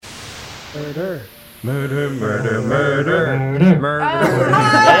Murder. Murder, murder, murder, murder.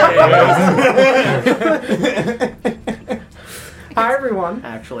 Hi everyone.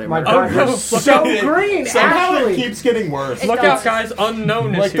 Actually, My God, you're so green. Somehow Actually, it keeps getting worse. Look out, guys!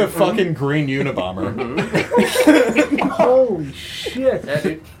 Unknown Like is the here. fucking green Unabomber. holy shit. Yeah,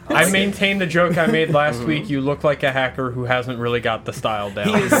 dude. I maintain the joke I made last week. You look like a hacker who hasn't really got the style down.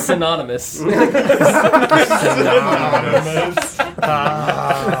 He is synonymous. Synonymous.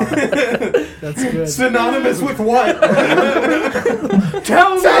 That's good. Synonymous with what?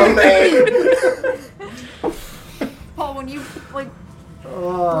 Tell me! Paul, when you breathe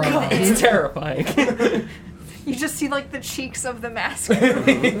It's in, terrifying. you just see like the cheeks of the mask. Oh,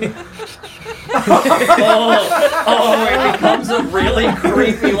 it becomes a really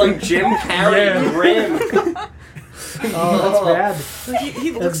creepy, like Jim Carrey grin. Oh, that's bad.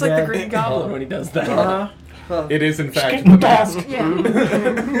 He looks That's like the bad. Green Goblin when he does that. It is, in fact, the mask. Yeah.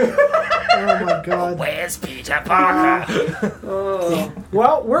 Oh my God. Where's Peter Parker?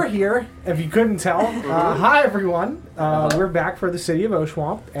 Well, we're here, if you couldn't tell. Hi, everyone. We're back for the City of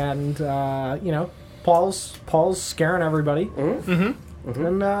Oshwamp, and, you know, Paul's scaring everybody. And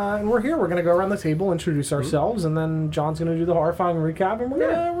we're here. We're going to go around the table, introduce ourselves, and then John's going to do the horrifying recap, and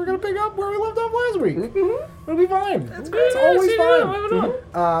we're gonna pick up where we left off last week. It'll be fine. It's always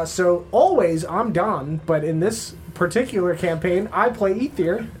fine. So, always, I'm Don, but in this particular campaign, I play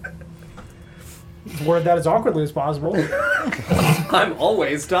Ether. Word that as awkwardly as possible. I'm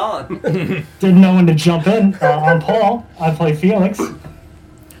always Don. Didn't know when to jump in. I'm Paul. I play Felix.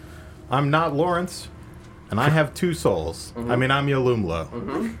 I'm not Lawrence, and I have two souls. I mean, I'm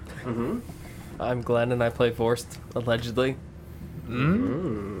Yalumlo. I'm Glenn and I play Forst, allegedly.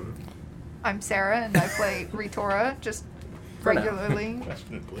 I'm Sarah and I play Ritora just regularly.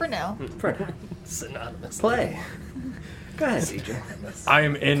 For now. Synonymous. Play. Go ahead, CJ. I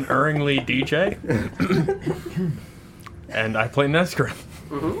am in Uringly DJ, and I play Nesgrim.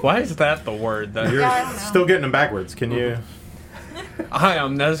 Why is that the word? That You're I don't know. still getting them backwards. Can you? Hi,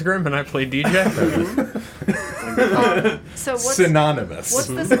 I'm Nesgrim, and I play DJ. So Synonymous. what's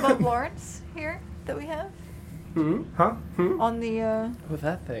this above Lawrence here that we have? Huh? On the With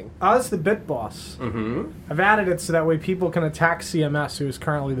that thing. That's the Bit Boss. I've added it so that way people can attack CMS, who is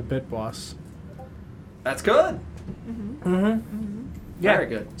currently the Bit Boss. That's good. Yeah. Very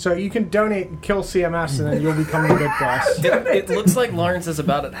good. So you can donate and kill CMS, and then you'll become the Bit Boss. It looks like Lawrence is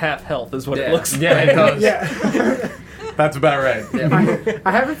about at half health, is what it Yeah. looks like. Yeah, it does. Yeah. That's about right.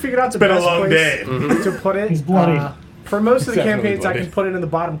 I haven't figured out the Been a best long place day. to put it. He's bloody. For most of the Definitely campaigns, I bloody. can put it in the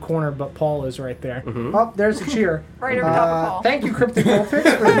bottom corner, but Paul is right there. Oh, there's a cheer. right over top of Paul. Thank you, Cryptic Goldfish.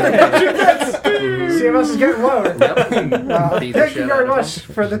 For CMS is getting lower. Beat the Thank you shit very out of much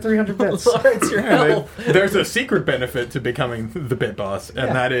for the 300 bits. Lawrence, your health. There's a secret benefit to becoming the Bit Boss,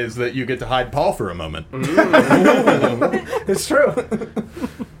 and that is that you get to hide Paul for a moment. It's true.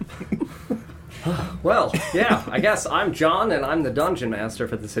 Well, yeah, I guess I'm John, and I'm the Dungeon Master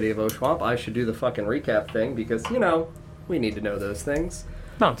for the City of Oshwamp. I should do the fucking recap thing, because, you know, we need to know those things.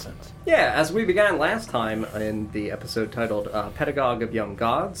 Nonsense. Yeah, as we began last time in the episode titled Pedagogue of Young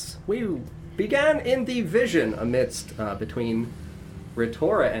Gods, we began in the vision amidst, between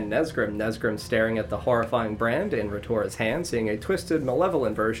Ritora and Nesgrim. Nesgrim staring at the horrifying brand in Ritora's hand, seeing a twisted,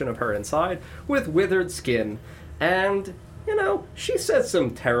 malevolent version of her inside with withered skin. And, you know, she said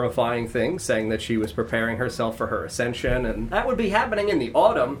some terrifying things, saying that she was preparing herself for her ascension, and that would be happening in the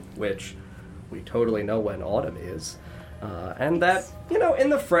autumn, which we totally know when autumn is. And that, you know, in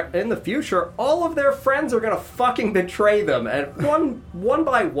the future, all of their friends are gonna fucking betray them. And one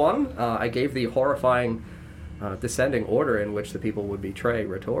by one, I gave the horrifying descending order in which the people would betray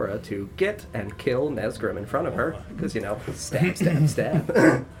Ritora to get and kill Nesgrim in front of her. Because, you know, stab, stab,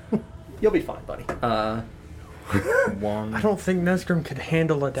 stab. You'll be fine, buddy. I don't think Nesgrim could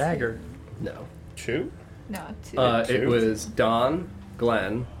handle a dagger. No. 2? No, two. It was Don,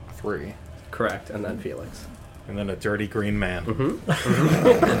 Glenn, 3. correct, and then Felix. And then a dirty green man.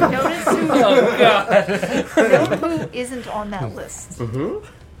 Notice who, note who isn't on that list.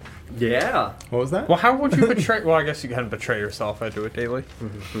 Yeah. What was that? Well, how would you betray? Well, I guess you can betray yourself. I do it daily.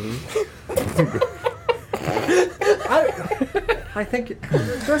 I think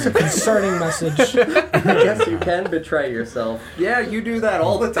That's a concerning message. yes, you can betray yourself. Yeah, you do that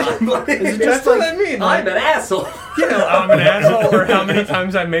all the time, buddy. Is it just like, I'm an asshole. You know, I'm an asshole. Or how many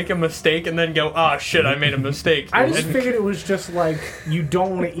times I make a mistake and then go, "Ah, shit, I made a mistake." I just And- figured it was just like you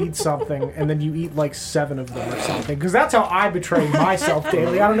don't want to eat something and then you eat like 7 of them or something. Because that's how I betray myself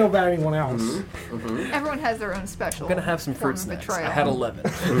daily. I don't know about anyone else. Everyone has their own special. I'm gonna have some form fruit of snacks. betrayal. I had 11.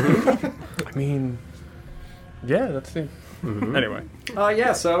 I mean, Yeah, that's the... Anyway.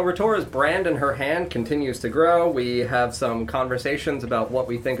 So Ritora's brand in her hand continues to grow. We have some conversations about what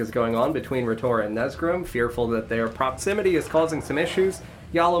we think is going on between Ritora and Nesgrim, fearful that their proximity is causing some issues.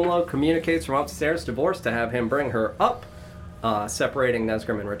 Yalamlo communicates from upstairs to Vorst to have him bring her up, separating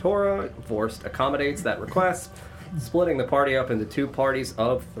Nesgrim and Ritora. Vorst accommodates that request, splitting the party up into 2 parties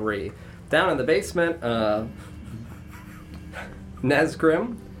of 3. Down in the basement,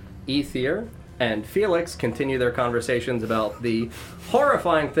 Nesgrim, Ether, and Felix continue their conversations about the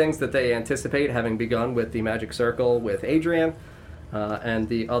horrifying things that they anticipate, having begun with the Magic Circle with Adrian, and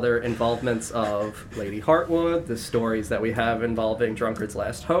the other involvements of Lady Heartwood, the stories that we have involving Drunkard's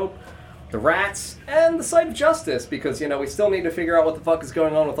Last Hope, the rats, and the Sight of Justice, because, we still need to figure out what the fuck is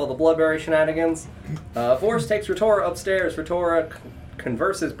going on with all the Bloodberry shenanigans. Vorst takes Ritora upstairs. Ritora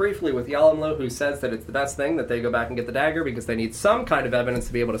converses briefly with Yalamlo, who says that it's the best thing that they go back and get the dagger because they need some kind of evidence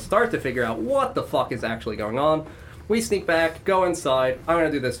to be able to start to figure out what the fuck is actually going on. We sneak back, go inside. I'm going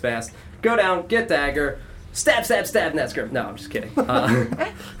to do this fast. Go down, get dagger, stab, Nesgrim. No, I'm just kidding.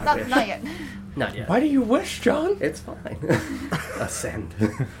 Not yet. Not yet. Why do you wish, John? It's fine. Ascend.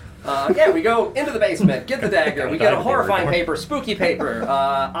 We go into the basement, get the dagger, we get a horrifying paper, spooky paper.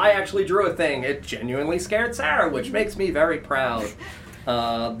 I actually drew a thing. It genuinely scared Sarah, which makes me very proud.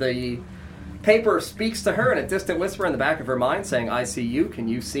 The paper speaks to her in a distant whisper in the back of her mind, saying, I see you, can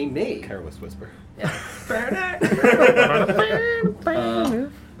you see me? Careless whisper. Yeah.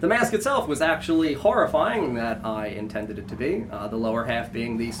 The mask itself was actually horrifying that I intended it to be. The lower half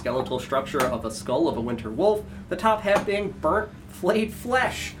being the skeletal structure of a skull of a winter wolf, the top half being burnt, flayed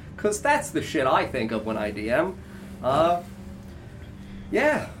flesh. Because that's the shit I think of when I DM.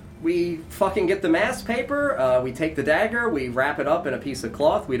 We fucking get the mask paper, we take the dagger, we wrap it up in a piece of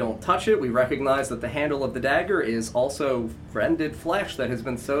cloth, we don't touch it, we recognize that the handle of the dagger is also rended flesh that has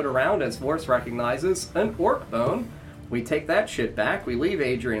been sewed around, as Vorst recognizes, an orc bone. We take that shit back, we leave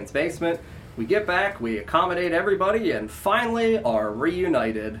Adrian's basement, we get back, we accommodate everybody, and finally are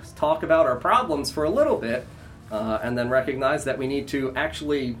reunited. Talk about our problems for a little bit, and then recognize that we need to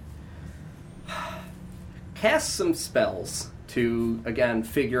actually cast some spells to, again,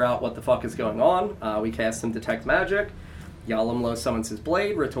 figure out what the fuck is going on. We cast some Detect Magic. Yalamlo summons his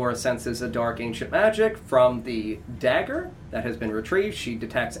blade. Ritora senses a dark ancient magic from the dagger that has been retrieved. She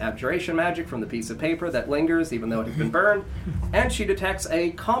detects abjuration magic from the piece of paper that lingers even though it has been burned. And she detects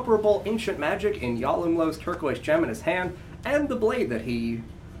a comparable ancient magic in Yalamlo's turquoise gem in his hand and the blade that he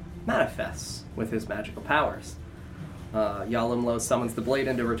manifests with his magical powers. Yalamlo summons the blade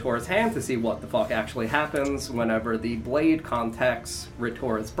into Ritora's hand to see what the fuck actually happens whenever the blade contacts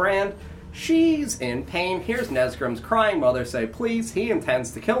Ritora's brand. She's in pain. Here's Nesgrim's crying mother say, please, he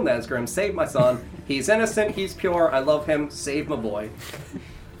intends to kill Nesgrim. Save my son. He's innocent. He's pure. I love him. Save my boy.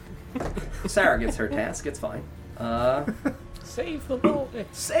 Sarah gets her task. It's fine. Save the boy.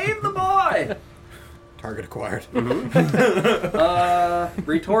 Save the boy! Target acquired.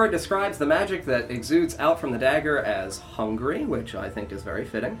 Ritora describes the magic that exudes out from the dagger as hungry, which I think is very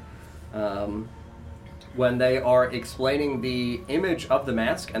fitting. When they are explaining the image of the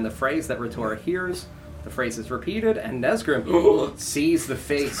mask and the phrase that Ritora hears, the phrase is repeated, and Nesgrim sees the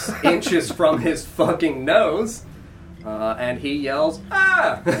face inches from his fucking nose, and he yells,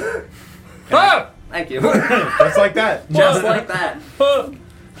 ah! Ah! Thank you. Just like that. Just like that.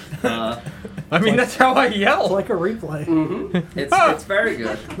 I mean, that's how I yell. It's like a replay. Mm-hmm. It's very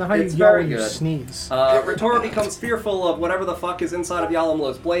good. Not how you It's yell very when you good. sneeze. Ritora becomes fearful of whatever the fuck is inside of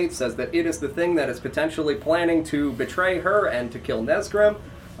Yalamlo's blade, says that it is the thing that is potentially planning to betray her and to kill Nesgrim.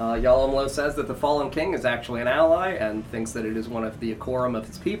 Yalamlo says that the Fallen King is actually an ally and thinks that it is one of the Ikorum of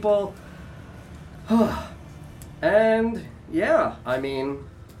his people. And, yeah, I mean,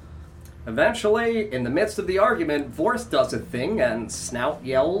 eventually, in the midst of the argument, Vorst does a thing and Snout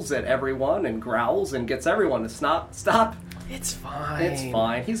yells at everyone and growls and gets everyone to stop. It's fine. It's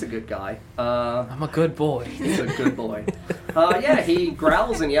fine. He's a good guy. I'm a good boy. He's a good boy. He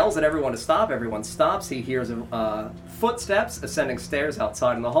growls and yells at everyone to stop. Everyone stops. He hears footsteps ascending stairs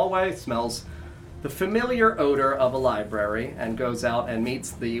outside in the hallway, smells the familiar odor of a library, and goes out and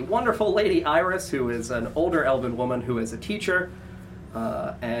meets the wonderful Lady Iris, who is an older elven woman who is a teacher,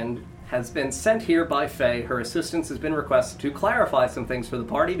 and has been sent here by Faye. Her assistance has been requested to clarify some things for the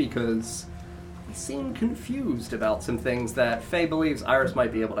party because they seem confused about some things that Faye believes Iris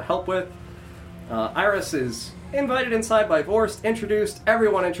might be able to help with. Iris is invited inside by Vorst, introduced.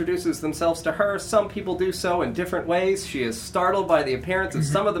 Everyone introduces themselves to her. Some people do so in different ways. She is startled by the appearance of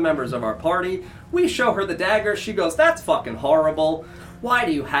some of the members of our party. We show her the dagger. She goes, "That's fucking horrible. Why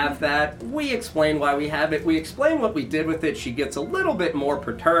do you have that?" We explain why we have it. We explain what we did with it. She gets a little bit more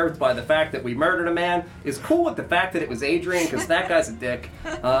perturbed by the fact that we murdered a man. Is cool with the fact that it was Adrian, because that guy's a dick.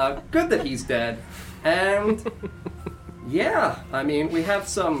 Good that he's dead. And yeah, I mean, we have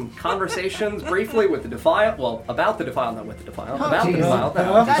some conversations briefly with the Defile. Well, about the Defile, not with the Defile. About the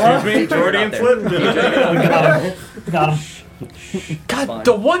Defile. Excuse me, Freudian slip. Got him. God, fine.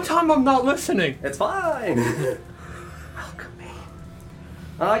 the one time I'm not listening. It's fine. Welcome me.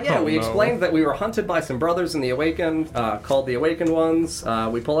 We no. explained that we were hunted by some brothers in the Awakened, called the Awakened Ones.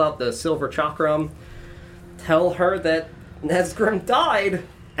 We pull out the Silver Chakram, tell her that Nesgrim died,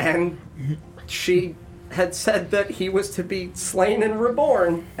 and she had said that he was to be slain and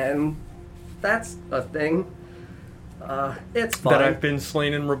reborn, and that's a thing. It's fine. That I've been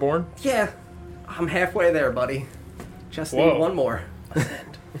slain and reborn? Yeah, I'm halfway there, buddy. Just Whoa. need one more.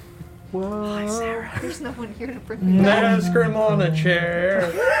 Hi, Sarah. There's no one here to bring me back. Nesgrim on a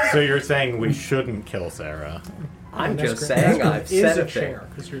chair. So you're saying we shouldn't kill Sarah? I'm That's just great. saying That's I've great. said Is a a thing. chair.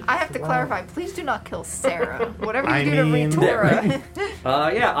 'Cause you're- I have to wow. clarify. Please do not kill Sarah. Whatever you I do mean- to Ritora.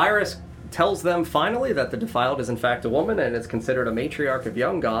 Iris tells them finally that the Defiled is in fact a woman and is considered a matriarch of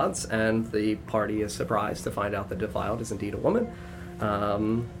young gods, and the party is surprised to find out the Defiled is indeed a woman.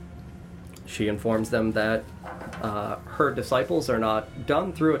 She informs them that her disciples are not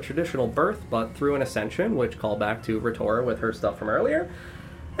done through a traditional birth, but through an ascension, which call back to Ritora with her stuff from earlier.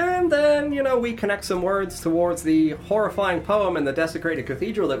 And then, we connect some words towards the horrifying poem in the desecrated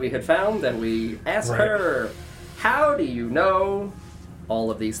cathedral that we had found, and we ask Right. her, how do you know all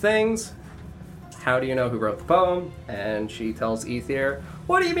of these things? How do you know who wrote the poem? And she tells Ether,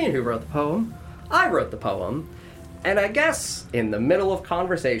 what do you mean who wrote the poem? I wrote the poem. And I guess, in the middle of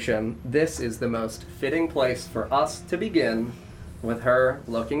conversation, this is the most fitting place for us to begin, with her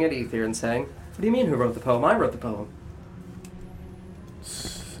looking at Ether and saying, what do you mean who wrote the poem? I wrote the poem.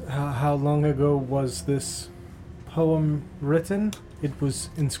 How long ago was this poem written? It was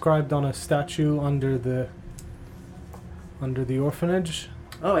inscribed on a statue under the orphanage.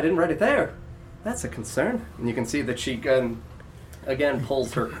 Oh, I didn't write it there. That's a concern. And you can see that she again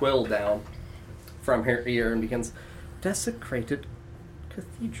pulls her quill down from her ear and begins, desecrated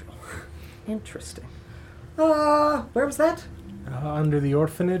cathedral. Interesting. Where was that? Under the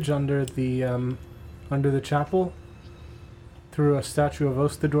orphanage, under the chapel, through a statue of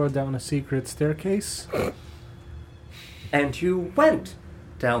Ostador down a secret staircase. And you went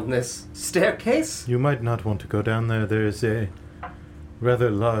down this staircase? You might not want to go down there. There is a rather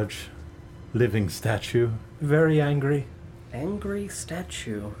large living statue. Very angry. Angry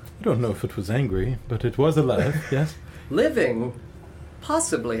statue. I don't know if it was angry, but it was alive, yes. Living,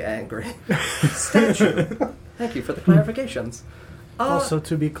 possibly angry. Statue. Thank you for the clarifications. Also,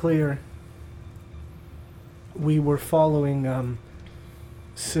 to be clear, we were following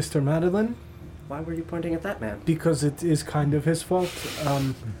Sister Madeline Why were you pointing at that man? because it is kind of his fault.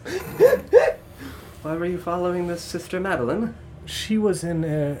 Why were you following this Sister Madeline? She was in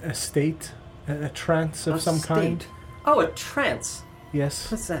a state, a trance of A some kind. state. Oh, a trance. Yes.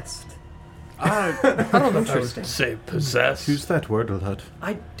 Possessed. I don't know if I Interesting. would say possessed. Use that word a lot.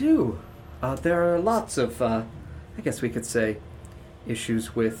 I do. There are lots of, I guess we could say,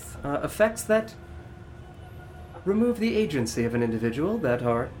 issues with effects that remove the agency of an individual that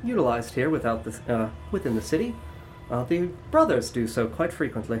are utilized here without within the city. The brothers do so quite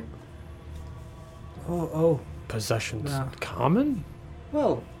frequently. Oh. Possessions No. common?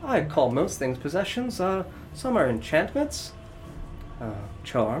 Well, I call most things possessions. Some are enchantments,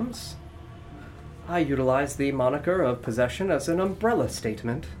 charms. I utilize the moniker of possession as an umbrella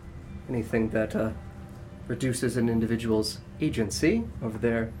statement. Anything that reduces an individual's agency over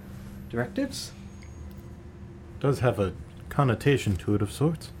their directives. Does have a connotation to it of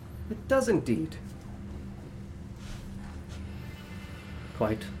sorts. It does indeed.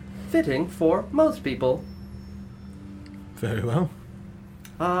 Quite fitting for most people. Very well.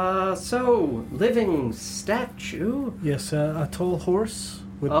 So, living statue. Yes, a tall horse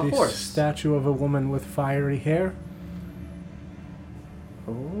with A this horse. statue of a woman with fiery hair.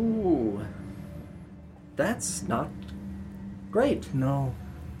 Oh, that's not great. No,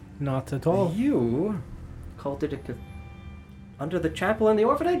 not at all. You called it under the chapel in the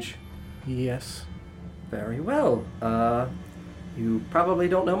orphanage? Yes. Very well. You probably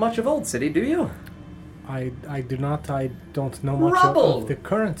don't know much of Old City, do you? I do not. I don't know much Rubble! of the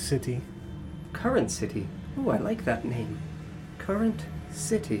current city. Current City. Ooh, I like that name. Current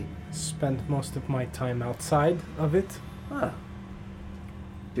City. spend most of my time outside of it. Ah.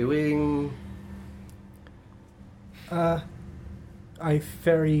 Doing... I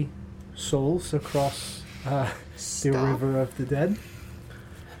ferry souls across the Stop. River of the Dead.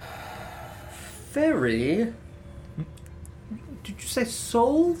 Ferry? Did you say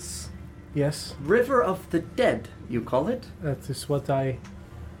souls? Yes, River of the Dead, you call it? that is what I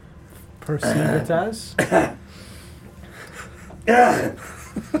perceive it as.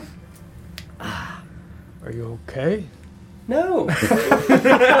 Are you okay? No.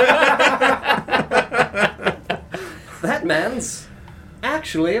 That man's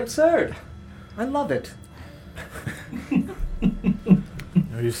actually absurd. I love it.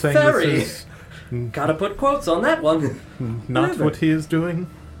 Are you saying Ferry. this Gotta put quotes on that one. is not River. what he is doing?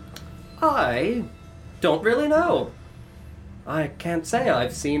 I don't really know. I can't say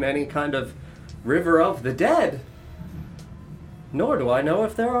I've seen any kind of river of the dead. Nor do I know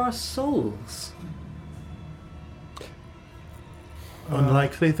if there are souls.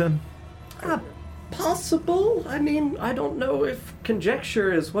 Unlikely then? Possible? I mean, I don't know if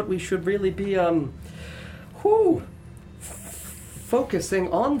conjecture is what we should really be, focusing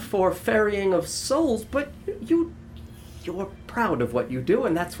on for ferrying of souls, but you're proud of what you do,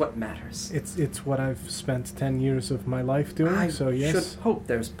 and that's what matters. It's what I've spent 10 years of my life doing, I so yes. should hope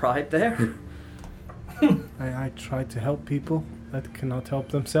there's pride there. I try to help people that cannot help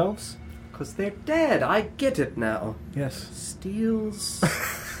themselves. Because they're dead. I get it now. Yes. Steals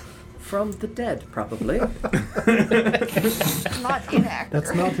from the dead, probably. Not inaccurate.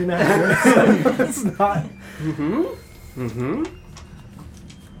 That's not inaccurate. That's not. Mm-hmm.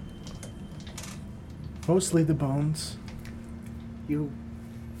 Mostly the bones. You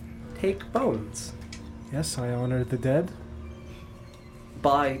take bones Yes, I honor the dead.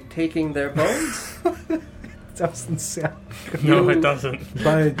 by taking their bones? Doesn't sound. No, it doesn't.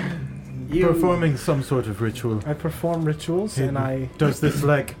 By You- performing some sort of ritual. I perform rituals and I. Does this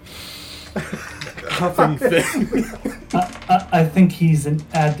like huffing thing? I think he's an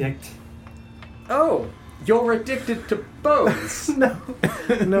addict. Oh, you're addicted to bones.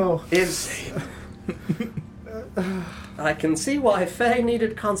 No. Is... I can see why Faye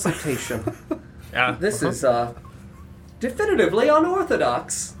needed consultation. Yeah. This is, definitively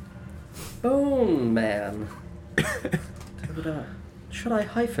unorthodox. Bone man. But, should I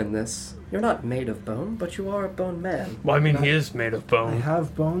hyphen this? You're not made of bone, but you are a bone man. Well, I mean, he is made of I bone.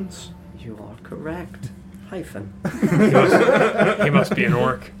 have bones. You are correct. Hyphen. He must be an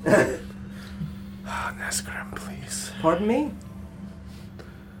orc. Oh, Nesgrim, please. Pardon me?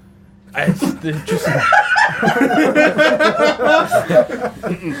 Just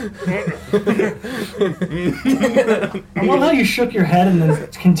I love how you shook your head and then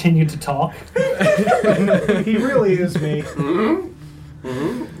continued to talk. He really is me.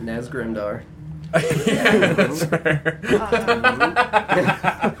 Naz Grimdar. yeah, that's fair.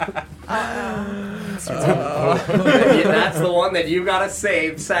 Yeah, that's the one that you gotta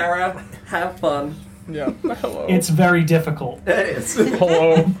save, Sarah. Have fun. Yeah. Hello. It's very difficult. It is.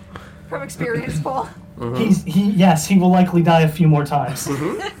 Hello. From experience, Paul. He will likely die a few more times.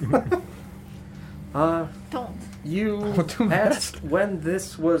 Don't. You do my asked when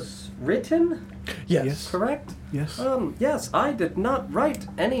this was written, Yes. correct? Yes. Yes, I did not write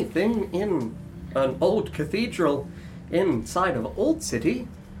anything in an old cathedral inside of Old City.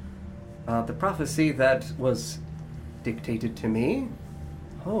 The prophecy that was dictated to me.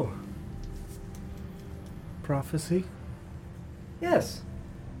 Oh, Prophecy? yes.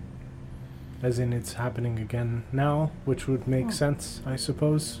 As in it's happening again now, which would make sense, I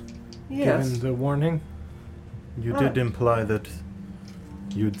suppose, Yes. given the warning. You did imply that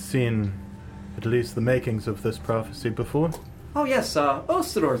you'd seen at least the makings of this prophecy before. Oh, yes,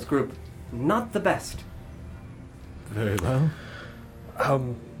 Osteror's group. Not the best. Very well.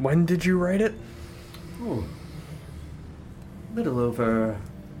 When did you write it? Oh. Little over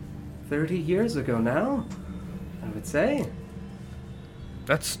 30 years ago now, I would say.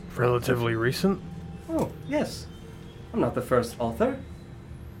 That's relatively recent. Oh, yes. I'm not the first author.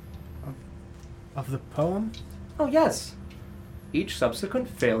 Of the poem? Oh, yes. Each subsequent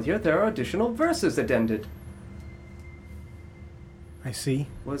failure, there are additional verses addended. I see.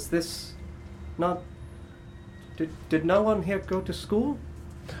 Was this not... Did no one here go to school?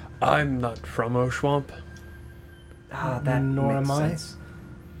 I'm not from Oshwamp. Ah, that Nor makes am I. sense.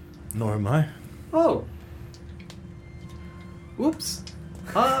 Nor am I. Oh. Oops.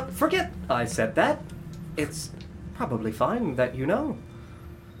 Forget I said that. It's probably fine that you know.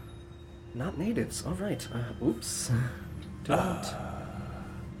 Not natives. All right. Oops. Don't.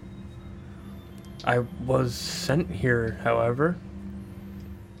 I was sent here, however.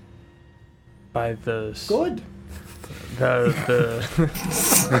 by the Good. the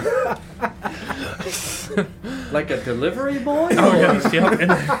Like a delivery boy? oh yes, yep, in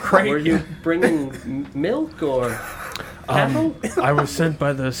a crate. Were you bringing milk or cattle? I was sent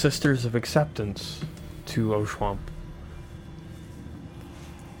by the Sisters of Acceptance to Oshwamp.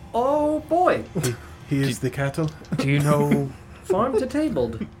 Oh boy. He is the cattle. Do you know Farm to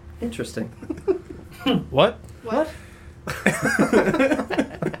tabled. Interesting. what? What?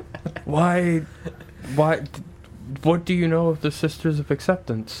 Why? What do you know of the Sisters of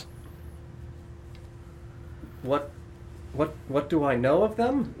Acceptance? What do I know of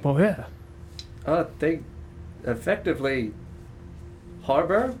them? Well, yeah. They effectively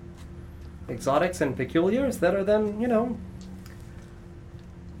harbor exotics and peculiars that are then,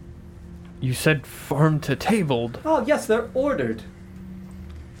 You said farm to tabled oh yes, they're ordered.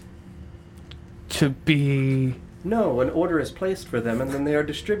 to be No, an order is placed for them and then they are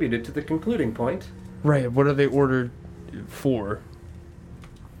distributed to the concluding point. right. What are they ordered for?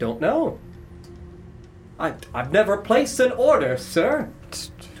 Don't know. I've never placed an order, sir.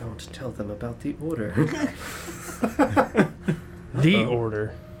 Don't tell them about the order. The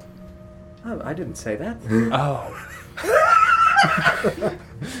order. Oh, I didn't say that. Oh.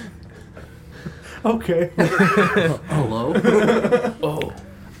 Okay. Hello? Oh.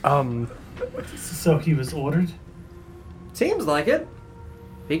 So he was ordered? Seems like it.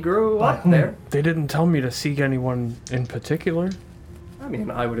 He grew By up whom? there. They didn't tell me to seek anyone in particular. I mean,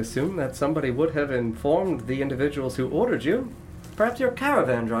 I would assume that somebody would have informed the individuals who ordered you. Perhaps your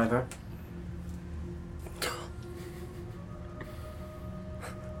caravan driver.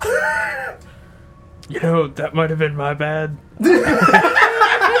 You know, that might have been my bad.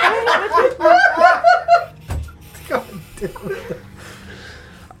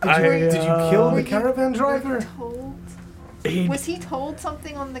 Did you kill Were the you- caravan were driver? you told? He, Was he told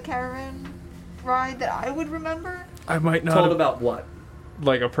something on the caravan ride that I would remember? I might not Told have, about what?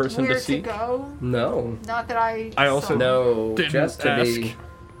 like a person Where to to seek. go? No. Not that I. I also saw. No, Didn't just to be ask.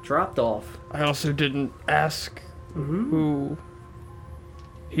 dropped off. I also didn't ask Mm-hmm. who.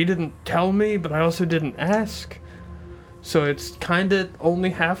 He didn't tell me, but I also didn't ask. So it's kind of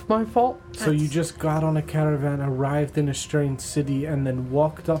only half my fault. So you just got on a caravan, arrived in a strange city, and then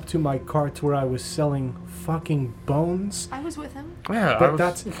walked up to my cart where I was selling fucking bones? I was with him. Yeah, But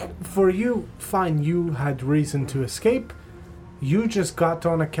that's for you. Fine, you had reason to escape. You just got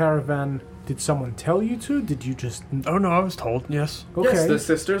on a caravan. Did someone tell you to? Did you just? Oh no, I was told. Yes. Okay. Yes, the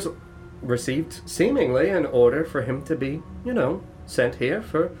sisters received seemingly an order for him to be, sent here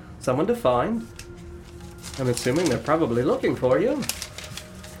for someone to find. I'm assuming they're probably looking for you.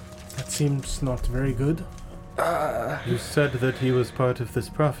 That seems not very good. You said that he was part of this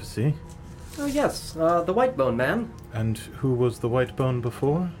prophecy. Oh, yes, the white bone man. And who was the white bone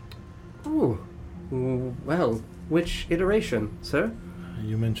before? Ooh. Well, which iteration, sir?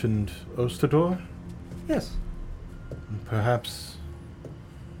 You mentioned Ostador. Yes. Perhaps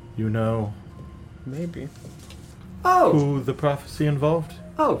you know Maybe. Oh! who the prophecy involved?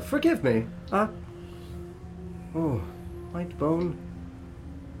 Oh, forgive me. White bone.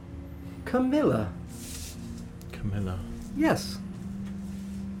 Camilla. Camilla. Yes.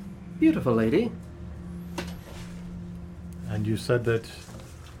 Beautiful lady. And you said that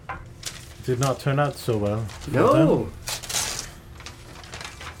it did not turn out so well. for No. them.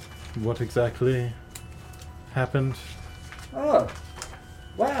 What exactly happened? Oh.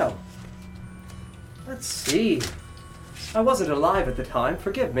 Wow. Let's see. I wasn't alive at the time,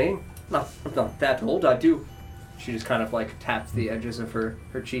 forgive me. I'm not that old, I do. She just kind of taps the edges of her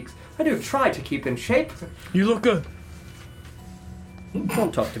cheeks. I do try to keep in shape. You look good.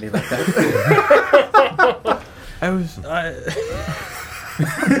 Don't talk to me like that. It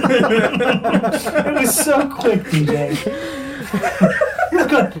was so quick, DJ.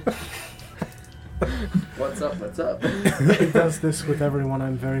 Good. What's up, what's up? He does this with everyone.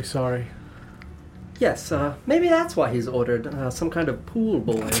 I'm very sorry. Yes, maybe that's why he's ordered some kind of pool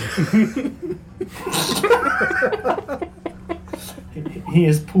boy. He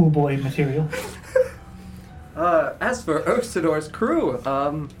is pool boy material. As for Ostador's crew,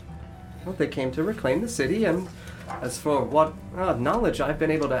 they came to reclaim the city, and as for what knowledge I've been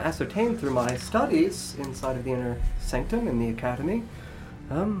able to ascertain through my studies inside of the inner sanctum in the academy,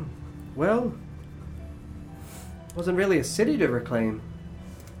 wasn't really a city to reclaim.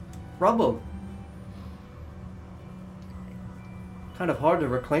 Rubble. Kind of hard to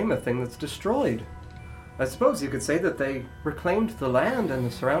reclaim a thing that's destroyed. I suppose you could say that they reclaimed the land and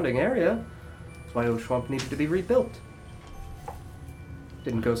the surrounding area. That's why Oshwamp needed to be rebuilt.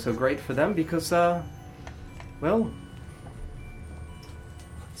 Didn't go so great for them because,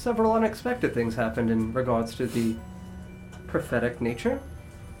 several unexpected things happened in regards to the prophetic nature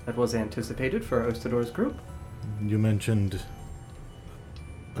that was anticipated for Ostador's group. You mentioned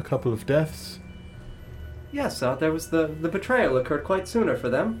a couple of deaths. Yes, there was the betrayal occurred quite sooner for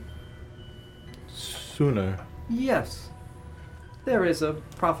them. Sooner. Yes. There is a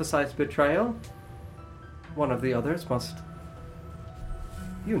prophesied betrayal. One of the others must...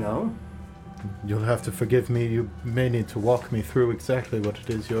 You know. You'll have to forgive me. You may need to walk me through exactly what it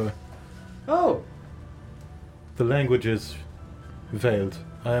is you're... Oh, The language is veiled.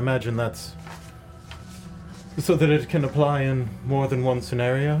 I imagine that's so that it can apply in more than one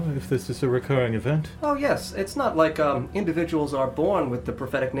scenario if this is a recurring event. oh yes. It's not like individuals are born with the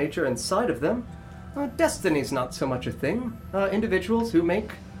prophetic nature inside of them. Destiny's not so much a thing. Individuals who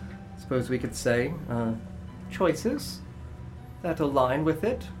make, I suppose we could say, choices that align with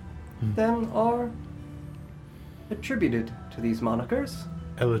it, then are attributed to these monikers.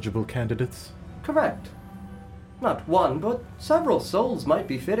 Eligible candidates. Correct. Not one, but several souls might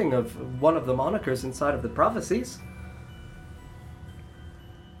be fitting of one of the monikers inside of the prophecies.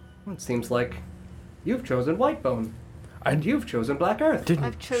 It seems like you've chosen Whitebone, and you've chosen Black Earth. Didn't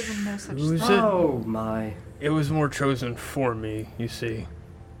I've chosen no such choose thing. it. Oh my. It was more chosen for me, you see.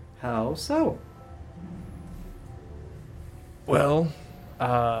 How so? Well,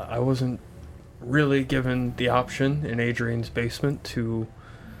 I wasn't really given the option in Adrian's basement to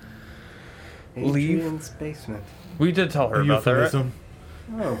leave. Adrian's basement. We did tell her about that, right? Euphemism.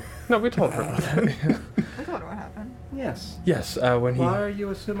 Oh, No, we told her about that. I told her what happened. yes. Yes, when Why are you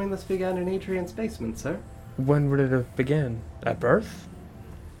assuming this began in Adrian's basement, sir? when would it have began? At birth?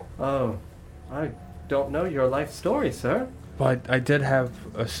 Oh, I don't know your life story, sir. But I did have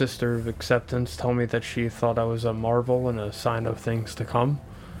a sister of acceptance tell me that she thought I was a marvel and a sign of things to come.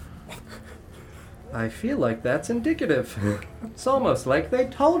 I feel like that's indicative. It's almost like they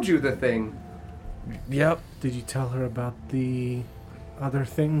told you the thing. Yep. Did you tell her about the other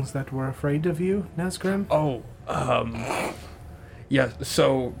things that were afraid of you, Nesgrim? Oh, yeah,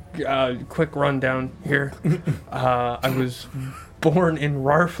 so, quick rundown here. I was born in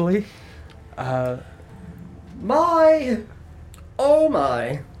Rarfley. Oh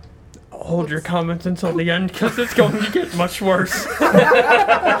my. Hold your comments until the end, because it's going to get much worse.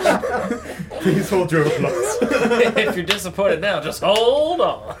 Please hold your applause. If you're disappointed now, just hold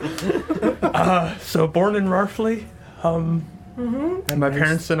on. So, born in Rarfley. My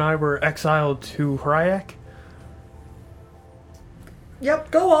parents and I were exiled to Hryak.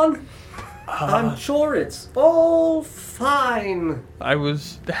 Yep, go on. I'm sure it's all fine. I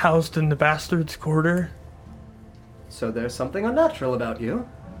was housed in the Bastard's Quarter. So there's something unnatural about you.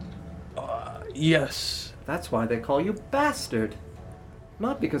 Yes. That's why they call you Bastard.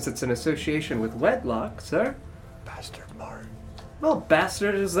 Not because it's an association with wedlock, sir. Bastard Mart. Well,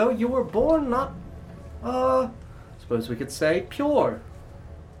 bastard as though you were born not, suppose we could say pure.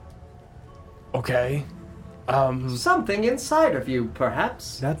 Okay. Something inside of you,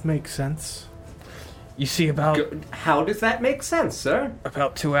 perhaps. That makes sense. You see, about How does that make sense, sir?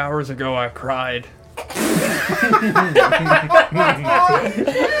 2 hours ago, I cried.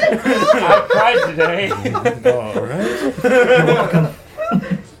 I cried today. All right.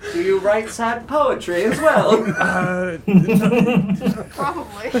 Do you write sad poetry as well?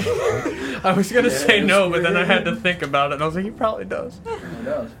 Probably. I was gonna say no, but then I had to think about it, and I was like, he probably does. Who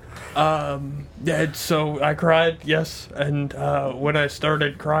knows? Yeah, so I cried, yes, and when I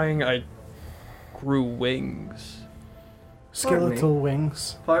started crying, I grew wings. Skeletal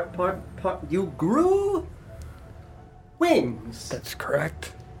wings. You grew wings. That's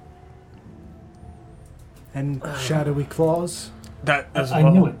correct. And shadowy claws. That as I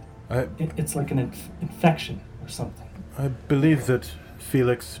well. knew it. I It's like an infection or something. I believe that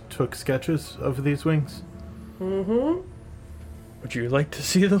Felix took sketches of these wings. Mm-hmm. Would you like to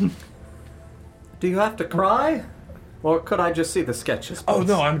see them? Do you have to cry? Or could I just see the sketches? Oh please?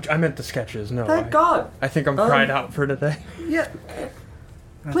 no, I meant the sketches. No, Thank God. I think I'm cried out for today. Yeah.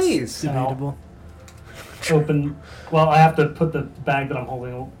 That's Please. debatable. Open. Well, I have to put the bag that I'm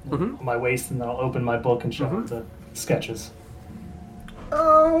holding Mhm. on my waist, and then I'll open my book and show Mhm. the sketches.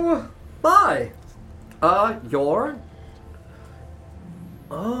 Oh, my. Your?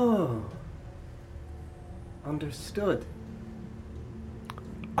 Oh. Understood.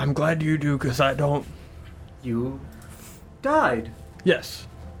 I'm glad you do, because I don't. You died. Yes.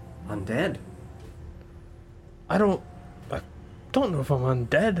 Undead. I don't know if I'm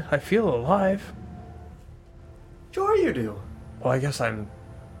undead. I feel alive. Sure you do. Well, I guess I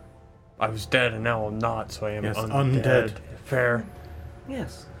was dead and now I'm not, so I am Yes, undead. undead. Fair.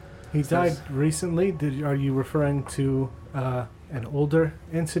 Yes. He So died s- recently. Are you referring to an older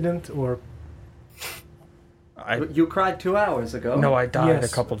incident, or You cried 2 hours ago. No, I died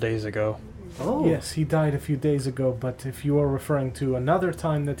Yes. a couple days ago. Oh. yes, he died a few days ago. But if you are referring to another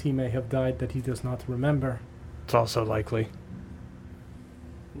time that he may have died that he does not remember, It's also likely.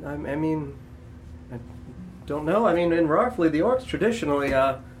 I mean, I don't know. I mean, in Rarfley, the orcs traditionally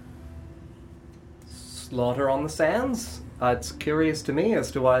slaughter on the sands. It's curious to me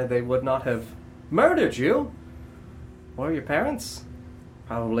as to why they would not have murdered you or your parents.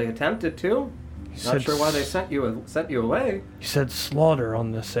 Probably attempted to. Not sure why they sent you away. You said slaughter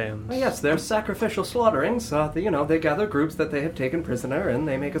on the sands. Well, yes, they're sacrificial slaughterings. They gather groups that they have taken prisoner, and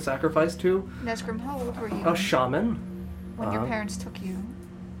they make a sacrifice to Nesgrim, how old were you a shaman. when your parents took you?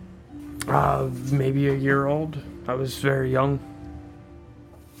 Maybe a year old. I was very young.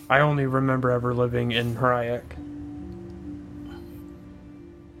 I only remember ever living in Hryack.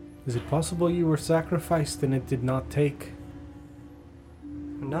 is it possible you were sacrificed and it did not take?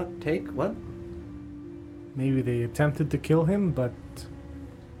 Not take what? Maybe they attempted to kill him, but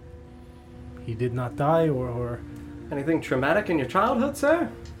he did not die, or Anything traumatic in your childhood, sir?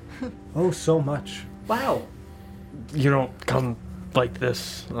 oh, so much. Wow. You don't come like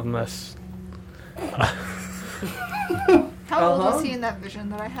this unless... How old was he in that vision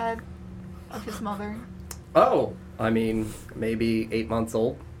that I had of his mother? Oh, I mean, maybe 8 months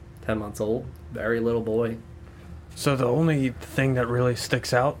old, 10 months old, very little boy. So the only thing that really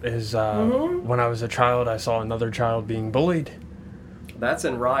sticks out is when I was a child, I saw another child being bullied. That's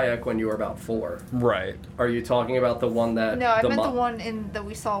in Ryak when you were about 4. Right. Are you talking about the one that... No, I meant the one that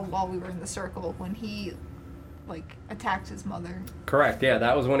we saw while we were in the circle when he, attacked his mother. Correct, yeah,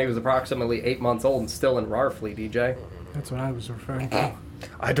 that was when he was approximately 8 months old and still in Rarfleet, DJ. That's what I was referring to.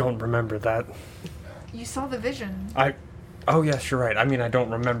 I don't remember that. You saw the vision. Oh, yes, you're right. I mean, I don't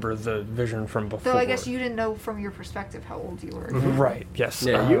remember the vision from before. Though I guess you didn't know from your perspective how old you were. Right, yes.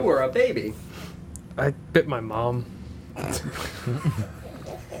 Yeah, you were a baby. I bit my mom.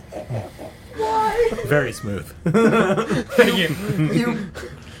 Very smooth. You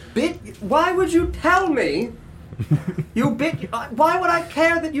bit... Why would you tell me? You bit... Why would I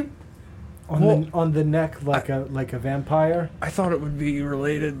care that you... On the neck, like a vampire. I thought it would be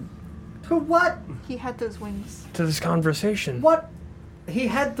related To what? He had those wings. to this conversation. What? He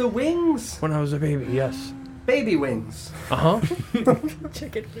had the wings? When I was a baby, yes. Baby wings. Uh-huh.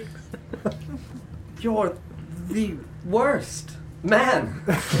 Chicken wings. You're the worst man.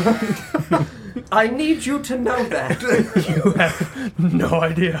 I need you to know that. You have no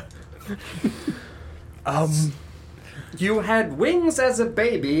idea. You had wings as a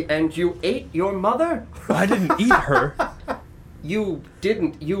baby and you ate your mother? I didn't eat her. You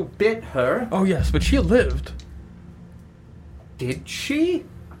didn't. You bit her. Oh, yes, but she lived. Did she?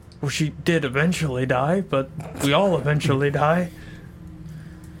 Well, she did eventually die, but we all eventually die.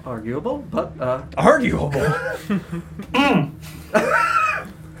 Arguable, but, Arguable.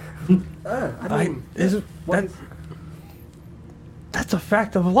 I mean, Isn't what that, is- that's a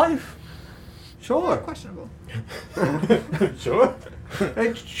fact of life. Sure. Questionable. Sure.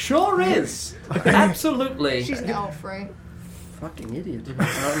 It sure is. Absolutely. She's an elf, right? Fucking idiot.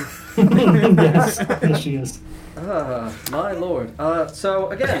 Yes, she is. My lord. So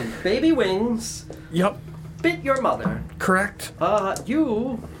again, baby wings Yep, bit your mother. correct.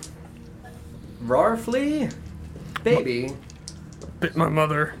 You, Rarfley, baby, Bit my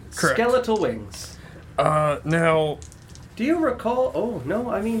mother. Correct. skeletal wings. Now, Do you recall? Oh no,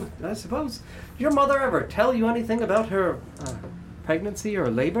 I mean, I suppose. Did your mother ever tell you anything about her pregnancy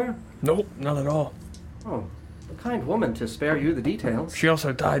or labor? nope, not at all. Oh, a kind woman to spare you the details. She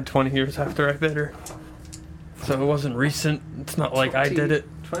also died 20 years after I bit her. So it wasn't recent. It's not like I did it.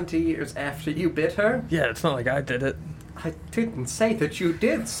 20 years after you bit her? Yeah, it's not like I did it. I didn't say that you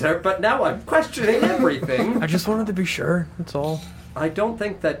did, sir, but now I'm questioning everything. I just wanted to be sure, that's all. I don't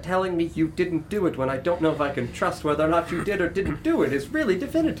think that telling me you didn't do it when I don't know if I can trust whether or not you did or didn't do it is really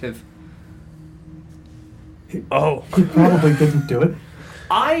definitive. Oh, He probably didn't do it.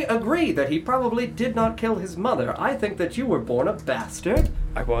 I agree that he probably did not kill his mother. I think that you were born a bastard,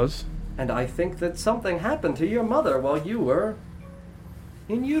 I was. and I think that something happened to your mother while you were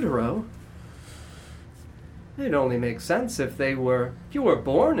in utero. It only makes sense if you were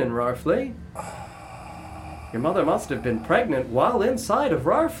born in Rarfley. Your mother must have been pregnant while inside of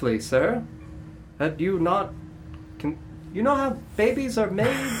Rarfley, sir. Had you not... You know how babies are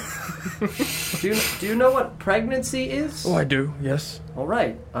made? do you know what pregnancy is? Oh, I do, yes. All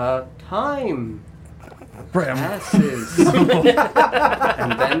right. Time Right. passes.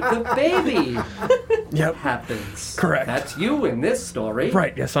 And then the baby Yep. happens. Correct. That's you in this story.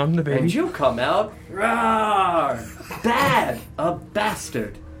 Right. Yes, I'm the baby. And you come out, rawr, bad, a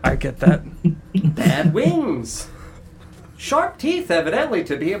bastard. I get that. Bad wings. Sharp teeth, evidently,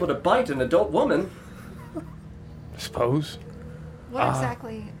 to be able to bite an adult woman. Suppose. What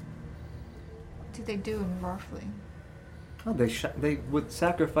exactly do they do in Rarfley? Oh, they would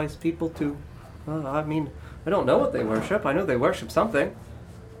sacrifice people to... I mean, I don't know what they worship. I know they worship something.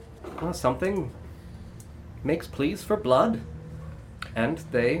 Something makes pleas for blood. And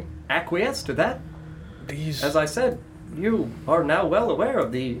they acquiesce to that. These. As I said, you are now well aware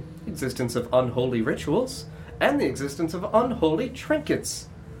of the existence of unholy rituals and the existence of unholy trinkets.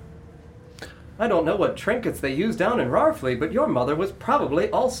 I don't know what trinkets they use down in Rarfley, but your mother was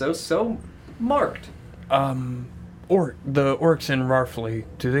probably also so marked. The orcs in Rarfley,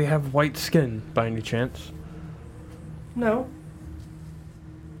 do they have white skin by any chance? No.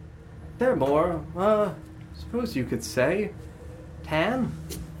 They're more, suppose you could say, tan.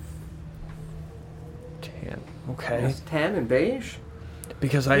 Tan. Okay. Yes, tan and beige.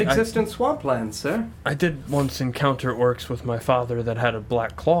 Because They exist in swamplands, sir. I did once encounter orcs with my father that had a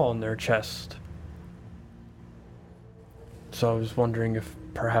black claw on their chest. So I was wondering if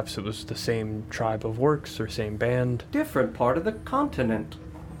perhaps it was the same tribe of orcs or same band. Different part of the continent.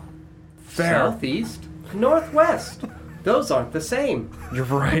 Fair. Southeast, northwest. Those aren't the same. You're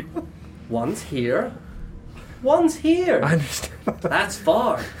right. One's here. One's here. I understand. That's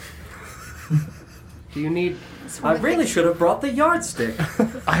far. Do you need... It's I one really thing- should have brought the yardstick.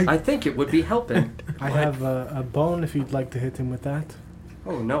 I think it would be helping. I have a bone if you'd like to hit him with that.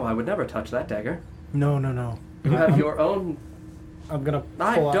 Oh no, I would never touch that dagger. No. You have your own... I'm gonna.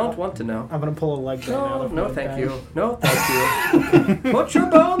 I pull don't out, want to know. I'm gonna pull a leg bone out No, of no my thank bag. you. No thank you. Put your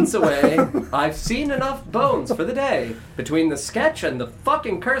bones away. I've seen enough bones for the day. Between the sketch and the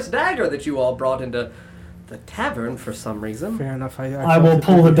fucking cursed dagger that you all brought into the tavern for some reason. Fair enough. I will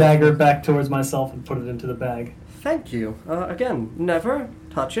pull the dagger back towards myself and put it into the bag. Thank you. Again, never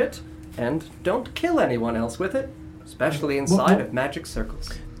touch it, and don't kill anyone else with it, especially inside of magic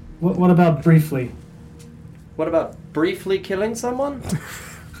circles. What about briefly? What about briefly killing someone?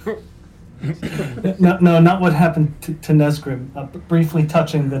 No, not what happened to Nesgrim. Briefly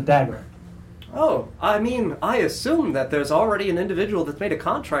touching the dagger. Oh, I mean, I assume that there's already an individual that's made a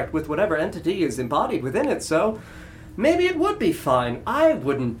contract with whatever entity is embodied within it, so maybe it would be fine. I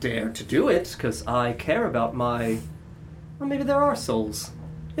wouldn't dare to do it, because I care about my... Well, maybe there are souls.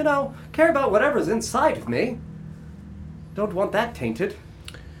 You know, care about whatever's inside of me. Don't want that tainted.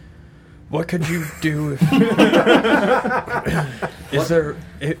 What could you do if... Is there...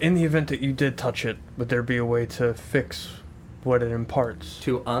 In the event that you did touch it, would there be a way to fix what it imparts?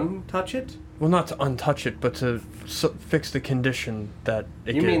 To untouch it? Well, not to untouch it, but to fix the condition that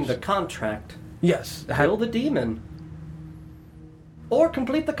it You gives. mean the contract? Yes. Kill the demon. Or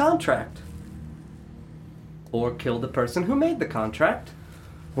complete the contract. Or kill the person who made the contract.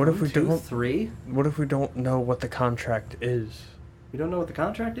 What if we 1, 2, don't... 3. What if we don't know what the contract is? You don't know what the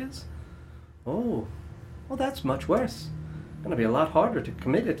contract is? Oh. Well, that's much worse. Gonna be a lot harder to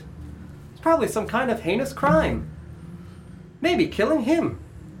commit it. It's probably some kind of heinous crime. Maybe killing him.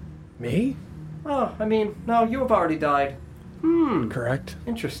 Me? Oh, I mean, no, you have already died. Correct.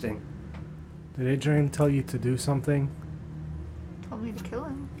 Interesting. Did Adrian tell you to do something? Told me to kill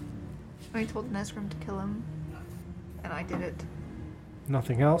him. I told Nesgrim to kill him, and I did it.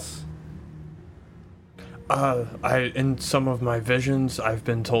 Nothing else? In some of my visions, I've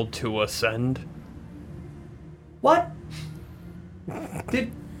been told to ascend. What?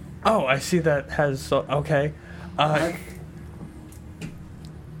 Did... Oh, I see that has... okay.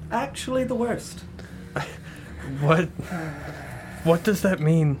 Actually the worst. What does that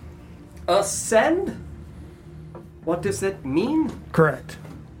mean? Ascend? What does it mean? Correct.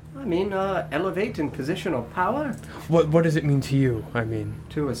 I mean, elevate in position of power. What does it mean to you, I mean?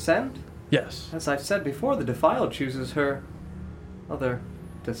 To ascend? Yes. As I've said before, the defiled chooses her other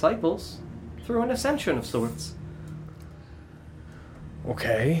disciples through an ascension of sorts.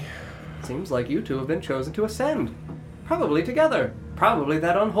 Okay. Seems like you two have been chosen to ascend. Probably together. Probably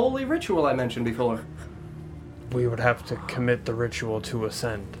that unholy ritual I mentioned before. We would have to commit the ritual to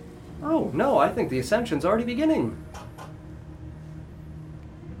ascend. Oh, no, I think the ascension's already beginning.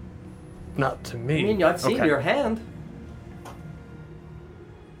 Not to me. I mean, I've seen Okay. your hand.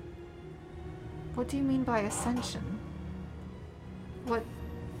 What do you mean by ascension? What?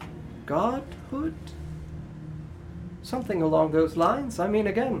 Godhood? Something along those lines. I mean,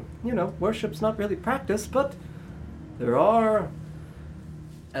 again, you know, worship's not really practiced, but there are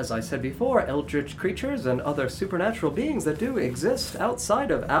as I said before, eldritch creatures and other supernatural beings that do exist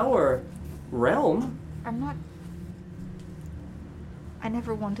outside of our realm. I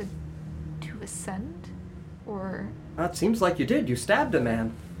never wanted to ascend, or It seems like you did. You stabbed a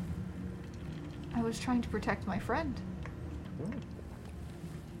man. I was trying to protect my friend.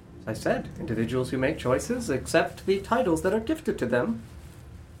 As I said, individuals who make choices accept the titles that are gifted to them.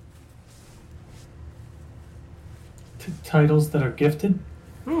 Titles that are gifted?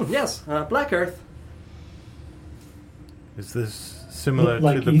 Yes, Black Earth. Is this similar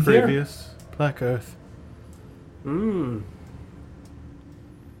Like to the Ether? previous Black Earth? Don't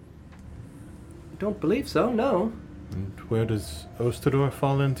believe so, no. And where does Ostador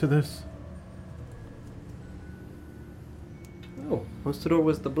fall into this? Oh, Ostador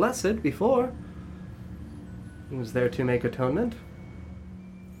was the Blessed before. He was there to make atonement.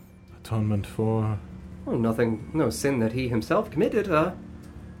 Atonement for... Oh, no sin that he himself committed,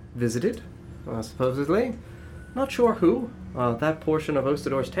 visited, supposedly. Not sure who. That portion of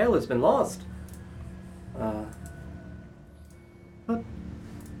Ostador's tale has been lost. But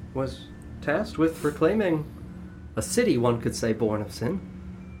was tasked with reclaiming a city, one could say, born of sin.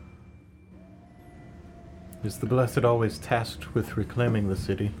 Is the Blessed always tasked with reclaiming the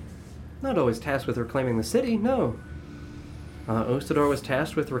city? Not always tasked with reclaiming the city, no. Ostador was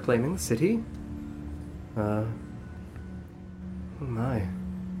tasked with reclaiming the city. Oh my.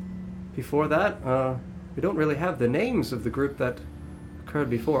 Before that, we don't really have the names of the group that occurred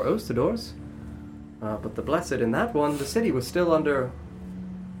before Ostador's. But the Blessed in that one, the city was still under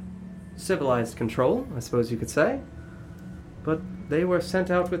civilized control, I suppose you could say. But they were sent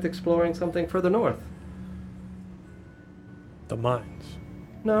out with exploring something further north. The mines.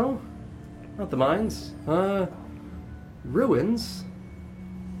 No, not the mines. Ruins.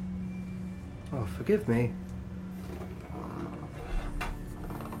 Oh, forgive me.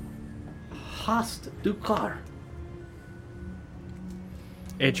 Hast Dukar.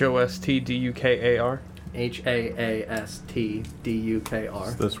 Hostdukar. Haastdukr.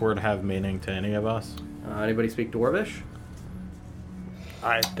 Does this word have meaning to any of us? Anybody speak Dwarvish?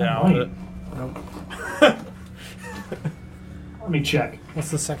 I doubt it. Let me check.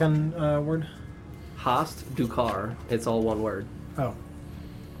 What's the second word? Hast Dukar. It's all one word. Oh.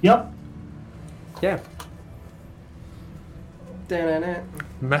 Yep. Yeah. Da-na-na.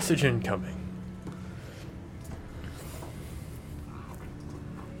 Message incoming.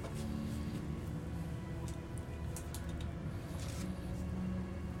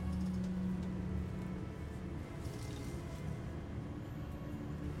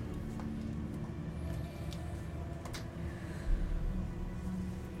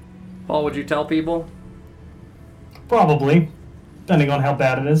 Paul, would you tell people? Probably, depending on how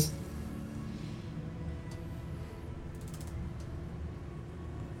bad it is.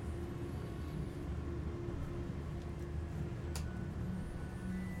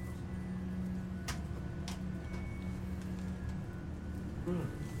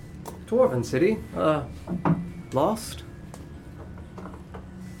 Dwarven city. Lost.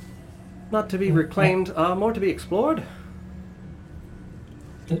 Not to be reclaimed, more to be explored.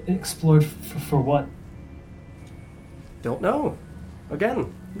 Explored for what? Don't know.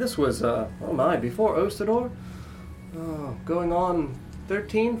 Again, this was, before Ostador. Going on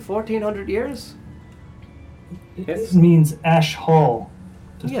 1400 years? It means Ash Hall.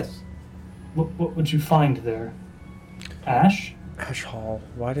 Yes. What would you find there? Ash? Ash Hall.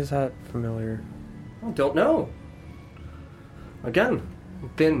 Why does that familiar? I don't know. Again,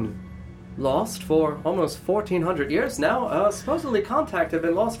 been lost for almost 1400 years now. Supposedly contact had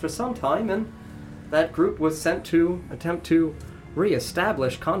been lost for some time, and that group was sent to attempt to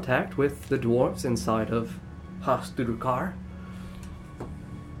re-establish contact with the dwarves inside of Hasturukar.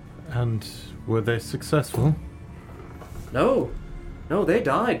 And were they successful? No, they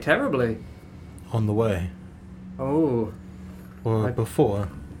died terribly. On the way? Oh, Or before?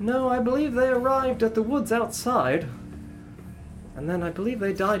 no, I believe they arrived at the woods outside, and then I believe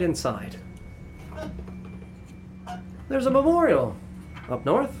they died inside. There's a memorial up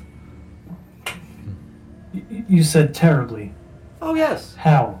north. You said terribly. Oh, yes.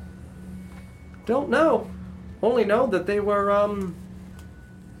 How? Don't know. Only know that they were,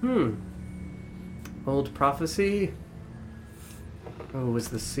 old prophecy. Who was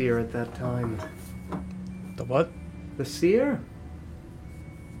the seer at that time? The what? The seer?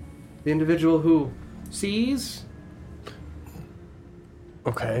 The individual who sees?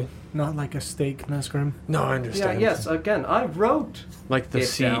 Okay. Not like a steak, Nesgrim. No, I Yeah, understand. yes, again, I wrote. Like the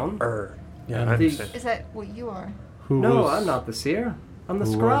It down. seer. Yeah, And I the- understand. Is that what you are? Who No, was, I'm not the seer. I'm the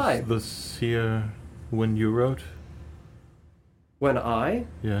who scribe. was the seer when you wrote? When I?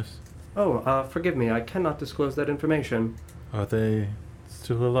 Yes. Oh, forgive me, I cannot disclose that information. Are they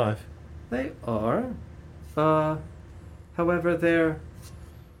still alive? They are. However, their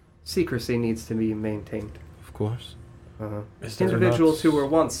secrecy needs to be maintained. Of course. Is there Individuals who were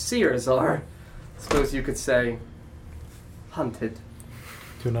once seers are, I suppose you could say, hunted.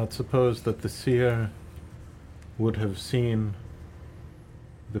 Do not suppose that the seer would have seen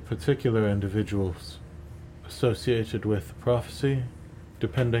the particular individuals associated with prophecy,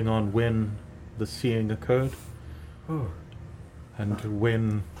 depending on when the seeing occurred, Oh. and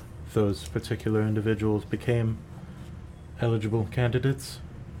when those particular individuals became eligible candidates?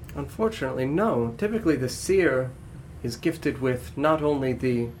 Unfortunately, no. Typically, the seer is gifted with not only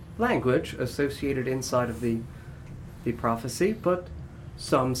the language associated inside of the prophecy, but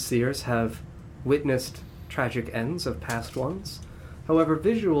some seers have witnessed tragic ends of past ones. However,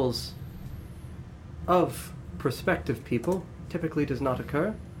 visuals of prospective people typically does not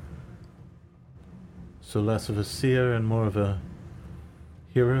occur. So less of a seer and more of a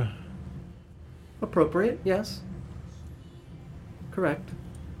hearer? Appropriate, yes. Correct.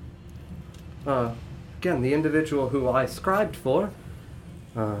 Again, the individual who I scribed for,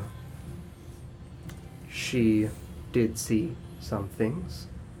 she did see some things.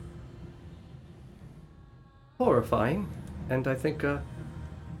 Horrifying, and I think,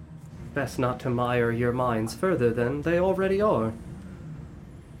 best not to mire your minds further than they already are.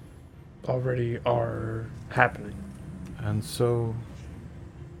 already are happening? And so,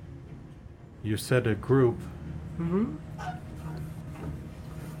 you said a group, Mm-hmm.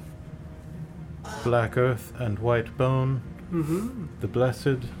 Black Earth and White Bone, Mm-hmm. the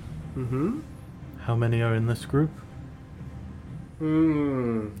Blessed. Mm-hmm. How many are in this group?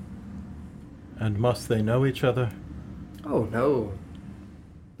 Hmm. And must they know each other? Oh, no.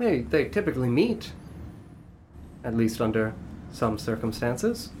 They typically meet. At least under some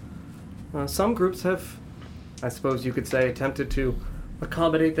circumstances. Some groups have, I suppose you could say, attempted to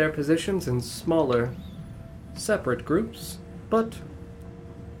accommodate their positions in smaller, separate groups, but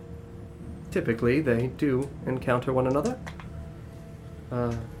typically they do encounter one another.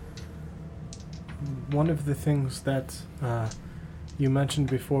 One of the things that you mentioned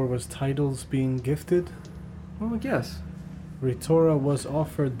before was titles being gifted. Well, yes. Ritora was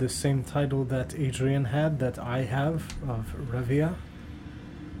offered the same title that Adrian had, that I have, of Revia.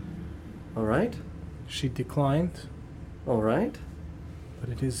 All right. She declined, All right. but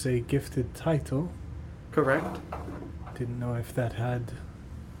it is a gifted title. Correct. Didn't know if that had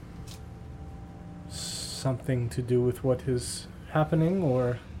something to do with what is happening,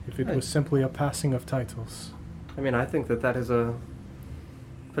 or if it was simply a passing of titles. I mean, I think that is a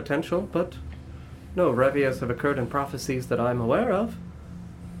potential, but no Revias have occurred in prophecies that I'm aware of.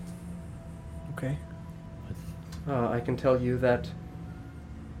 Okay. I can tell you that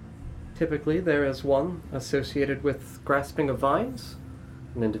typically there is one associated with grasping of vines,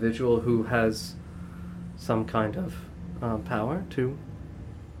 an individual who has some kind of power to,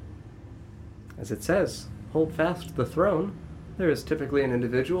 as it says, hold fast the throne. There is typically an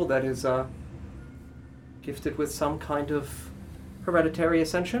individual that is gifted with some kind of hereditary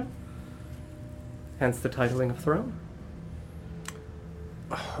ascension, hence the titling of throne.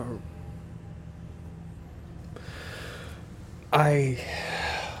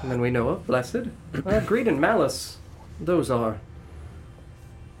 And then we know of Blessed. Greed and Malice, those are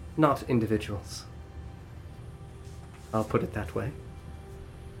not individuals. I'll put it that way.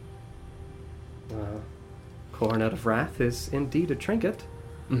 Coronet of Wrath is indeed a trinket,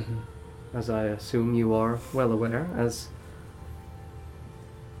 as I assume you are well aware, as...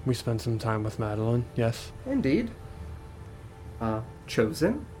 We spent some time with Madeline, yes. Indeed.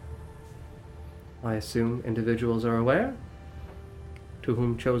 Chosen. I assume individuals are aware to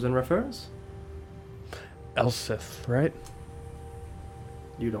whom Chosen refers. Elsith, right?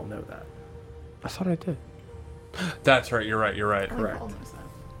 You don't know that. I thought I did. That's right, you're right. I think Correct. Paul knows that.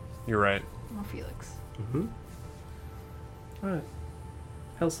 You're right. Or Felix. Mm-hmm. Alright.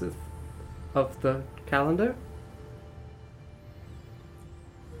 Helsith of the calendar?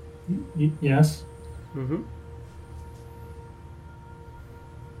 Yes. Mm-hmm.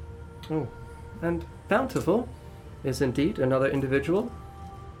 Oh. And Bountiful is indeed another individual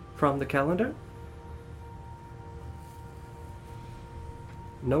from the calendar?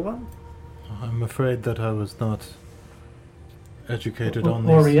 No one? I'm afraid that I was not educated on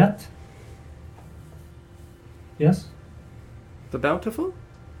these. Oriette? Yes? The Bountiful?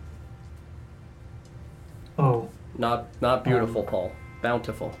 Oh. Not beautiful, Paul.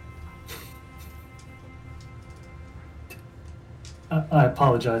 Bountiful. I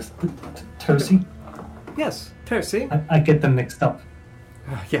apologize. Tosi? Yes, Percy. I get them mixed up.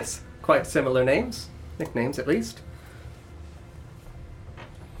 Yes, quite similar names. Nicknames, at least.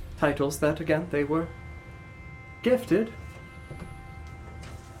 Titles that, again, they were gifted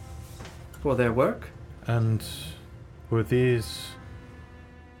for their work. And were these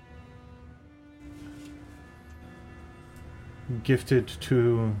gifted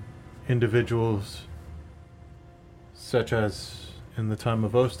to individuals such as in the time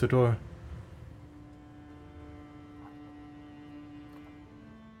of Ostador?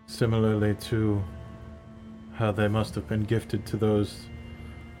 Similarly to how they must have been gifted to those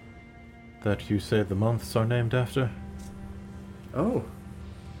that you say the months are named after? Oh,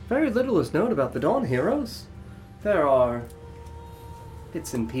 very little is known about the Dawn Heroes. There are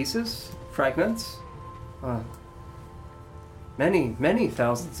bits and pieces, fragments. Many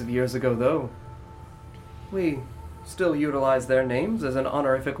thousands of years ago, though. We still utilize their names as an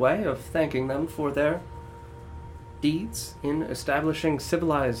honorific way of thanking them for their deeds in establishing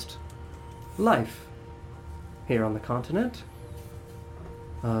civilized life here on the continent.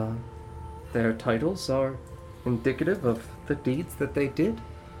 Their titles are indicative of the deeds that they did,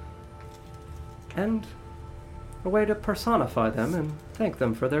 and a way to personify them and thank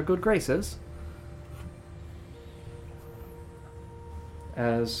them for their good graces.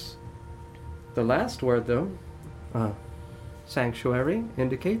 As the last word, though, sanctuary,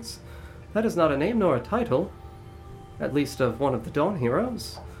 indicates, that is not a name nor a title, at least of one of the Dawn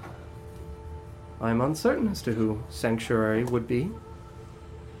Heroes. I'm uncertain as to who Sanctuary would be.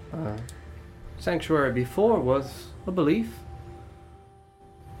 Sanctuary before was a belief.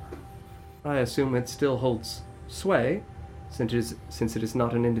 I assume it still holds sway, since it is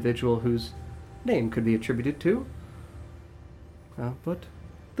not an individual whose name could be attributed to. But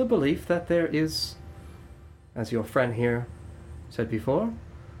the belief that there is, as your friend here said before,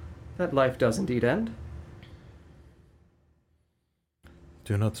 that life does indeed end.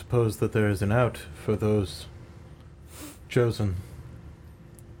 Do not suppose that there is an out for those chosen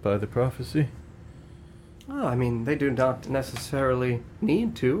by the prophecy? I mean, they do not necessarily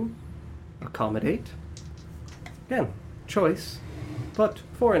need to accommodate. Again, choice. But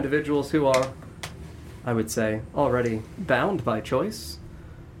for individuals who are, I would say, already bound by choice,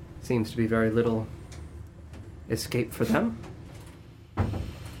 seems to be very little escape for them.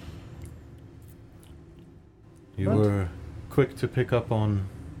 You were quick to pick up on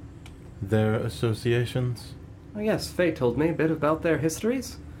their associations? Oh, yes, Faye told me a bit about their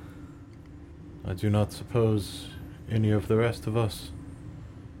histories. I do not suppose any of the rest of us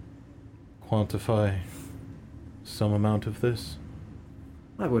quantify some amount of this.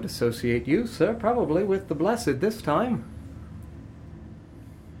 I would associate you, sir, probably with the Blessed this time.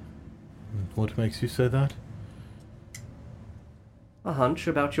 What makes you say that? A hunch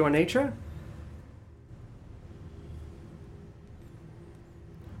about your nature?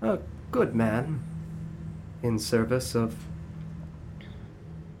 A good man, in service of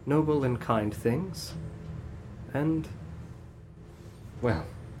noble and kind things, and, well,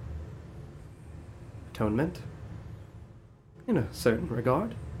 atonement, in a certain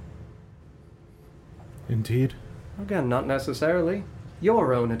regard. Indeed. Again, not necessarily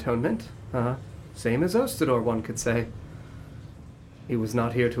your own atonement. Same as Ostador, one could say. He was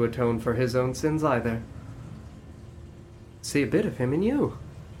not here to atone for his own sins either. See a bit of him in you.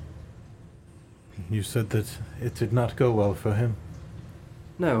 You said that it did not go well for him.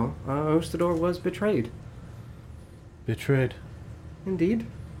 No, Ostador was betrayed. Betrayed? Indeed.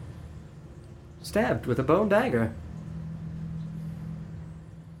 Stabbed with a bone dagger.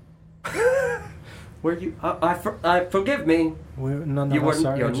 Were you? Forgive me. None of us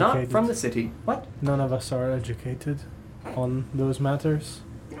are You're educated. not from the city. What? None of us are educated on those matters.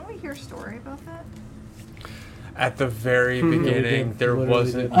 Didn't we hear a story about that? At the very We beginning, did. there Literally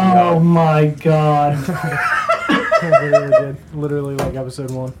wasn't. did. Oh my god. Literally did. Literally like episode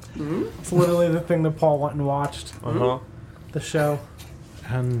 1. Mm-hmm. It's literally the thing that Paul went and watched. Uh huh. The show.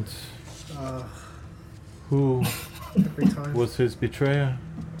 And Uh, who every time. was his betrayer?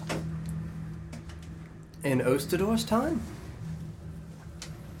 In Ostador's time?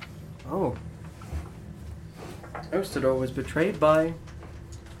 Oh. Ostador was betrayed by...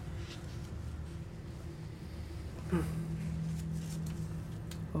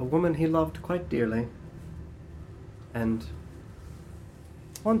 a woman he loved quite dearly. And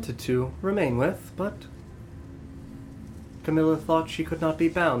wanted to remain with, but Camilla thought she could not be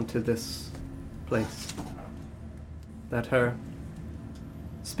bound to this place. That her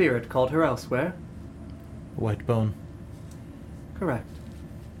spirit called her elsewhere. Whitebone. Correct.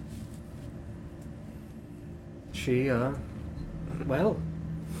 She, well,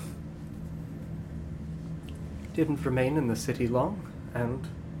 didn't remain in the city long and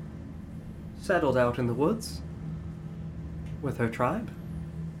settled out in the woods with her tribe,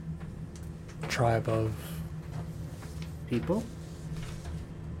 Tribe of. people.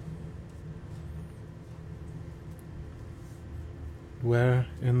 Where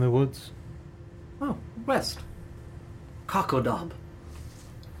in the woods? Oh, west. Kakodob.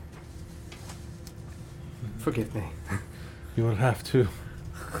 Forgive me. You will have to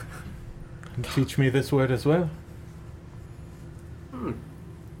teach me this word as well.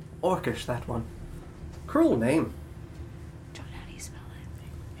 Orcish, that one. Cruel name. John, how do you spell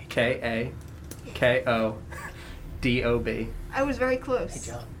it? Kakodob. I was very close.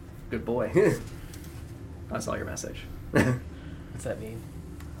 Hey, John. Good boy. I saw your message. What's that mean?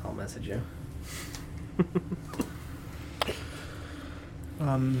 I'll message you.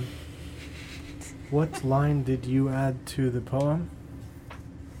 What line did you add to the poem?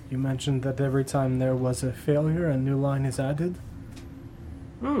 You mentioned that every time there was a failure, a new line is added.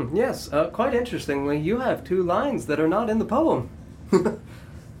 Yes, quite interestingly, you have 2 lines that are not in the poem.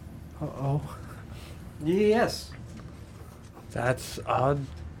 Uh-oh. Yes. That's odd.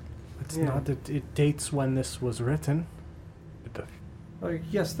 It's Yeah. not that it dates when this was written.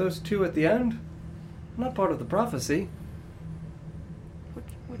 Yes, those 2 at the end. Not part of the prophecy.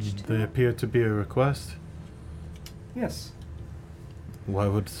 Which two? They appear to be a request. Yes. Why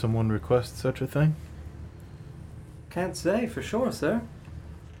would someone request such a thing? Can't say for sure, sir.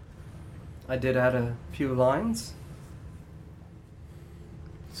 I did add a few lines.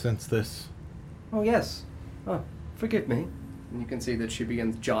 Since this Oh, yes. Oh, forgive me. And you can see that she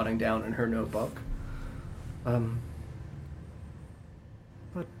begins jotting down in her notebook.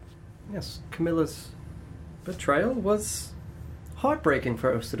 But, yes, Camilla's betrayal was heartbreaking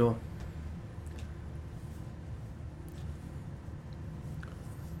for Ostador.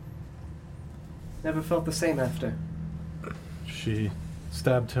 Never felt the same after. she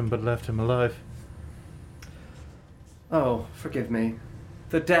stabbed him but left him alive. Oh, forgive me.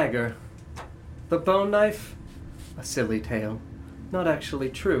 The dagger. The bone knife? A silly tale. Not actually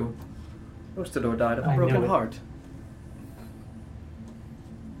true. Ostador died of a I broken knew it. heart.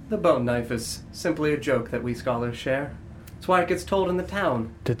 The bone knife is simply a joke that we scholars share. It's why it gets told in the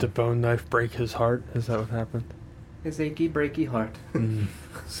town. Did the bone knife break his heart? Is that what happened? His achy, breaky heart.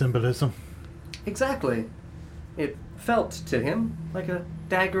 Symbolism. Exactly. It felt to him like a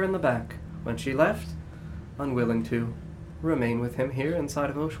dagger in the back when she left, unwilling to remain with him here inside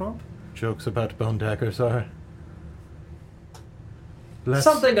of Oshwamp. Jokes about bone daggers are less,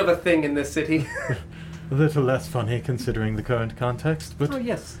 Something of a thing in this city. a little less funny considering the current context, but Oh,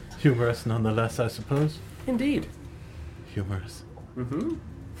 yes. humorous nonetheless, I suppose. Indeed. Humorous. Mm-hmm.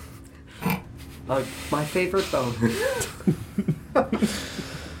 My favorite bone.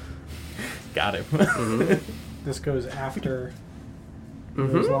 Got him. This goes after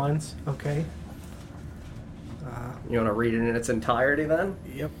those Mm-hmm. lines. Okay. You want to read it in its entirety then?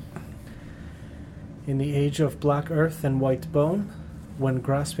 Yep. In the age of black earth and white bone, when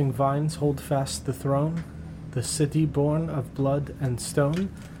grasping vines hold fast the throne, the city born of blood and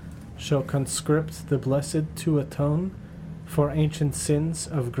stone shall conscript the blessed to atone for ancient sins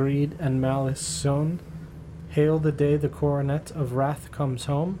of greed and malice sown. Hail the day the coronet of wrath comes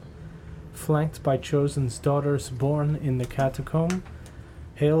home, flanked by chosen's daughters born in the catacomb.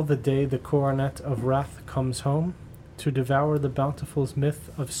 Hail the day the coronet of wrath comes home, to devour the bountiful myth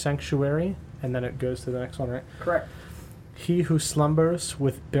of sanctuary. And then it goes to the next one, right? Correct. He who slumbers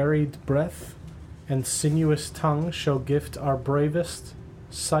with buried breath and sinuous tongue shall gift our bravest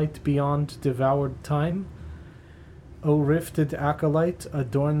sight beyond devoured time. O rifted acolyte,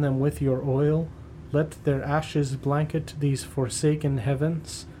 adorn them with your oil. Let their ashes blanket these forsaken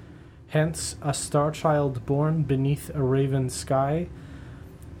heavens. Hence, a star child born beneath a raven sky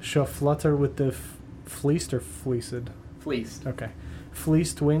shall flutter with the fleeced or fleeced? Fleeced. Okay.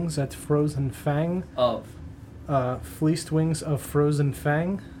 Fleeced wings at frozen fang. Of. Fleeced wings of frozen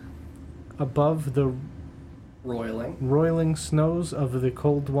fang. Above the Roiling. roiling snows of the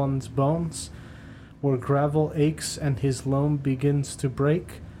cold one's bones, where gravel aches and his loam begins to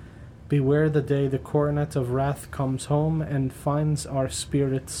break. Beware the day the coronet of wrath comes home and finds our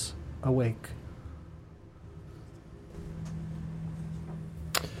spirits awake.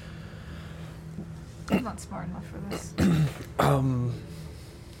 I'm not smart enough for this.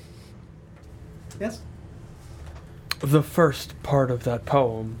 Yes? The first part of that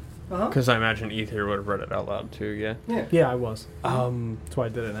poem, Uh-huh. because I imagine Ether would have read it out loud too, yeah? Yeah. Yeah, I was. Um, That's why I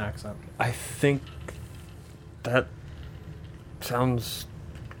did an accent. I think that sounds...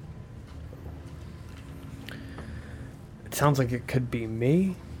 It sounds like it could be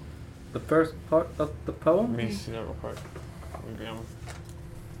me. The first part of the poem? Me see that real quick.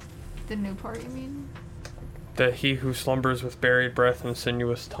 The new part, you mean? The he who slumbers with buried breath and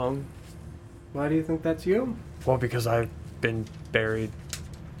sinuous tongue. Why do you think that's you? Well, because I've been buried.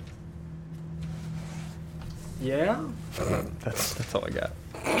 Yeah? That's all I got.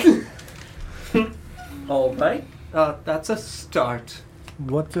 All right. That's a start.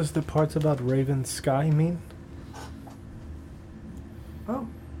 What does the part about Raven Sky mean? Oh.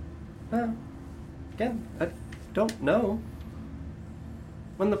 Again, I don't know.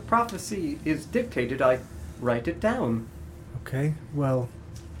 When the prophecy is dictated, I write it down. Okay, well...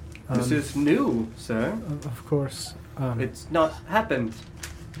 This is new, sir. Of course. It's not happened.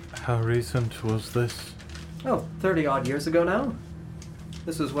 How recent was this? 30-odd years ago now.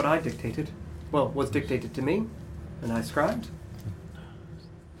 This is what I dictated. Well, was dictated to me, and I scribed.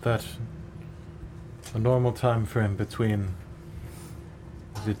 That a normal time frame between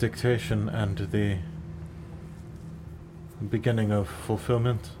the dictation and the beginning of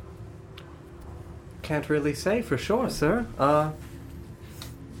fulfillment? Can't really say for sure, sir.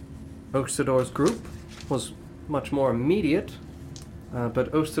 Oxidor's group was much more immediate,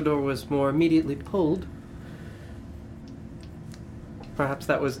 but Oxidor was more immediately pulled. Perhaps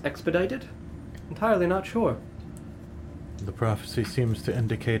that was expedited? Entirely not sure. The prophecy seems to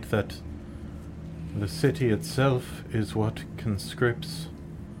indicate that the city itself is what conscripts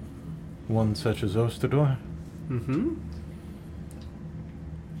one such as Oxidor. Mm-hmm.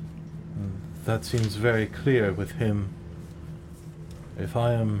 That seems very clear with him. If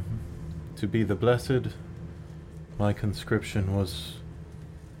I am to be the blessed, my conscription was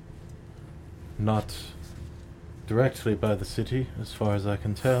not directly by the city, as far as I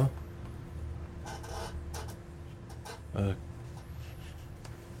can tell. A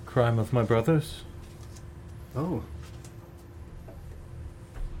crime of my brother's. Oh.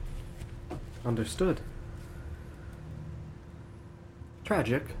 Understood.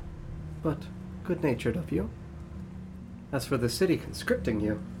 Tragic, but good-natured of you. As for the city conscripting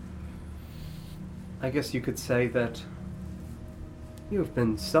you, I guess you could say that you have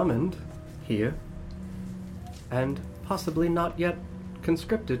been summoned here, and possibly not yet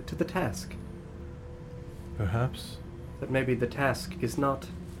conscripted to the task. Perhaps. That maybe the task is not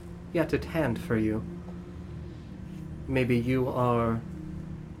yet at hand for you. Maybe you are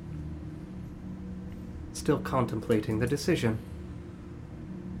still contemplating the decision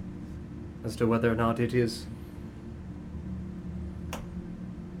as to whether or not it is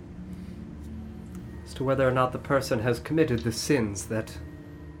whether or not the person has committed the sins that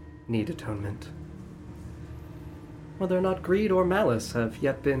need atonement. Whether or not greed or malice have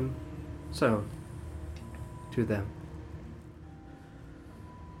yet been sown to them.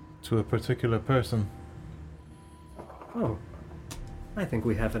 To a particular person. Oh, I think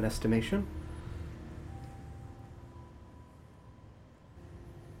we have an estimation.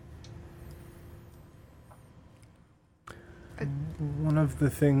 One of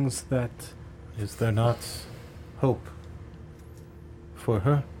the things that... Is there not hope for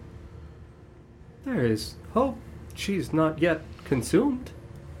her? There is hope. She's not yet consumed.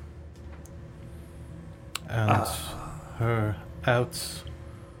 And her outs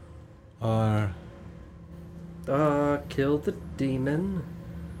are... Kill the demon.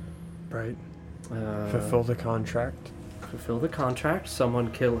 Right. Fulfill the contract. Fulfill the contract.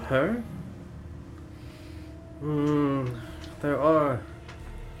 Someone kill her. There are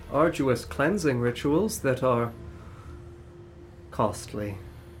arduous cleansing rituals that are costly.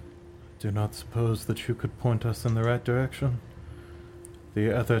 Do not suppose that you could point us in the right direction.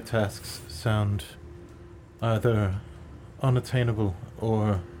 The other tasks sound either unattainable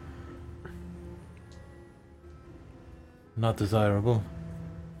or not desirable.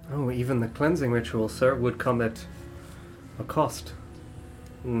 Oh, even the cleansing ritual, sir, would come at a cost.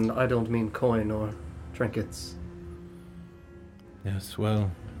 I don't mean coin or trinkets. Yes,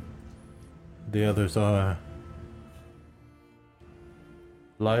 well, the others are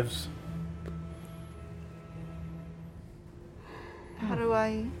lives. How do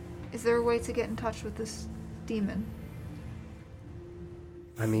I... Is there a way to get in touch with this demon?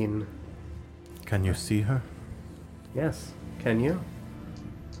 I mean... Can you see her? Yes. Can you?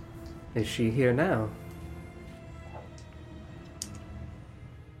 Is she here now?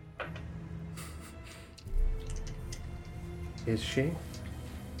 Is she?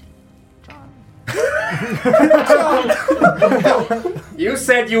 John. You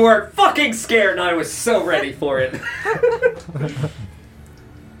said you were fucking scared and I was so ready for it.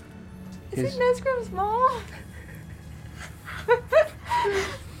 Is it Nesgrim's mom?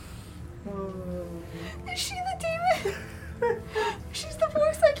 Is she the demon? She's the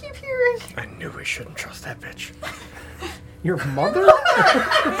voice I keep hearing. knew we shouldn't trust that bitch. Your mother?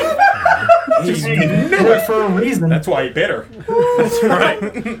 Just did it for a reason. That's why he bit her. That's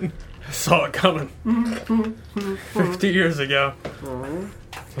right. I saw it coming. 50 years ago.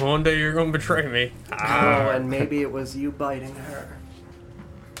 One day you're gonna betray me. Oh, and maybe it was you biting her.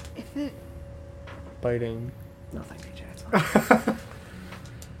 If it Biting. Nothing, BJ. It's fine.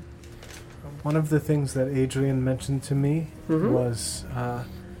 One of the things that Adrian mentioned to me Mhm. was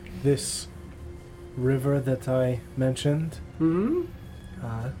this river that I mentioned. Mm-hmm.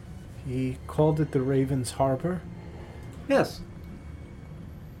 He called it the Raven's Harbor. Yes.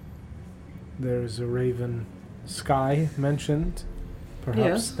 There's a Raven Sky mentioned. Perhaps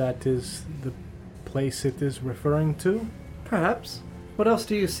Yes. that is the place it is referring to. Perhaps. What else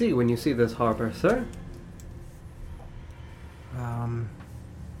do you see when you see this harbor, sir?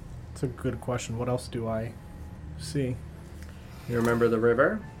 It's a good question. What else do I see? You remember the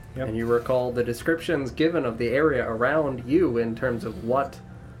river? Yep. And you recall the descriptions given of the area around you in terms of what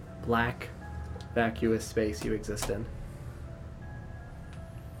black, vacuous space you exist in.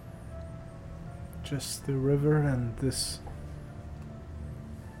 Just the river and this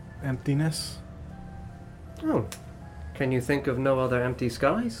emptiness. Oh. Can you think of no other empty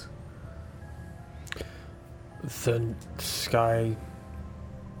skies? The sky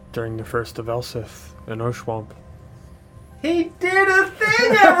during the first of Elsith in Oshwamp. He did a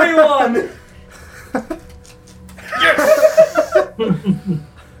thing, everyone!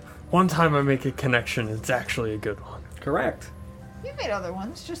 One time I make a connection, it's actually a good one. Correct. you made other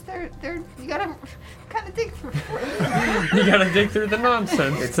ones, just they're you gotta kind of dig through. You gotta dig through the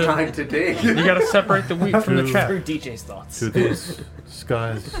nonsense. It's time to dig. You gotta separate the wheat from the True. chaff. Through DJ's thoughts. Do these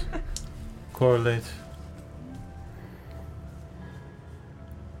skies correlate?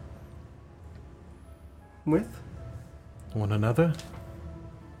 With? One another?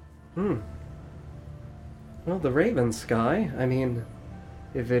 Well, the Raven Sky, I mean,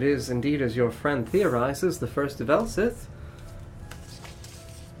 if it is indeed as your friend theorizes, the first of Elsith.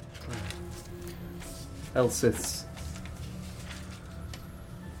 Elsiths.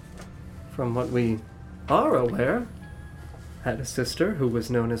 From what we are aware, had a sister who was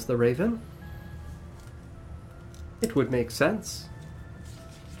known as the Raven. It would make sense.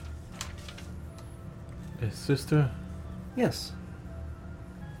 A sister? Yes.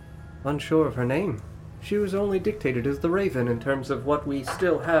 Unsure of her name. She was only dictated as the Raven in terms of what we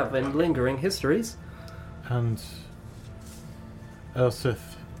still have in lingering histories. And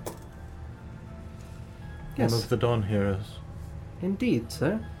Elsith, Yes, one of the Dawn Heroes. indeed,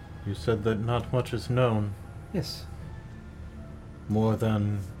 sir. You said that not much is known, Yes. more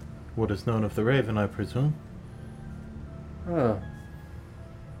than what is known of the Raven, I presume. Oh.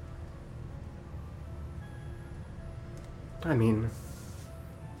 I mean,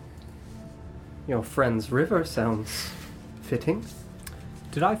 your friend's river sounds fitting.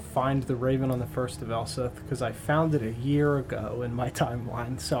 Did I find the Raven on the first of Elsith? Because I found it a year ago in my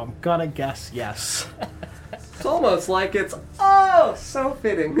timeline, so I'm gonna guess yes. It's almost like it's so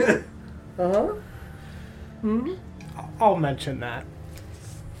fitting. Uh-huh. Hmm? I'll mention that.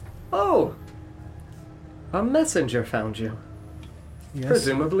 Oh. A messenger found you. Yes.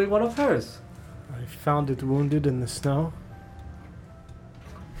 Presumably one of hers. I found it wounded in the snow.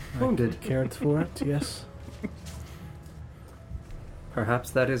 Wounded. Cared for it, yes.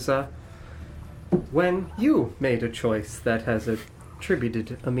 Perhaps that is when you made a choice that has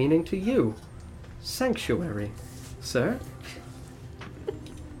attributed a meaning to you. Sanctuary, sir.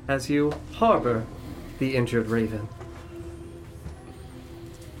 As you harbor the injured raven.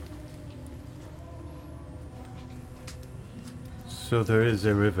 So there is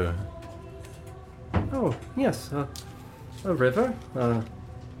a river. Oh, yes, a river.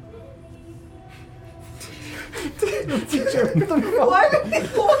 Why did he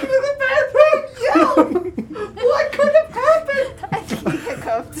walk into the bathroom? Yell! What could have happened? I think he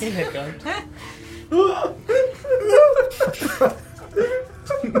hiccuped. He hiccuped.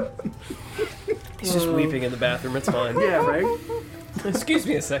 He's just weeping in the bathroom. It's fine. Yeah, right. Excuse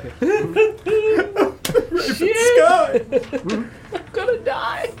me a second. Sky. I'm gonna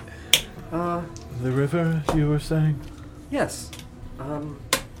die. The river, you were saying? Yes.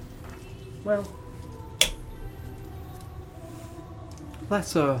 Well,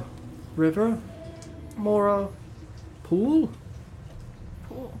 less a river, more a pool.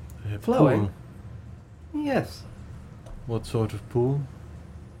 Cool. A Flowing. pool. Yes. What sort of pool?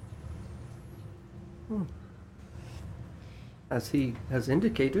 As he has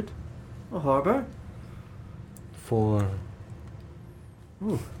indicated, a harbor. For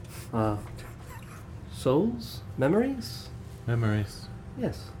Souls, memories. memories.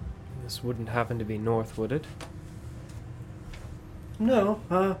 Yes. This wouldn't happen to be north, would it? No,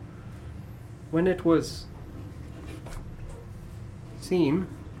 when it was seen,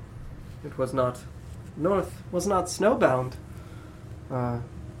 it was not north, was not snowbound.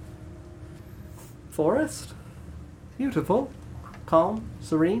 Forest? Beautiful, calm,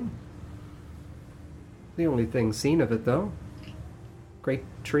 serene. The only thing seen of it, though. Great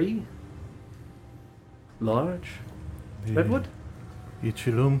tree. Large. The Redwood?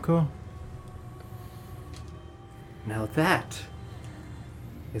 Ichilumko? Now that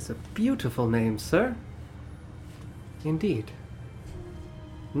is a beautiful name, sir. Indeed.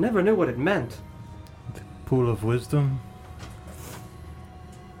 Never knew what it meant. Pool of Wisdom?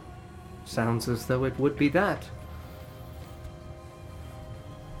 Sounds as though it would be that.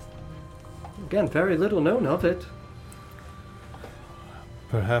 Again, very little known of it.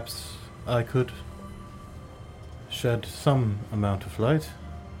 Perhaps I could shed some amount of light.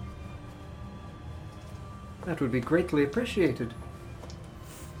 That would be greatly appreciated.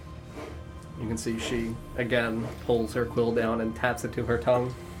 You can see she, again, pulls her quill down and taps it to her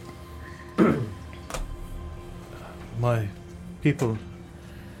tongue. My people,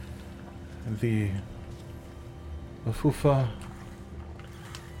 the Afufa,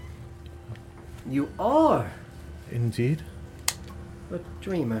 You are indeed. a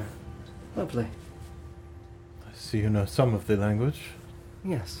dreamer. Lovely. I see you know some of the language.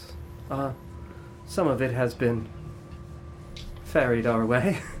 Yes. Some of it has been ferried our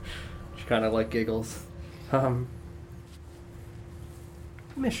way. She kind of like giggles.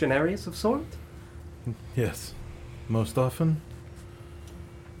 Missionaries of sort? Yes, most often.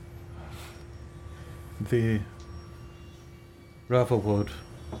 The Ravelwood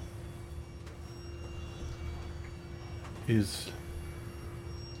is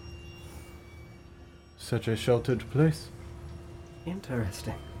such a sheltered place,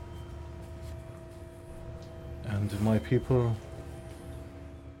 Interesting. and my people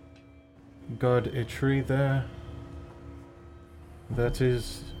guard a tree there that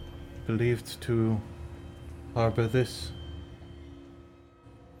is believed to harbor this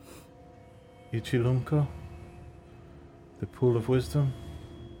Ichilumko, the Pool of Wisdom.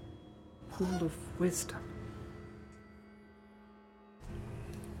 Pool of wisdom.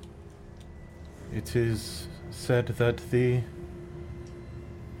 It is said that the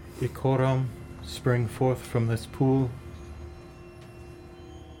Ikoram spring forth from this pool.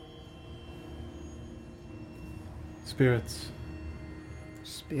 Spirits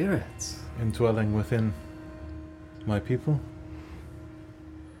Spirits. indwelling within my people.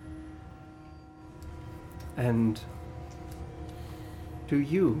 And do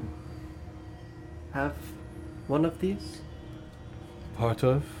you have one of these? Part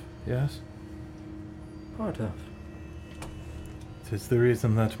of, yes. Part of. It is the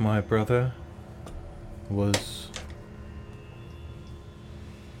reason that my brother was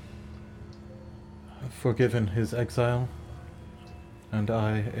forgiven his exile, and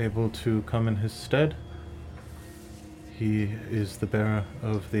I able to come in his stead. He is the bearer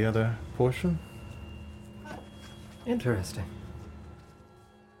of the other portion. Interesting.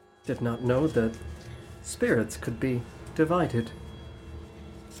 Did not know that spirits could be divided.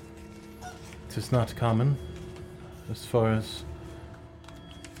 It is not common, as far as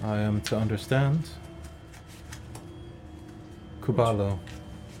I am to understand. Kubalo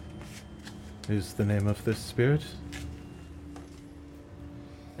is the name of this spirit.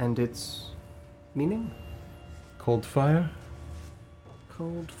 And its meaning? Cold fire.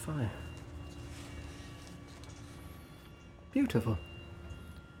 Cold fire. Beautiful.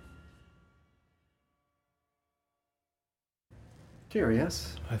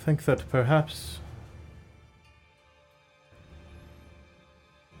 Curious. I think that perhaps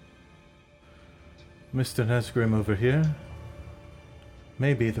Mr. Nesgrim over here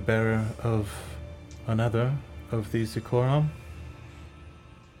may be the bearer of another of these Ikoram,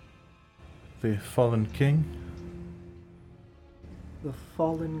 the fallen king. The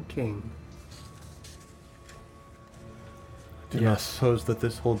fallen king. Do you not suppose that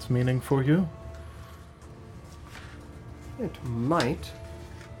this holds meaning for you? It might.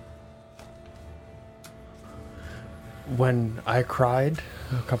 When I cried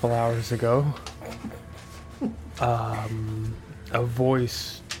a couple hours ago, a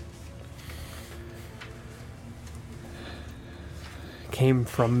voice came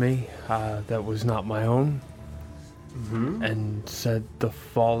from me that was not my own, and said the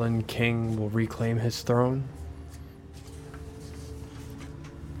fallen king will reclaim his throne.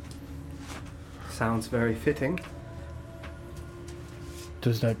 Sounds very fitting.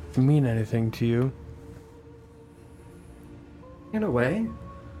 Does that mean anything to you? In a way.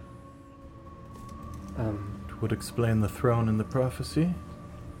 It would explain the throne in the prophecy.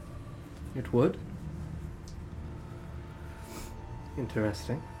 It would.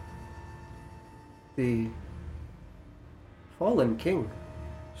 Interesting. The fallen king.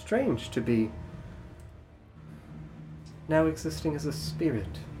 Strange to be now existing as a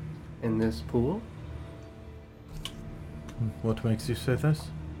spirit in this pool. What makes you say this?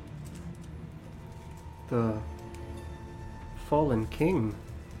 The fallen king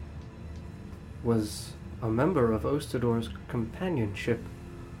was a member of Ostador's companionship.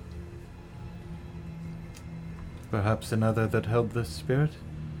 Perhaps another that held this spirit?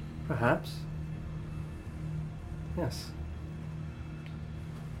 Perhaps. Yes.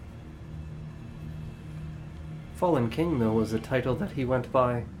 Fallen King, though, was a title that he went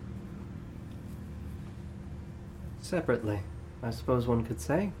by separately, I suppose one could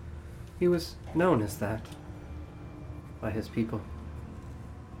say. He was known as that by his people.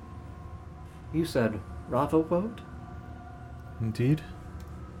 You said Ravobode? Indeed.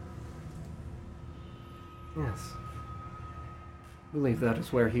 Yes. I believe that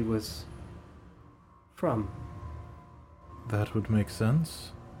is where he was from. That would make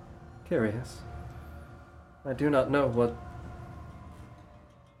sense. Curious. I do not know what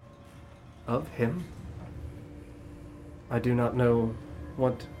of him. I do not know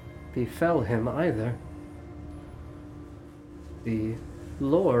what befell him either. The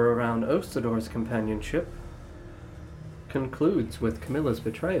lore around Ostador's companionship concludes with Camilla's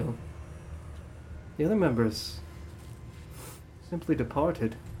betrayal. The other members simply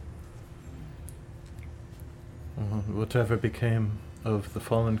departed. Whatever became of the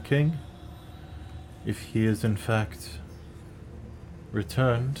fallen king, if he is in fact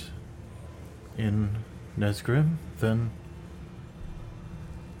returned in Nesgrim, then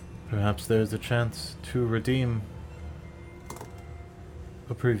perhaps there's a chance to redeem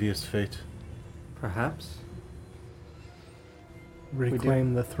a previous fate. Perhaps.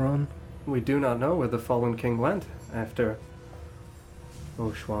 Reclaim the throne. We do not know where the fallen king went after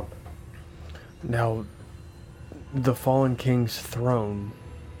Oshwamp. Now, the fallen king's throne,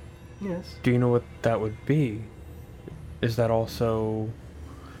 Yes. do you know what that would be? Is that also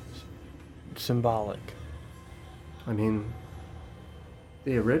symbolic? I mean,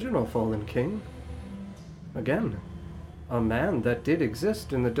 the original fallen king, again, a man that did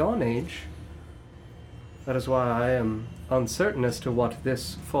exist in the Dawn Age. That is why I am uncertain as to what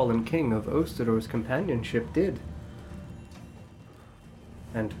this fallen king of Ostador's companionship did.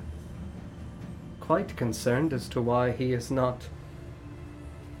 And quite concerned as to why he is not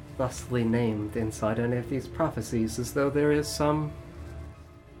thusly named inside any of these prophecies, as though there is some,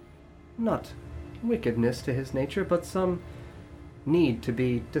 not wickedness to his nature, but some need to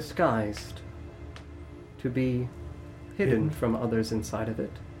be disguised, to be hidden from others inside of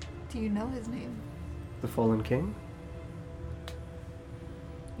it. Do you know his name? The fallen king?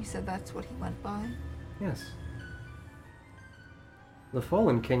 You said that's what he went by? Yes. The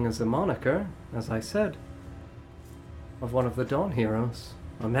fallen king is a moniker, as I said, of one of the Dawn heroes.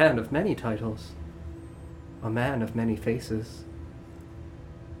 A man of many titles. A man of many faces.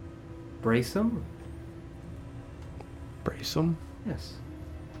 Bracem? Bracem? Yes.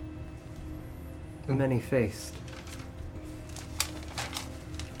 The many-faced.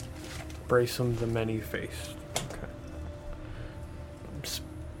 Bracem the many-faced. Okay.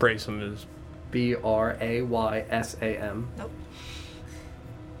 Bracem is... Braysam. Nope.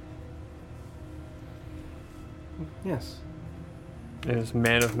 Yes. is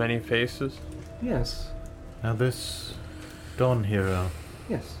man of many faces? Yes. Now this Dawn hero,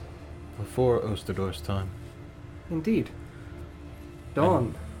 Yes. before Ostador's time, Indeed.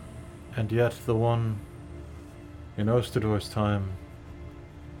 Dawn. and yet the one in Ostador's time,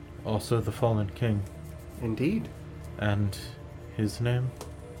 also the fallen king, Indeed. and his name?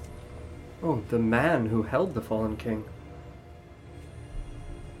 Oh, the man who held the fallen king.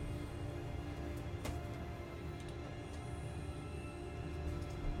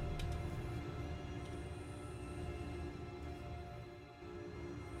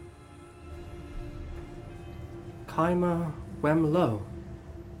 Kaima Wemlo.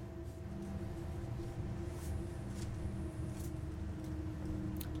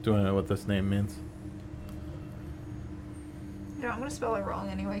 Do I know what this name means? You know, I'm gonna spell it wrong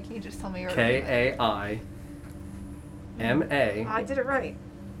anyway. Can you just tell me your Kaimawelo. I did it right.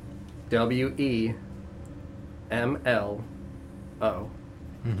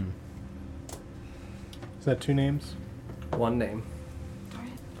 Mm-hmm. Is that two names? One name. Darn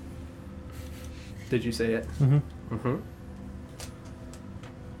it. Did you say it? Mm-hmm. Mm-hmm.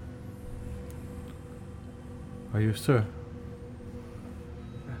 Are you sir?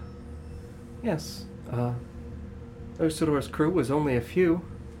 Yes. Usador's crew was only a few.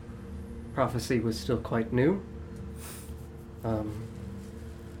 Prophecy was still quite new. I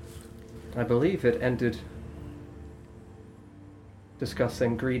believe it ended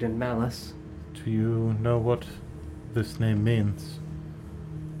discussing greed and malice. Do you know what this name means?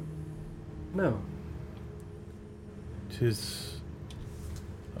 No. 'Tis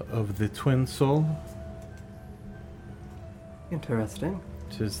of the twin soul. Interesting.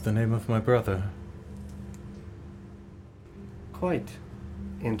 'Tis the name of my brother. Quite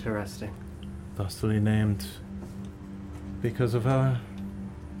interesting. Thusly named because of our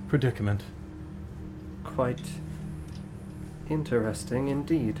predicament. Quite interesting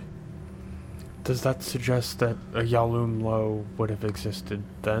indeed. Does that suggest that a Yalum Lo would have existed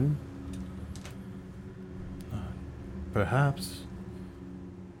then? Perhaps.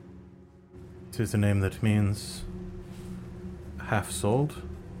 'Tis a name that means half-souled.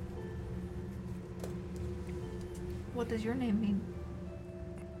 What does your name mean?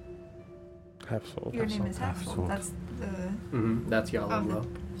 Half-souled. Your name is Half-souled. Half-Souled. That's the... That's Yalumlo.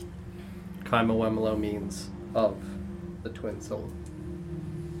 Kaimawemlo means of the twin soul.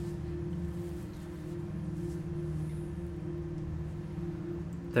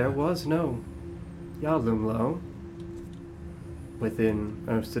 There was no Yalumlo within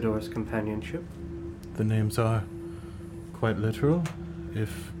Usador's companionship. The names are quite literal.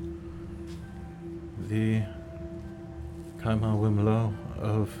 If the Kaima Wimlo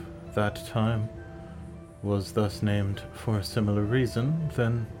of that time was thus named for a similar reason,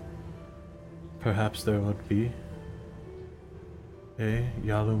 then perhaps there would be a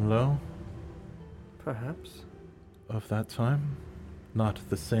Yalumlo Perhaps. of that time. Not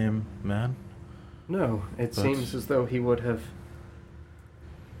the same man. No, it But- seems as though he would have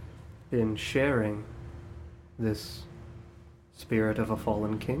been sharing this spirit of a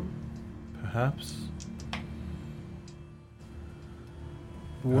fallen king. Perhaps.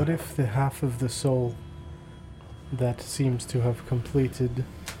 What if the half of the soul that seems to have completed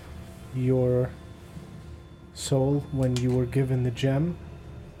your soul when you were given the gem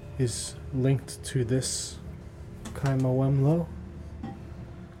is linked to this Kaima Wemlo?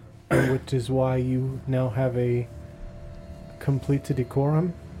 Which is why you now have a completed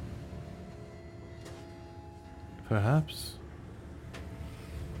decorum? Perhaps.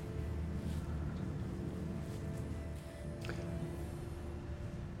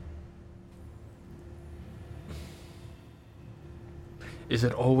 Is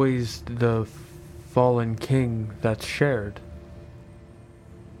it always the fallen king that's shared?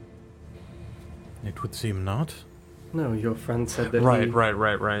 It would seem not. No, your friend said that Right, he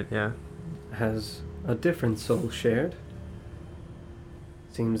right, yeah. has a different soul shared.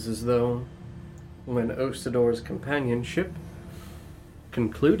 Seems as though when Usador's companionship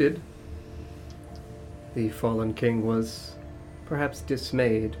concluded, the fallen king was perhaps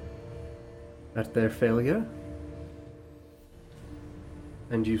dismayed at their failure.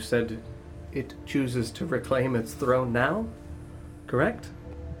 And you said it chooses to reclaim its throne now? Correct?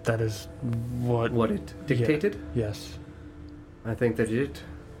 That is what... What it dictated? Yes. I think that it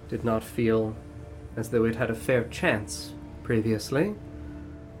did not feel as though it had a fair chance previously.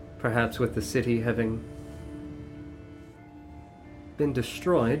 Perhaps with the city having been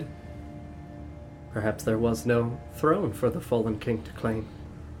destroyed, perhaps there was no throne for the fallen king to claim.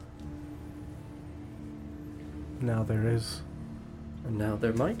 Now there is. And now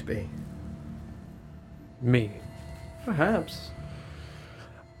there might be. Me. Perhaps.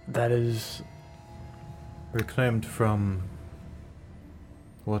 That is... Reclaimed from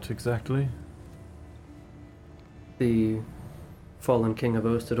what exactly? The fallen king of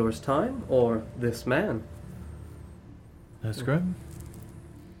Usador's time, or this man? Nesgrim?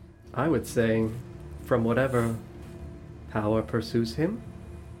 I would say from whatever power pursues him.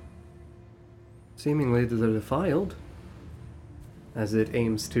 Seemingly the defiled, as it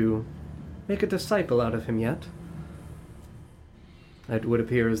aims to make a disciple out of him yet. It would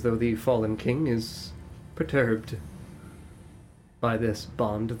appear as though the fallen king is perturbed by this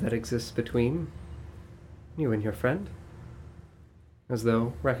bond that exists between you and your friend, as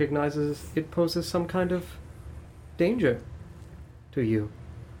though recognizes it poses some kind of danger to you.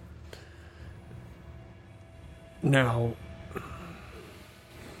 Now...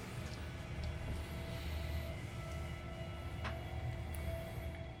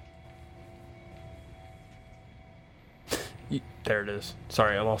 There it is.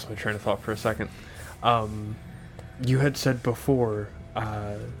 Sorry, I lost my train of thought for a second. You had said before,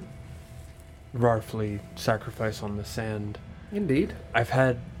 Rarfleet sacrifice on the sand. Indeed. I've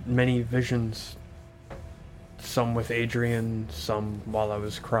had many visions, some with Adrian, some while I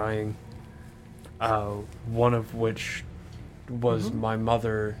was crying. One of which was my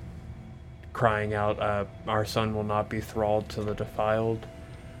mother crying out, "Our son will not be thralled to the defiled.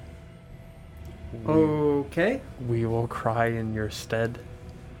 Okay. We will cry in your stead."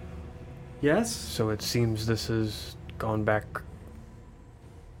 Yes. So it seems this has gone back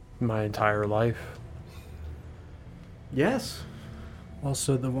my entire life. Yes.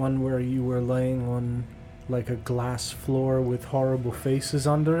 Also, the one where you were laying on like a glass floor with horrible faces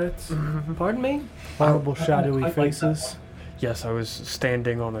under it. Pardon me? Horrible I shadowy like that faces. Yes, I was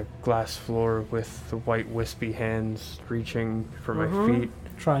standing on a glass floor with the white wispy hands reaching for my feet,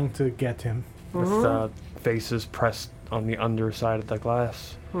 Trying to get him. with faces pressed on the underside of the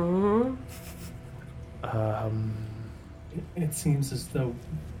glass. It seems as though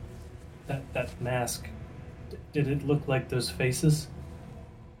that mask, did it look like those faces?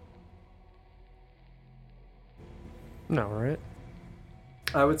 No, right?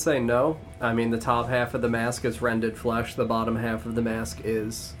 I would say no. I mean, the top half of the mask is rendered flesh. The bottom half of the mask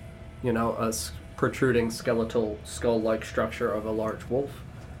is, a protruding skeletal skull-like structure of a large wolf.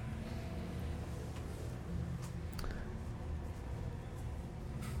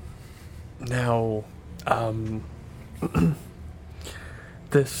 Now,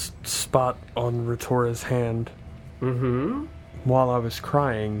 this spot on Ritora's hand, while I was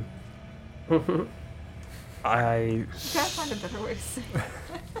crying, I You gotta find a better way to say it.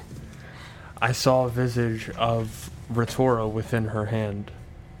 I saw a visage of Ritora within her hand.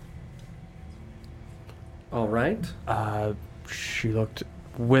 All right. She looked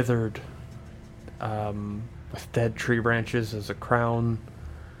withered, with dead tree branches as a crown,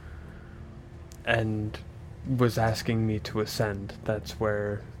 and was asking me to ascend. That's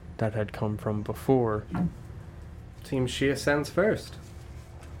where that had come from before. Seems she ascends first.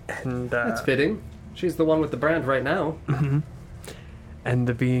 And That's fitting. She's the one with the brand right now. and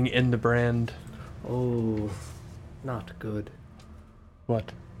the being in the brand. Oh, not good.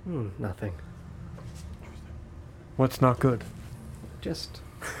 What? Nothing. What's not good? Just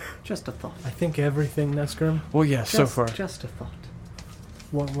a thought. I think everything, Nesgrim. Well, yes, so far. Just a thought.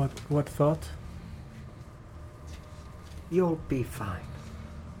 What thought? You'll be fine.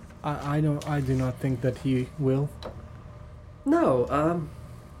 I do not think that he will. No,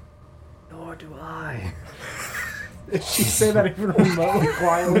 nor do I. Did she say that even remotely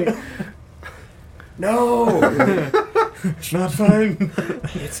quietly? No! It's not fine.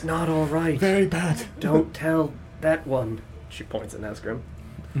 It's not alright. Very bad. Don't tell that one. She points at Nesgrim.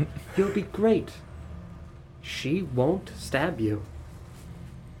 You'll be great. She won't stab you.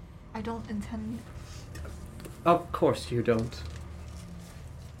 I don't intend. Of course you don't.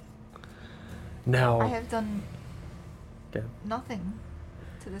 Now, I have done Yeah. nothing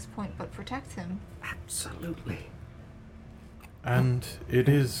to this point but protect him. Absolutely. And it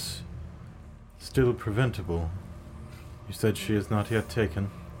is still preventable. You said she is not yet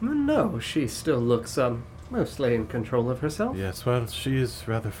taken. No, she still looks, mostly in control of herself. Yes, well, she is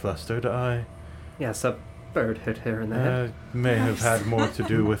rather flustered. Yes, a bird hit her in the head. May have had more to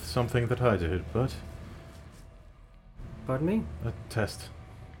do with something that I did, but Pardon me? a test.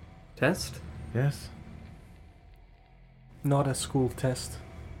 Test? Yes? Not a school test.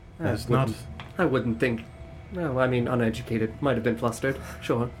 Yes, not. I wouldn't think. No, I mean, uneducated. Might have been flustered.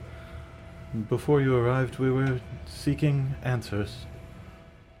 Sure. Before you arrived, we were seeking answers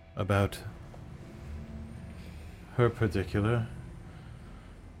about her particular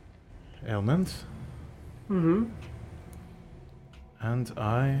ailment, and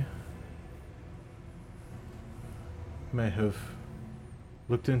I may have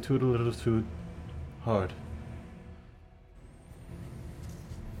looked into it a little too hard.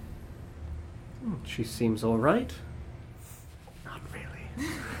 She seems alright. Not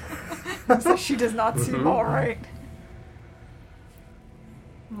really. So she does not seem alright.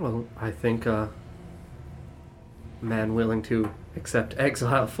 Well, I think a man willing to accept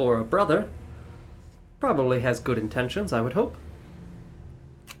exile for a brother probably has good intentions, I would hope.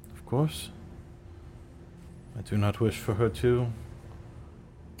 Of course. I do not wish for her to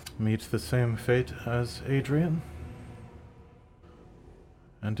meet the same fate as Adrian.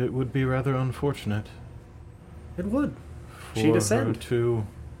 And it would be rather unfortunate It would. for She'd ascend. her to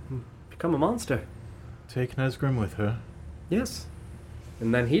Become a monster. take Nesgrim with her. Yes.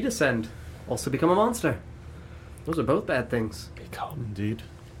 And then he'd ascend. Also become a monster. Those are both bad things. Indeed.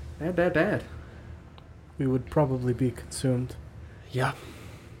 Bad, bad, bad. We would probably be consumed. yeah.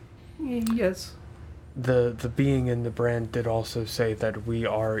 Yes. The being in the brand did also say that we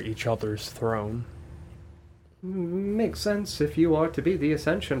are each other's throne. Makes sense if you are to be the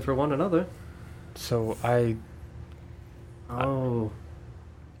ascension for one another. So Oh.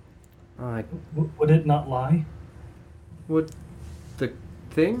 I Would it not lie? Would the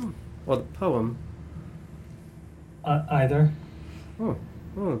thing or the poem? Either. Oh,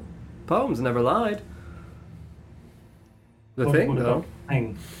 poems never lied. The What thing, about though, the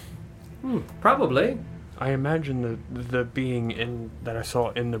thing? probably. I imagine the being that I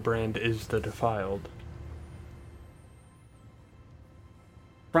saw in the brand is the defiled.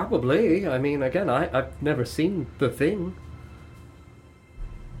 Probably. I mean, again, I've never seen the thing.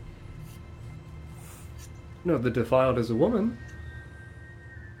 No, the defiled is a woman.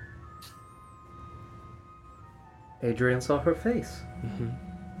 Adrian saw her face.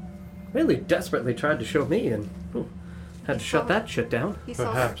 Really desperately tried to show me and had to shut that shit down. He saw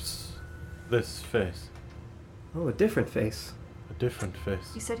her. Perhaps this face. Oh, a different face. A different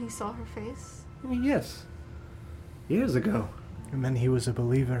face. You said he saw her face? Yes. Years ago. And then he was a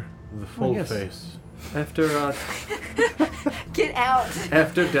believer. The full yes. face. After, Get out!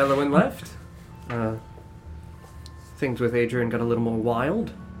 after Delawin left, things with Adrian got a little more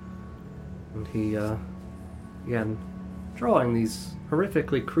wild. And he, began drawing these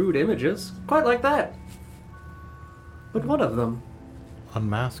horrifically crude images, quite like that. But one of them,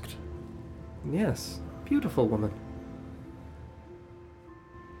 Unmasked. yes, beautiful woman.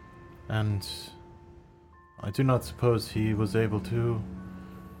 And I do not suppose he was able to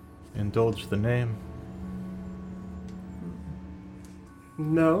indulge the name.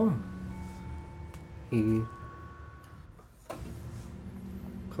 No. He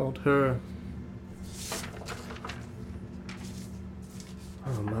called her...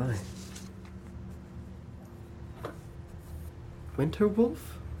 Oh my. Winterwolf?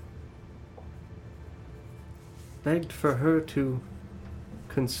 Begged for her to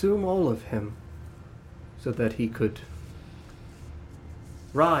consume all of him so that he could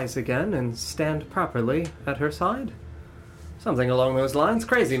rise again and stand properly at her side. Something along those lines.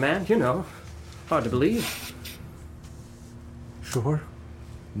 Crazy man, you know. Hard to believe. Sure.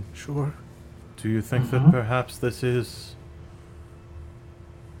 Sure. Do you think that perhaps this is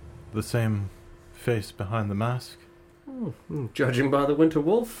the same face behind the mask? Judging by the Winter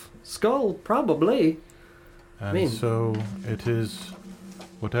Wolf skull, probably. And so it is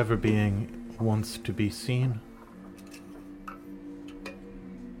whatever being wants to be seen.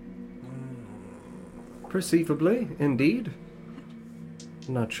 Perceivably, indeed.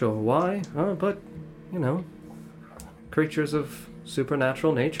 Not sure why, but, you know, creatures of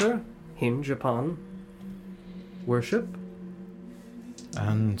supernatural nature hinge upon worship.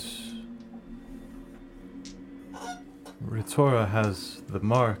 And Ritora has the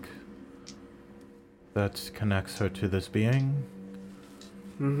mark that connects her to this being.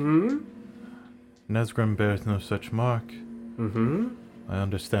 Nesgrim bears no such mark. I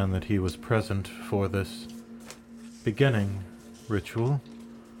understand that he was present for this beginning ritual.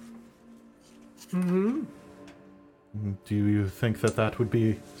 Do you think that that would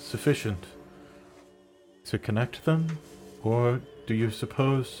be sufficient to connect them? Or do you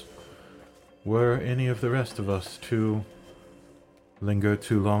suppose, were any of the rest of us to linger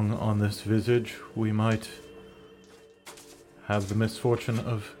too long on this visage, we might have the misfortune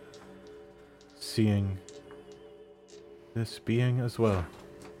of seeing this being as well?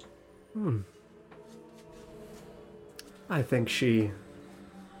 I think she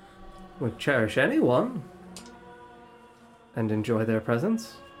would cherish anyone and enjoy their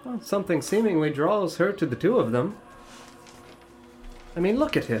presence. Well, something seemingly draws her to the two of them. I mean,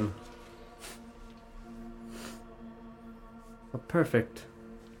 look at him. A perfect,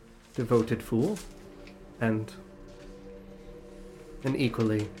 devoted fool, and an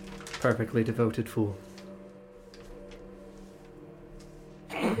equally perfectly devoted fool.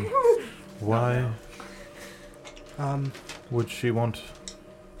 Why would she want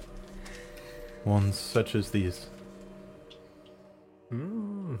ones such as these?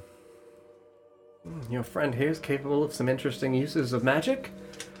 Your friend here's capable of some interesting uses of magic.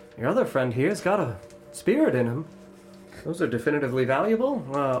 Your other friend here's got a spirit in him. Those are definitively valuable.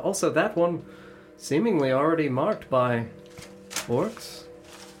 Also, that one seemingly already marked by orcs.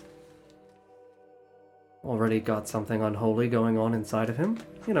 Already got something unholy going on inside of him.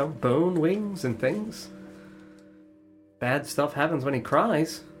 You know, bone, wings, and things. Bad stuff happens when he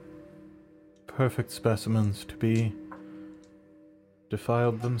cries. Perfect specimens to be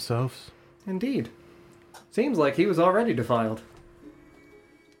defiled themselves. Indeed. Seems like he was already defiled.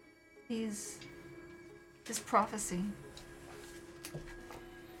 This prophecy.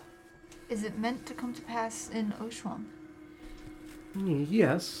 Is it meant to come to pass in Oshwam?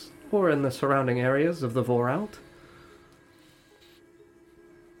 Yes, or in the surrounding areas of the Voralt.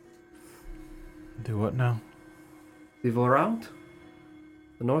 Do what now? The Voralt?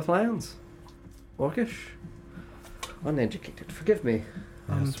 The Northlands? Orcish? Uneducated. Forgive me.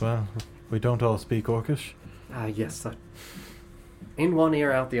 Yes, well, we don't all speak Orcish. Yes. In one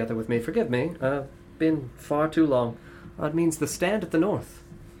ear, out the other with me. Forgive me. Been far too long. It means the stand at the north.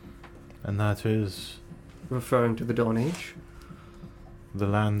 And that is Referring to the Dawn Age? the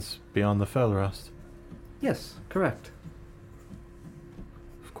lands beyond the Felrust, Yes, correct.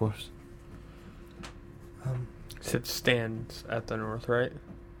 of course. Said stands at the north, right?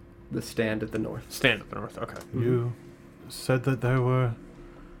 The stand at the north. Stand at the north, okay. You said that there were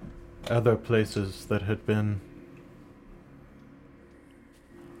other places that had been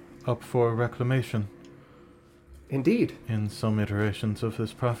up for reclamation Indeed. in some iterations of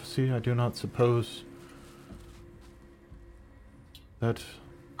this prophecy. I do not suppose that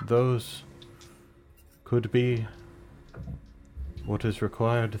those could be what is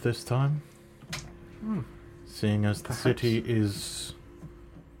required this time, seeing as the city is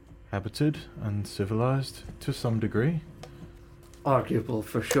habited and civilized to some degree. Arguable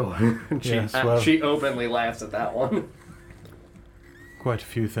for sure. Yes, well- she openly laughs at that one. Quite a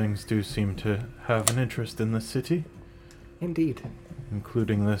few things do seem to have an interest in this city, Indeed.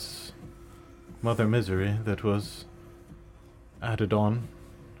 including this Mother Misery that was added on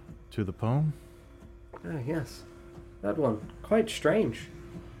to the poem. Yes. That one. Quite strange.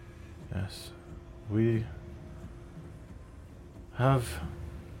 Yes, we have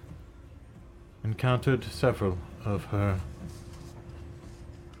encountered several of her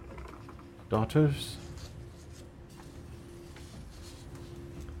daughters.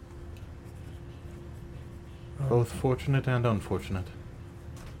 Both fortunate and unfortunate.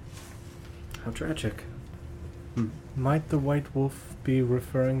 How tragic. Might the White Wolf be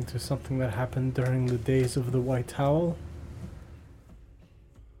referring to something that happened during the days of the White Owl?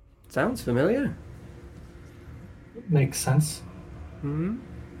 Sounds familiar. Makes sense. Hmm?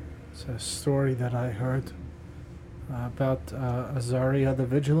 It's a story that I heard about Azaria the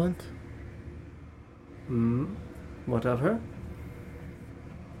Vigilant. Hmm? What of her?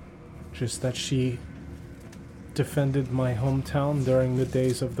 Just that she defended my hometown during the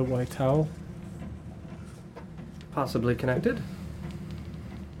days of the White Owl. Possibly connected.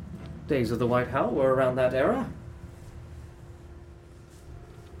 Days of the White Howl were around that era.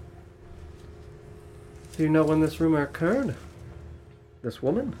 Do you know when this rumor occurred? This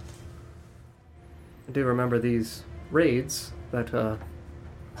woman? I do remember these raids that,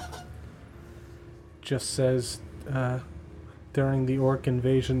 Just says during the Orc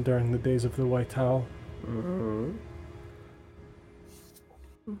invasion during the days of the White Owl. mhm.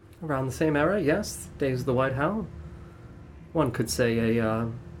 Around the same era, yes. Days of the White Howl. One could say a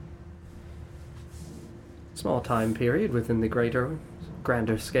small time period within the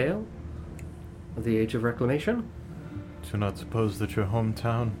grander scale of the Age of Reclamation. Do not suppose that your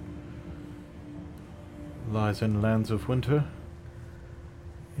hometown lies in lands of winter?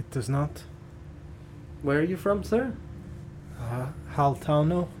 It does not. Where are you from, sir?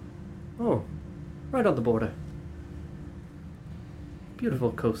 Haltauno? Oh, right on the border.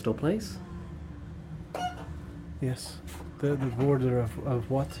 Beautiful coastal place. Yes. The border of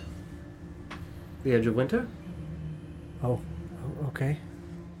what? The edge of winter. Oh, okay.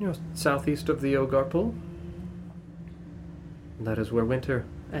 You know, southeast of the Ogarpool. That is where winter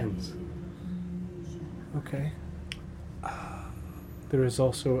ends. Okay. There is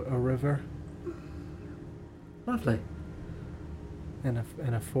also a river Lovely. and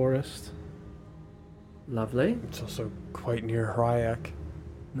a forest. Lovely. It's also quite near Ryak.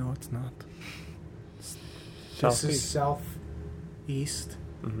 No, it's not. This is Southeast. southeast.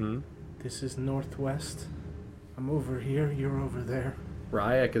 Mm-hmm. This is northwest. I'm over here. You're over there.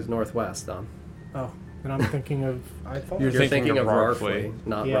 Ryak is northwest, then. Oh, and I'm thinking of. I thought. You're thinking of Rarfley, Rarfley.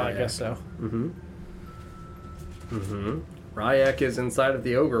 not yeah, Ryak. I guess so. Mm-hmm. Mm-hmm. Ryak is inside of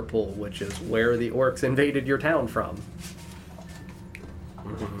the Ogre Pool, which is where the orcs invaded your town from.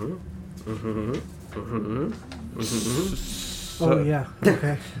 Mm-hmm. Mm-hmm. Mm-hmm. Mm-hmm. Oh yeah.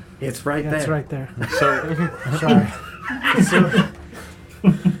 Okay. It's right Yeah, there. it's right there. So Sorry.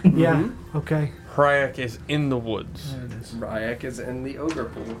 Yeah. Okay. Ryak is in the woods. There it is. Ryak is in the Ogre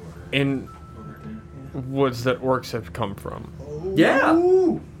Pool. In woods that orcs have come from. Yeah!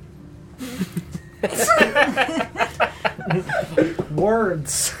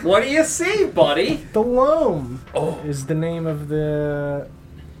 Words. What do you see, buddy? The Loam is the name of the.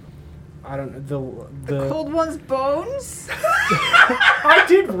 I don't know the. Cold one's bones? I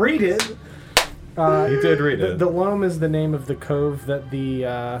did read it. You did read it. The Loam is the name of the cove that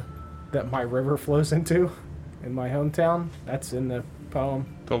that my river flows into, in my hometown. That's in the poem.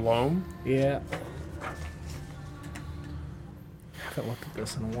 The loam? Yeah. I haven't looked at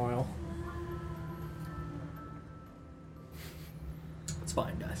this in a while.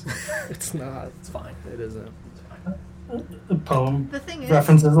 It's not. It's fine. It isn't. The poem The thing is,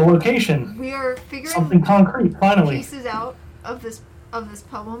 references a location, we are figuring something concrete. Finally, pieces out of this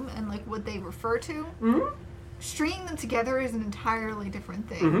poem and like what they refer to. Mm-hmm. Stringing them together is an entirely different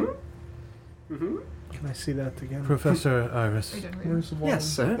thing. Mm-hmm. Mm-hmm. Can I see that again? Professor Iris, Are you done reading? Where's the one? Yes,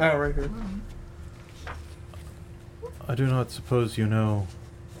 sir. Oh, right here. I do not suppose you know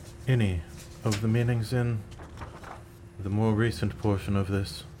any of the meanings in the more recent portion of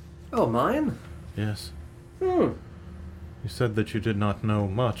this. Oh, mine? Yes. Hmm. You said that you did not know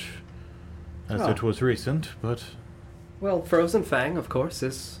much, as Oh. it was recent, but... Well, Frozen Fang, of course,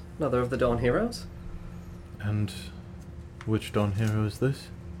 is another of the Dawn heroes. And which Dawn hero is this?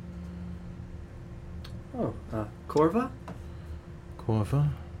 Oh, Corva? Corva?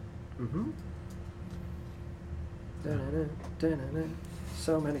 Mm-hmm. Da-na-na, da-na-na.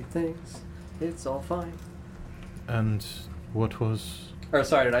 So many things. It's all fine. And what was... Or,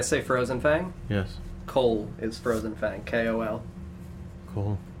 sorry, did I say Frozen Fang? Yes, Cole is Frozen Fang, K-O-L.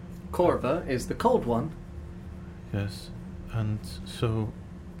 Cole. Corva is the cold one. Yes. And so...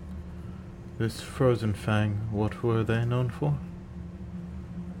 This Frozen Fang, what were they known for?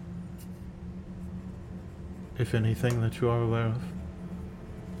 If anything that you are aware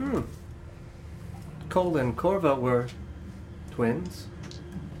of? Cole and Corva were twins.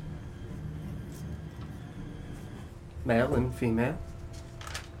 Male and female.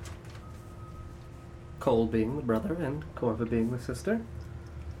 Cole being the brother and Corva being the sister.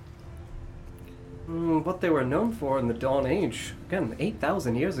 What they were known for in the Dawn Age, again,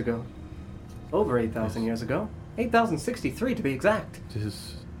 8,000 years ago. Over 8,000 Yes. years ago. 8,063 to be exact. It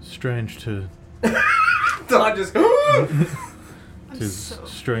is strange to... Dawn just... It is so-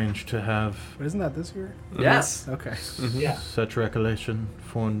 strange to have But isn't that this year? Yes. Okay. Yeah. such recollection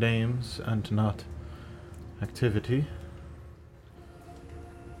for names and not activity.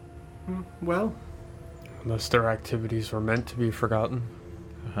 Well, Unless their activities were meant to be forgotten.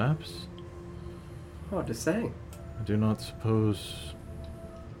 Perhaps. hard to say. I do not suppose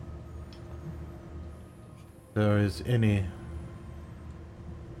there is any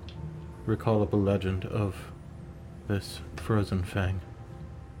recallable legend of this Frozen Fang.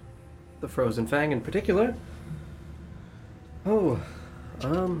 The Frozen Fang in particular. Oh,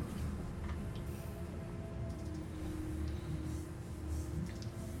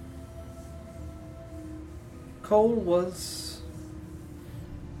 Cole was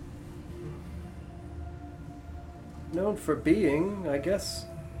known for being, I guess,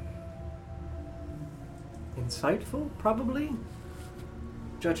 insightful, probably,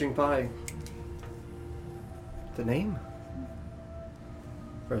 judging by the name.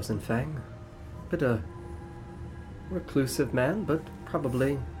 Frozen Fang. Bit a reclusive man, but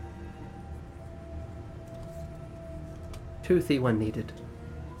probably toothy when needed.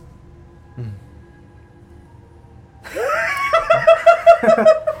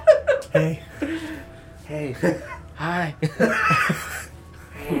 Hey. Hey. Hi.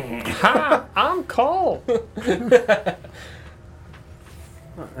 Ha! I'm Cole!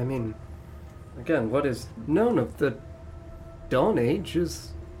 I mean, again, what is known of the Dawn Age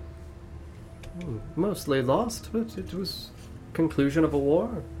is mostly lost, but it was conclusion of a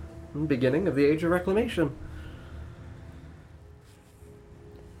war and beginning of the Age of Reclamation.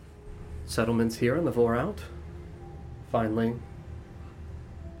 Settlements here in the Voraut. Finally,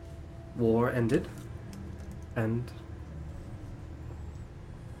 war ended, and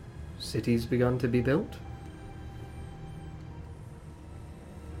cities begun to be built.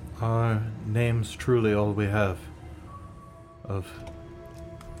 Are names truly all we have of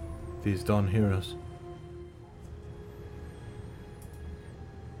these Dawn heroes?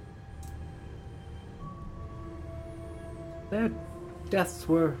 Their deaths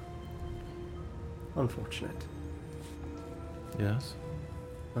were unfortunate. Yes.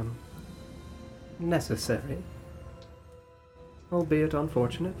 Necessary. Albeit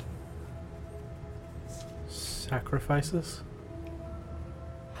unfortunate. Sacrifices?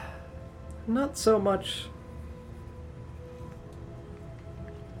 Not so much.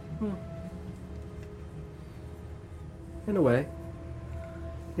 In a way.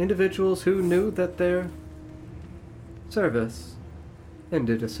 Individuals who knew that their service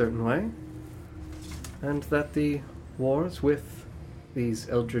ended a certain way, and that the wars with these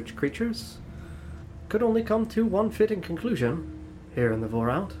eldritch creatures could only come to one fitting conclusion here in the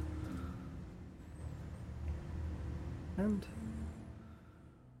Voraut. And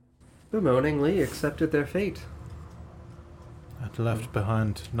bemoaningly accepted their fate. And left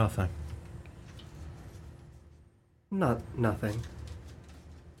behind nothing. Not nothing.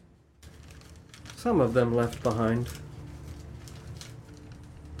 Some of them left behind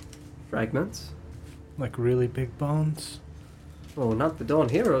fragments. Like really big bones? Oh, not the Dawn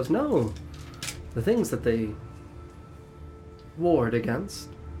Heroes, no. The things that they warred against,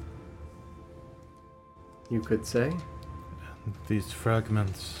 you could say. These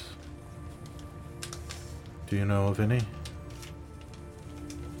fragments. Do you know of any?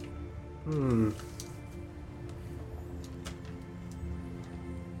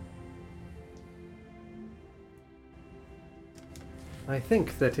 I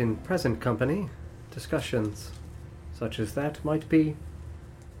think that in present company, discussions such as that might be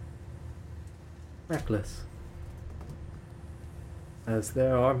reckless, as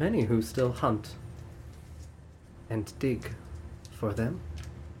there are many who still hunt and dig for them.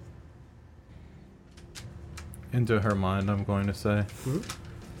 Into her mind, I'm going to say.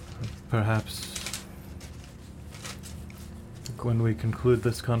 Perhaps when we conclude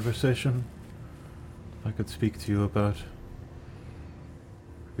this conversation, I could speak to you about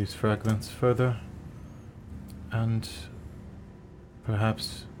these fragments further, and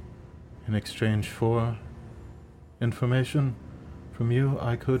perhaps in exchange for information from you,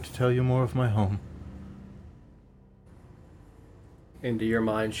 I could tell you more of my home. Into your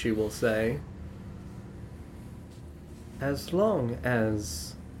mind, she will say, as long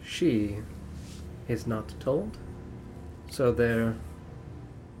as she is not told, so they're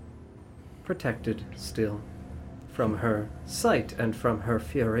protected still from her sight and from her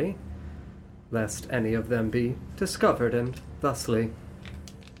fury, lest any of them be discovered and thusly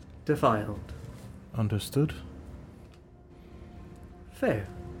defiled. Understood? Fair.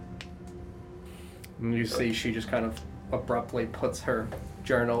 And you see she just kind of abruptly puts her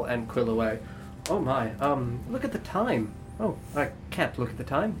journal and quill away. Oh my, look at the time. Oh, I can't look at the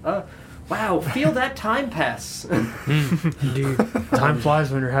time. Wow, feel that time pass. Indeed. Time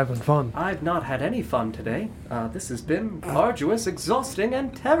flies when you're having fun. I've not had any fun today. This has been arduous, exhausting,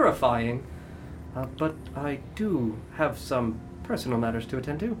 and terrifying. But I do have some personal matters to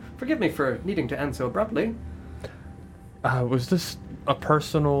attend to. Forgive me for needing to end so abruptly. Was this a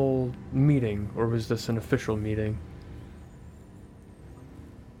personal meeting, or was this an official meeting?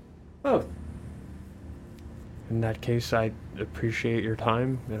 Both. In that case, I appreciate your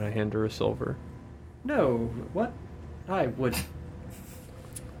time, and I hand her a silver. No, what? I would...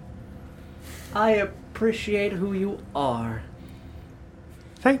 I appreciate who you are.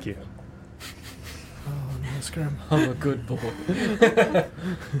 Thank you. Oh, Nesgrim. I'm a good boy.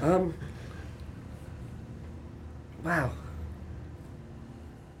 Wow.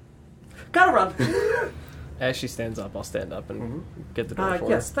 Gotta run! As she stands up, I'll stand up and get the door for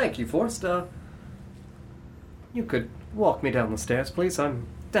Yes, thank you, Forrest. You could walk me down the stairs, please. I'm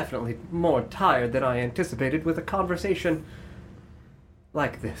definitely more tired than I anticipated with a conversation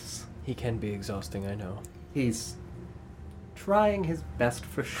like this. her. He can be exhausting, I know. He's trying his best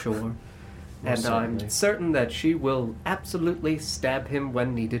for sure. Most And I'm certainly. certain that she will absolutely stab him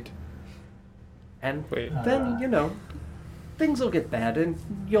when needed. And Wait. then, you know, things will get bad and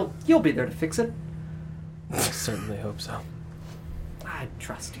you'll be there to fix it. I certainly hope so. I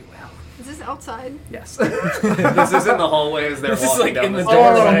trust you well. Is this outside? Yes. This is in the hallway as they're This is walking like down in the the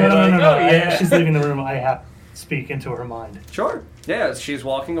stairs. doorway. No. Oh, yeah. She's leaving the room. I have to speak into her mind. Sure. Yeah, as she's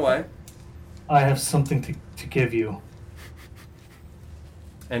walking away. I have something to give you.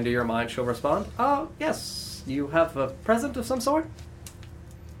 And to your mind, she'll respond, yes, you have a present of some sort?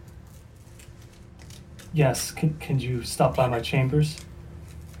 Yes, can you stop by my chambers?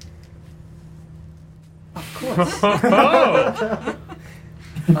 Of course. Oh!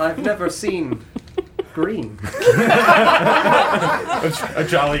 I've never seen green. A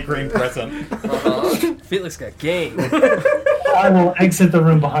jolly green present. Felix got game. I will exit the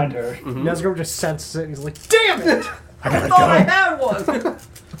room behind her. Nesgrim just senses it and he's like, damn it! I thought I had one!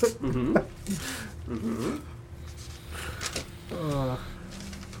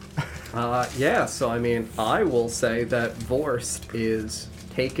 Yeah, so I mean, I will say that Vorst is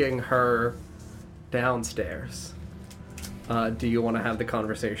taking her downstairs. Do you want to have the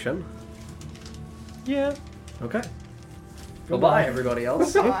conversation? Yeah. Okay. Goodbye, everybody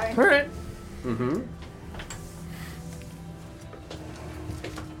else. Bye. Alright. Mm-hmm.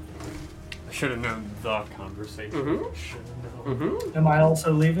 I should have known the conversation. Mhm. Should have known. Mm-hmm. Am I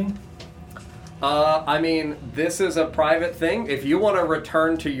also leaving? I mean, this is a private thing. If you want to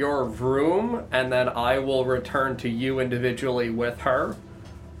return to your room, and then I will return to you individually with her,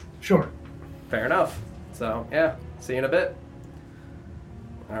 Sure. fair enough. So, yeah, see you in a bit.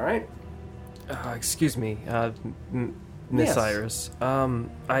 Alright. Excuse me, Miss Yes. Iris.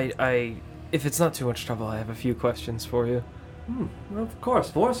 I, if it's not too much trouble, I have a few questions for you. Of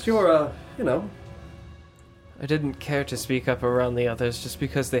course, Forrest, you're, I didn't care to speak up around the others just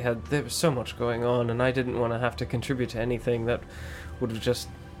because there was so much going on, and I didn't want to have to contribute to anything that would have just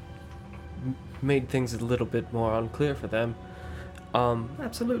made things a little bit more unclear for them.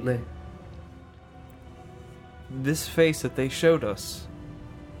 Absolutely. This face that they showed us,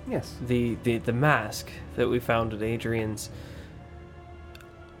 Yes. the mask that we found at Adrian's,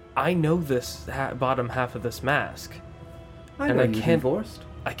 I know this bottom half of this mask. I And know I you can't- divorced.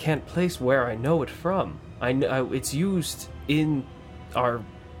 I can't place where I know it from. I know it's used in our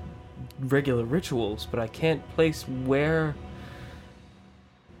regular rituals, but I can't place where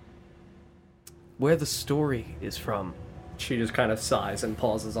the story is from. She just kind of sighs and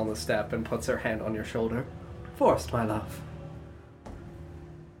pauses on the step and puts her hand on your shoulder. Forced, my love.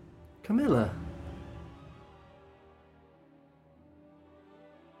 Camilla.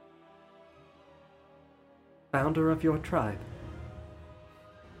 Founder of your tribe.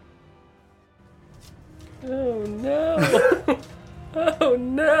 Oh no! Oh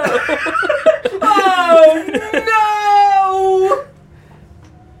no! Oh no!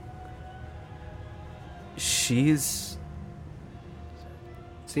 She's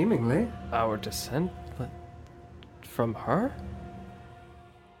Seemingly. our descent, but from her?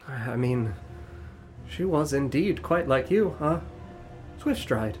 I mean, she was indeed quite like you, huh?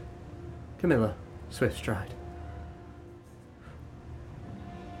 Swiftstride. Camilla Swiftstride.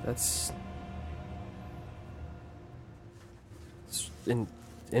 That's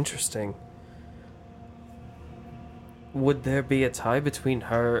interesting. Would there be a tie between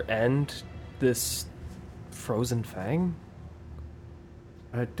her and this Frozen Fang?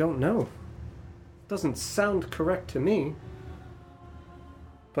 I don't know. Doesn't sound correct to me.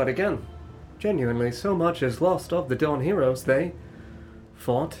 But again, genuinely, so much is lost of the Dawn Heroes. They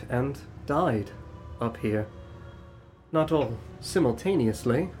fought and died up here. Not all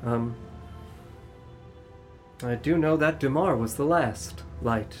simultaneously. I do know that Dumar was the last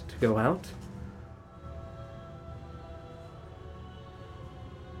light to go out.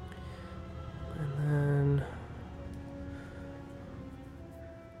 And then...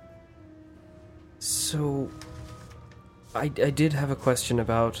 So... I did have a question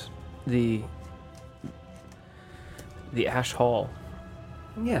about the Ash Hall.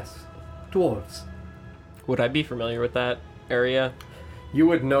 Yes, dwarves. Would I be familiar with that area? You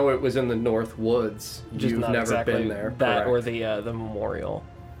would know it was in the North Woods. Just You've not never exactly been there. That or correct. the memorial.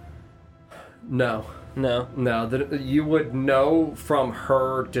 No. No. No, you would know from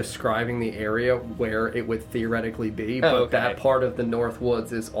her describing the area where it would theoretically be, but okay. that part of the North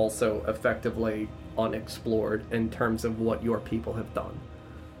Woods is also effectively unexplored in terms of what your people have done.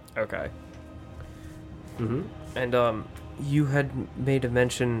 Okay. Mm-hmm. And you had made a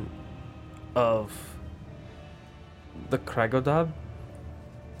mention of the Kragodab.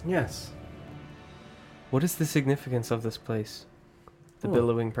 Yes. What is the significance of this place? The Oh.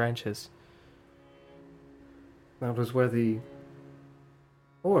 billowing branches. That was where the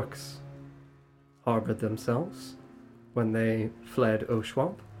orcs harbored themselves when they fled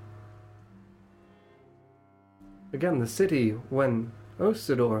Oshwamp. Again, the city, when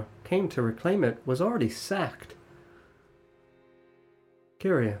Osidor came to reclaim it, was already sacked.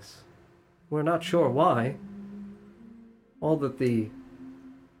 Curious. We're not sure why. All that the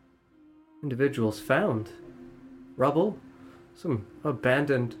individuals found: rubble, some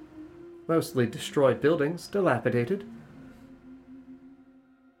abandoned, mostly destroyed buildings, dilapidated.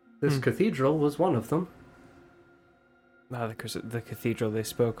 This cathedral was one of them. Ah, the cathedral they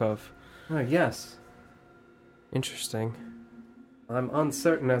spoke of. Yes. Interesting. I'm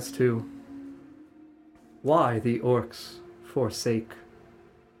uncertain as to why the orcs forsake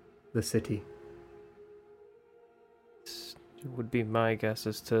the city. It would be my guess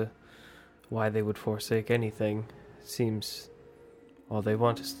as to why they would forsake anything. Seems all they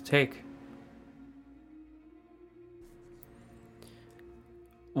want is to take.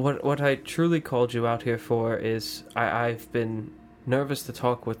 What I truly called you out here for is I've been nervous to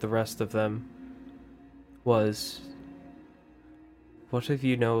talk with the rest of them. Was what if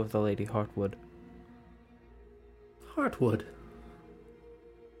you know of the Lady Heartwood? Heartwood.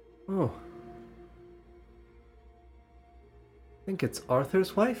 Oh. I think it's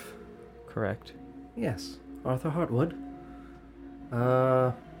Arthur's wife? Correct. Yes, Arthur Heartwood.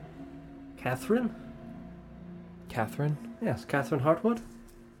 Catherine? Catherine? Yes, Catherine Heartwood.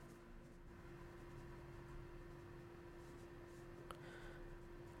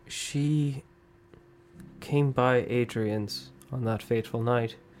 She came by Adrian's on that fateful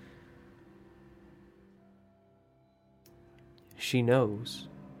night. She knows.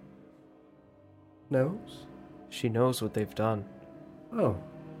 Knows? She knows what they've done. Oh.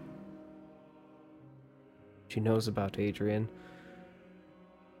 She knows about Adrian.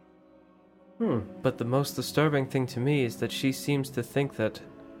 Hmm. But the most disturbing thing to me is that she seems to think that...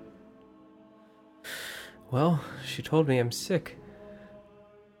 Well, she told me I'm sick.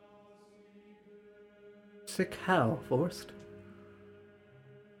 Sick how, Forrest?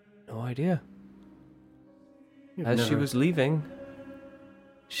 No idea. You've As she never- was leaving,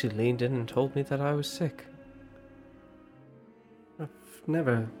 she leaned in and told me that I was sick. I've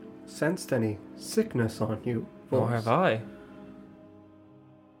never sensed any sickness on you, Nor Forrest. have I.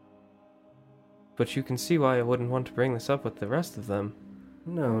 But you can see why I wouldn't want to bring this up with the rest of them.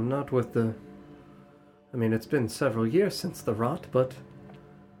 No, not with the... I mean, it's been several years since the rot, but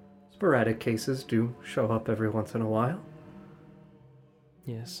sporadic cases do show up every once in a while.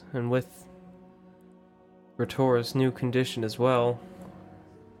 Yes, and with Ratora's new condition as well,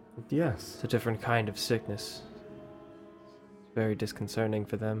 Yes. it's a different kind of sickness. It's very disconcerting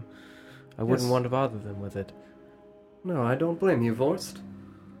for them. I wouldn't Yes. want to bother them with it. No, I don't blame you, Vorst.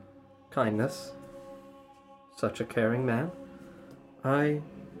 Kindness. Such a caring man.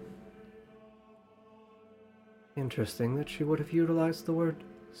 Interesting that she would have utilized the word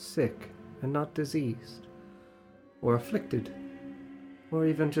sick and not diseased. Or afflicted. Or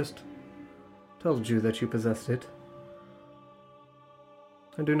even just told you that you possessed it.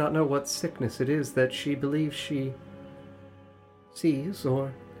 I do not know what sickness it is that she believes she sees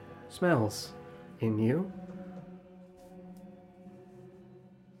or smells in you.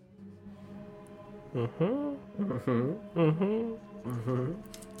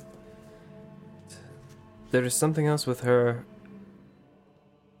 There is something else with her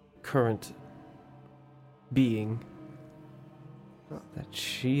current being that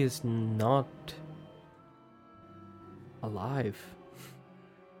she is not alive.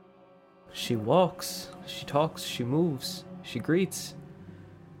 She walks, she talks, she moves, she greets.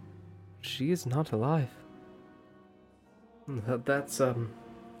 She is not alive. That's,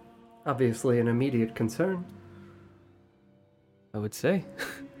 obviously an immediate concern. I would say.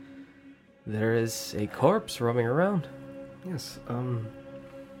 There is a corpse roaming around. Yes,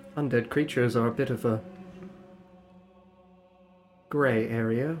 undead creatures are a bit of a gray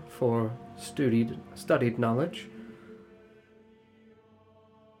area for studied knowledge.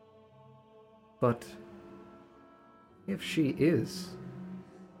 But if she is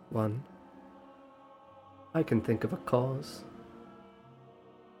one, I can think of a cause.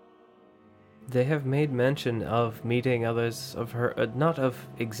 They have made mention of meeting others of her, not of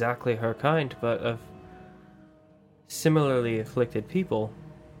exactly her kind, but of similarly afflicted people.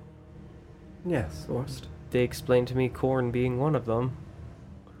 Yes, Orst. They explained to me Korn being one of them.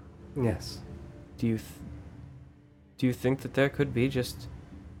 Yes. Do you think that there could be just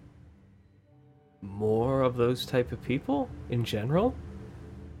more of those type of people in general?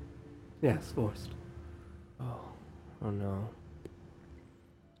 Yes, Orst. Oh no.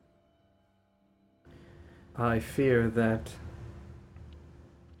 I fear that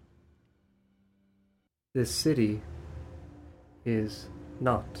this city is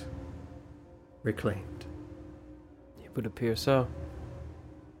not reclaimed. It would appear so.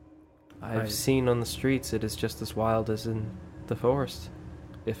 I've I- seen on the streets it is just as wild as in the forest,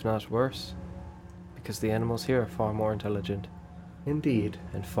 if not worse, because the animals here are far more intelligent Indeed,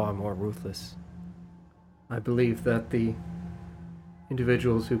 and far more ruthless. I believe that the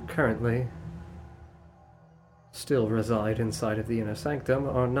individuals who currently still reside inside of the inner sanctum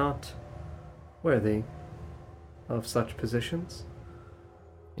are not worthy of such positions.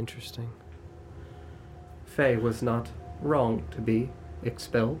 Interesting. Faye was not wrong to be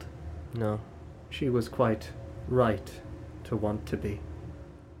expelled. No. She was quite right to want to be.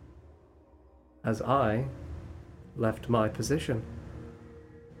 As I left my position,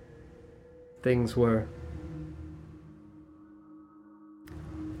 things were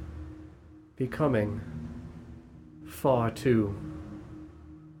becoming far too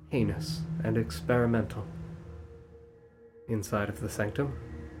heinous and experimental inside of the sanctum.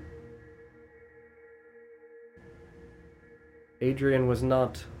 Adrian was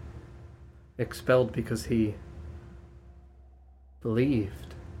not expelled because he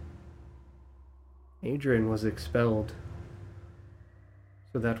believed. Adrian was expelled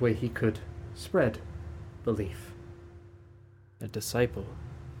so that way he could spread belief. A disciple.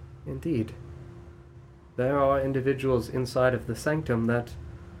 Indeed. There are individuals inside of the sanctum that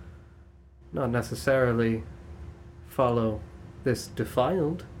not necessarily follow this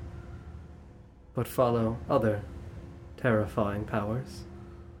defiled, but follow other terrifying powers,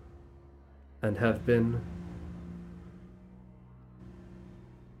 and have been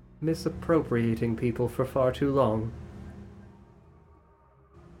misappropriating people for far too long.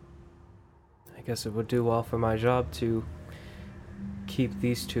 I I guess it would do well for my job to keep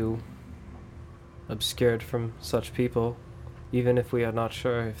these two obscured from such people, even if we are not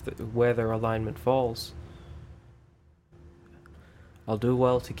sure where their alignment falls. I'll do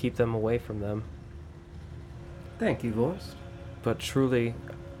well to keep them away from them. Thank you, Vorst. But truly,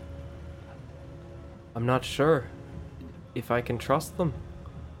 I'm not sure if I can trust them.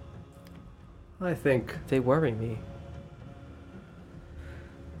 I think They worry me.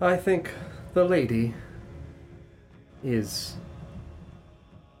 the lady is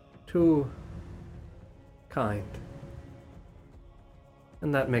too kind.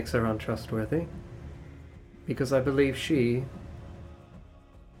 And that makes her untrustworthy. Because I believe she,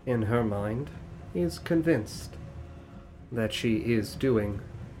 in her mind, is convinced that she is doing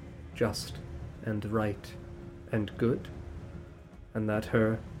just and right and good, and that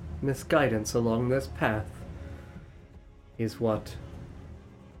her misguidance along this path is what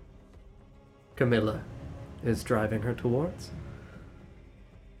Camilla is driving her towards.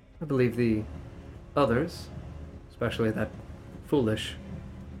 I believe the others, especially that foolish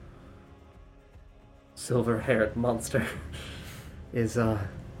silver-haired monster, is,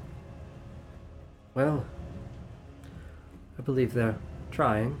 well, I believe they're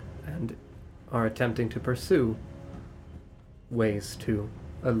trying and are attempting to pursue ways to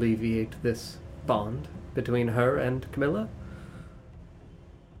alleviate this bond between her and Camilla.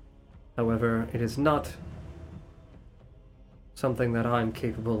 However, it is not something that I'm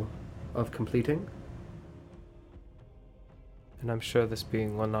capable of completing. And I'm sure this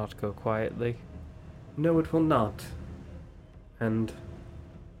being will not go quietly. No, it will not. And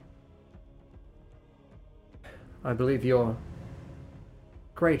I believe your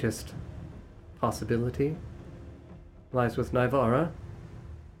greatest possibility lies with Nivara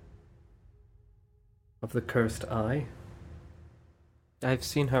of the Cursed Eye. I've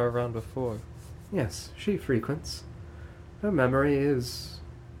seen her around before. Yes, she frequents. Her memory is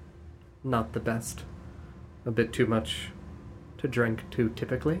not the best. A bit too much to drink too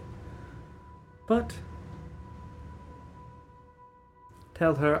typically. But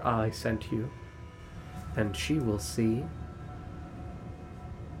tell her I sent you, and she will see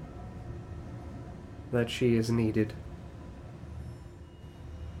that she is needed.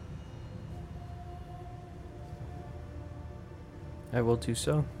 I will do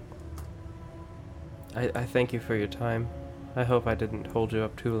so. I thank you for your time. I hope I didn't hold you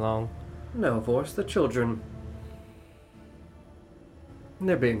up too long. No, Vorst, the children.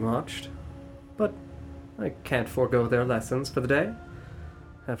 They're being watched. But I can't forego their lessons for the day.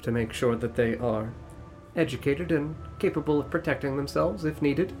 Have to make sure that they are educated and capable of protecting themselves if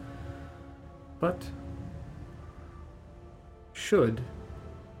needed. But should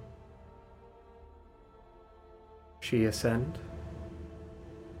she ascend,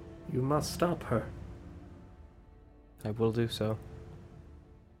 you must stop her. I will do so.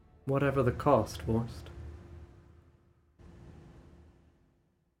 Whatever the cost, Vorst.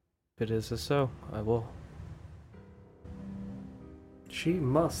 If it is so, I will. She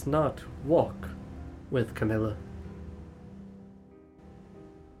must not walk with Camilla.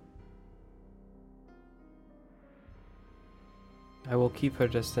 I will keep her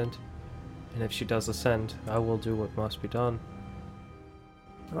distant, and if she does ascend, I will do what must be done.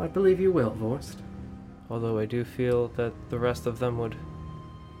 I believe you will, Vorst. Although I do feel that the rest of them would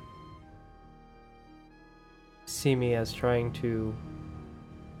see me as trying to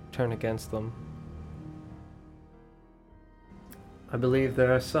turn against them. I believe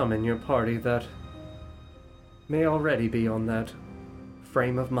there are some in your party that may already be on that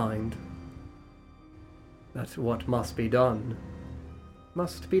frame of mind. That what must be done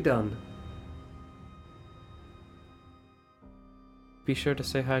must be done. Be sure to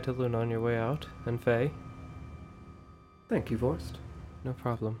say hi to Luna on your way out, and Faye. Thank you, Vorst. No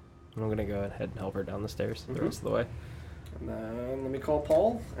problem. I'm gonna go ahead and help her down the stairs the rest of the way. And then let me call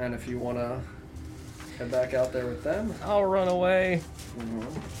Paul, and if you want to head back out there with them. I'll run away.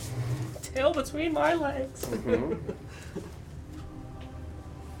 Mm-hmm. Tail between my legs. Mm-hmm.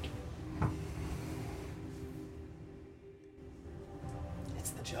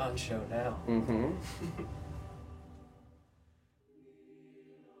 It's the John show now. Mm-hmm.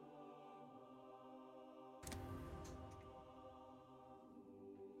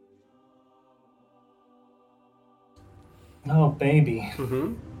 Oh, baby.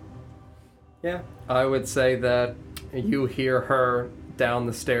 Mm-hmm. Yeah, I would say that you hear her down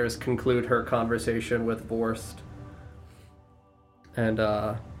the stairs conclude her conversation with Vorst. And,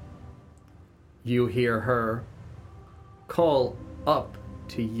 you hear her call up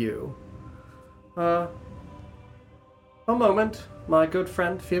to you. A moment, my good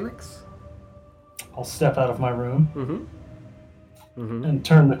friend Felix. I'll step out of my room Mm-hmm. and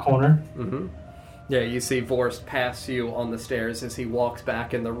turn the corner. Mm-hmm. Yeah, you see Vorst pass you on the stairs as he walks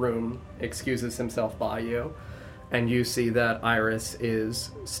back in the room, excuses himself by you, and you see that Iris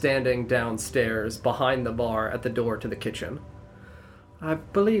is standing downstairs behind the bar at the door to the kitchen. I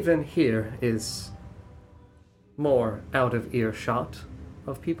believe in here is more out of earshot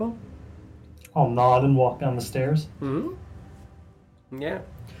of people. I'll nod and walk down the stairs. Mm-hmm. Yeah.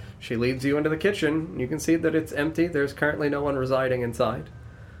 She leads you into the kitchen. You can see that it's empty. There's currently no one residing inside.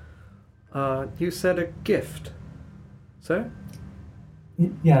 You said a gift, sir?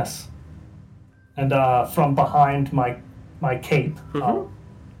 Yes. And from behind my cape, I'll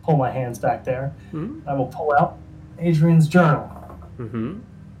pull my hands back there. Mm-hmm. I will pull out Adrian's journal. Mm-hmm.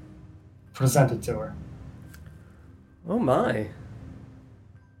 Present it to her. Oh my.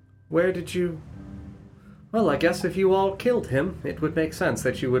 Where did you... Well, I guess if you all killed him, it would make sense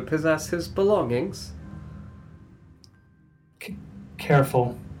that you would possess his belongings.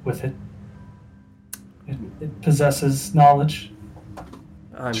 Careful with it. It possesses knowledge.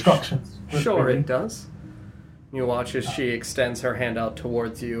 I'm Instructions. sure it does. You watch as she extends her hand out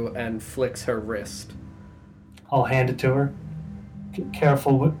towards you and flicks her wrist. I'll hand it to her.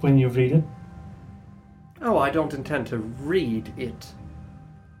 Careful when you read it. Oh, I don't intend to read it.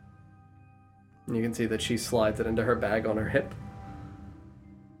 You can see that she slides it into her bag on her hip.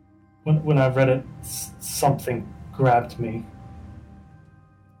 When I read it, something grabbed me.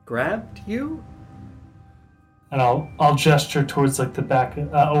 Grabbed you? And I'll gesture towards like the back.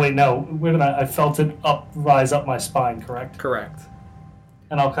 Oh wait, no. Wait a minute. I felt it rise up my spine. Correct. Correct.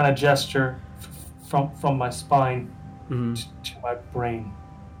 And I'll kind of gesture from my spine Mm-hmm. to my brain.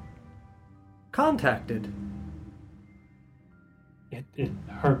 Contacted. It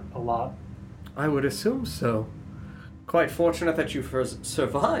hurt a lot. I would assume so. Quite fortunate that you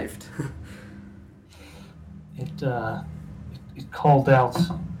survived. It called out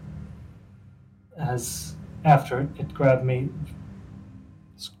as after it grabbed me,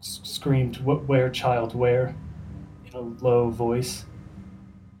 screamed, "Where, child, where?" in a low voice.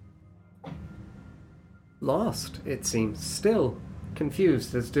 Lost, it seems. Still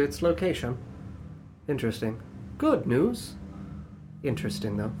confused as to its location. Interesting. Good news.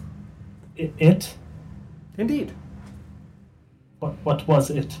 Interesting, though. It? Indeed. What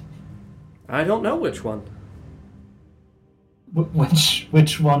was it? I don't know which one.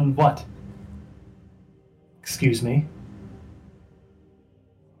 Which one? What? Excuse me.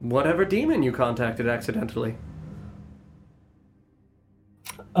 Whatever demon you contacted accidentally.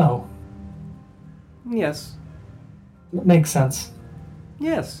 Oh, Yes. makes sense.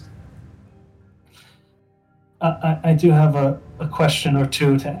 Yes. I do have a question or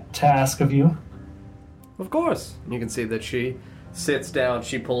two to ask of you. Of course. You can see that she sits down,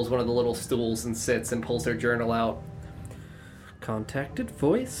 she pulls one of the little stools and sits and pulls her journal out. Contacted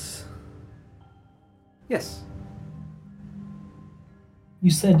voice? Yes.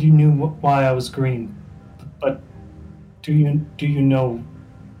 You said you knew why I was green, but do you know?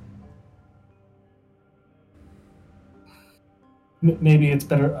 Maybe it's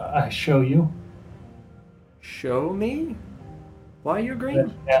better I show you. Show me? Why you're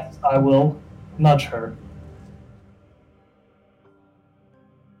green? Yes, I will nudge her.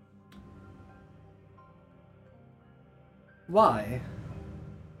 Why?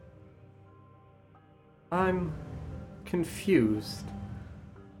 I'm confused.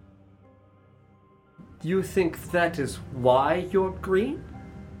 You think that is why you're green?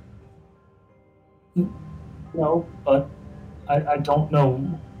 No, but I don't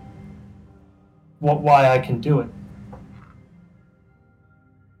know why I can do it.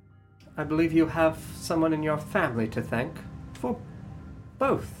 I believe you have someone in your family to thank for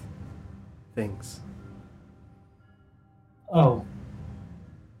both things. Oh.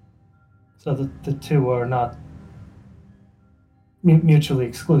 So the two are not mutually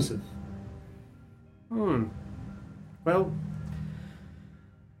exclusive. Well,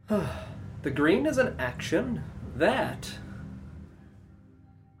 the green is an action that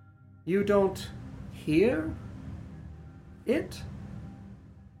you don't hear it?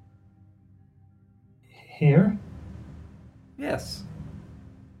 Here? Yes.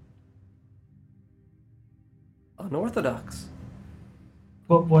 Unorthodox.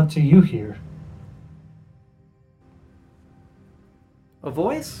 But what do you hear? A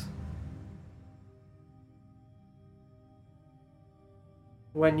voice?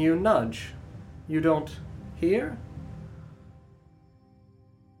 When you nudge, you don't hear?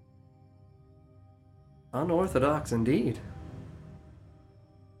 Unorthodox indeed.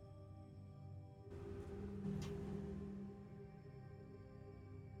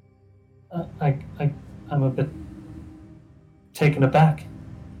 I'm a bit taken aback.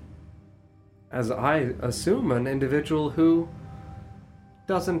 As I assume an individual who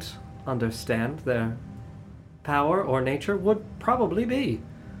doesn't understand their power or nature would probably be.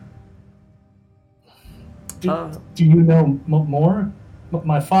 Do you know more?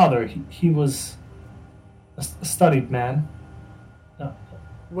 My father, he was a studied man.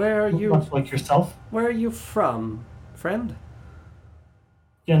 Where are you? Much like yourself. Where are you from, friend?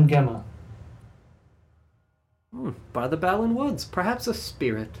 Yengema. By the Balin Woods, perhaps a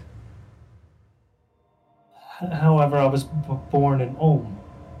spirit. However, I was born in Ulm.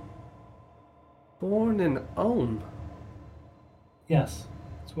 Born in Ulm? Yes,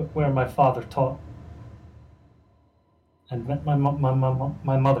 it's where my father taught. And met my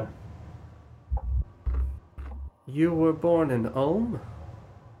mother. You were born in Ulm?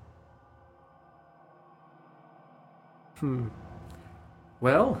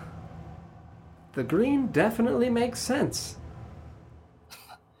 Well, the green definitely makes sense.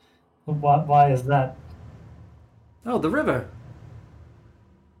 Why is that? Oh, the river.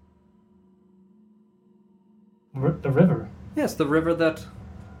 The river? Yes, the river that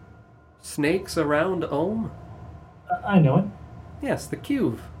snakes around Ulm. I know it. Yes, the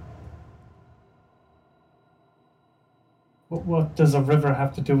Cuve. What does a river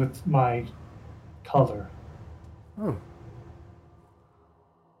have to do with my color? Oh.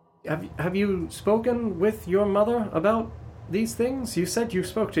 Have you spoken with your mother about these things? You said you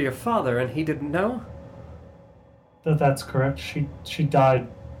spoke to your father and he didn't know? That's correct. She died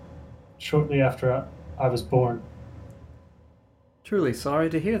shortly after I was born. Truly sorry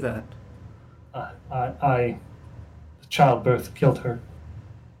to hear that. The childbirth killed her.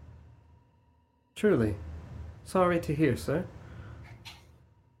 Truly. Sorry to hear, sir.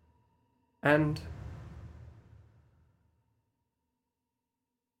 And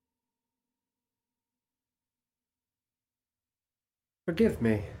forgive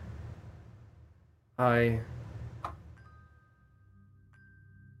me. The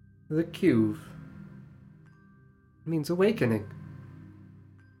Cuve means awakening.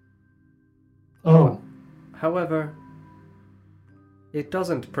 Oh. However, it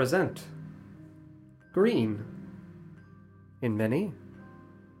doesn't present green in many.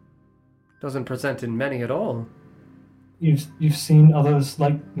 Doesn't present in many at all. You've seen others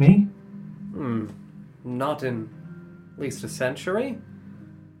like me? Not in at least a century.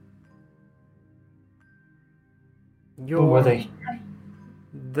 But were they?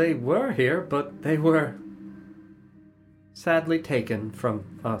 They were here, but they were sadly taken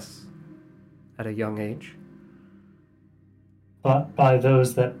from us at a young age. But by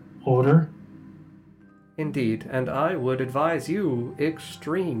those that order? Indeed, and I would advise you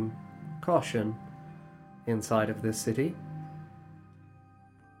extreme caution inside of this city.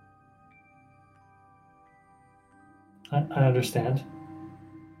 I understand.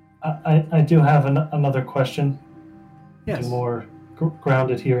 I do have another question. Yes. More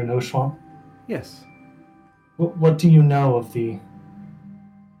grounded here in Oshwamp. Yes. What do you know of the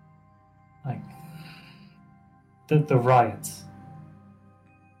riots?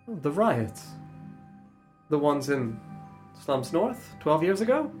 The riots. The ones in Slums North 12 years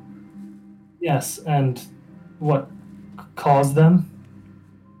ago? Yes, and what caused them?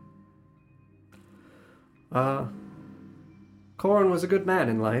 Corin was a good man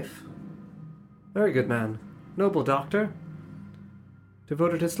in life. Very good man. Noble doctor.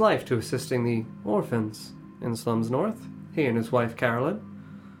 Devoted his life to assisting the orphans in Slums North. He and his wife Carolyn.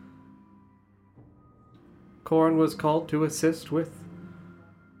 Corin was called to assist with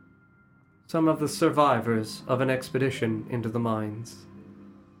some of the survivors of an expedition into the mines.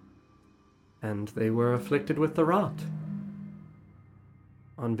 And they were afflicted with the rot.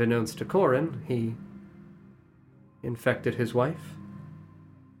 Unbeknownst to Corin, he infected his wife.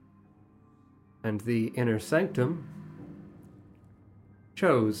 And the inner sanctum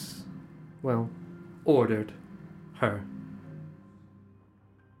ordered her.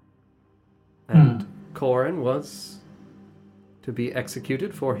 And Corin was to be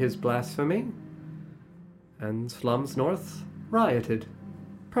executed for his blasphemy, and Slums North rioted,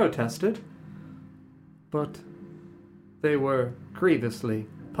 protested, but they were grievously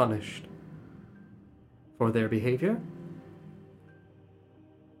punished for their behavior.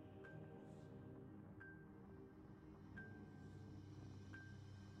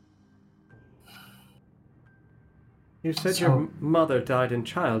 You said your mother died in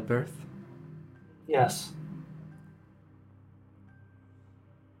childbirth? Yes.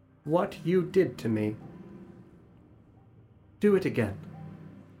 What you did to me, do it again.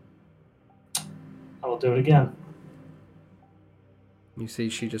 I will do it again. You see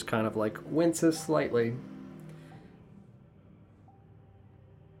she just kind of like winces slightly.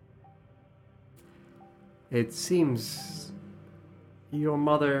 It seems your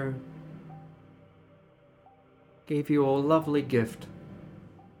mother gave you a lovely gift.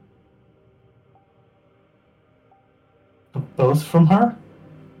 Both from her?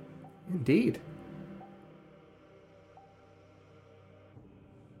 Indeed.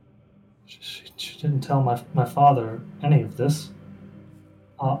 She didn't tell my father any of this.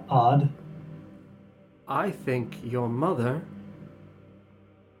 Odd. I think your mother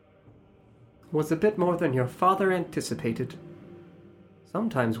was a bit more than your father anticipated.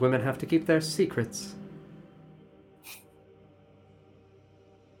 Sometimes women have to keep their secrets.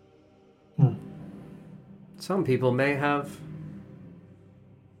 Some people may have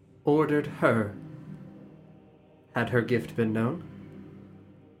ordered her, had her gift been known.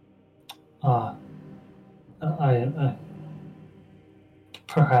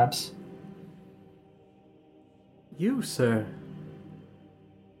 Perhaps. You, sir,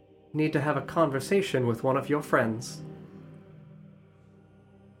 need to have a conversation with one of your friends.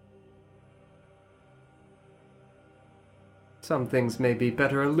 Some things may be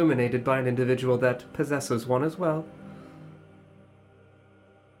better illuminated by an individual that possesses one as well.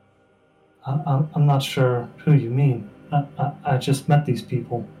 I'm not sure who you mean. I just met these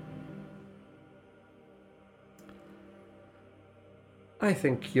people. I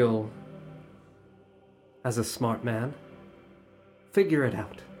think you'll, as a smart man, figure it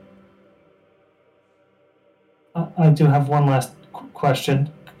out. I do have one last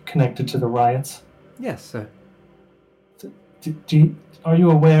question connected to the riots. Yes, sir. Are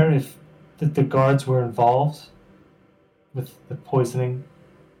you aware if that the guards were involved with the poisoning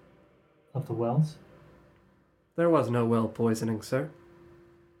of the wells? There was no well poisoning, sir.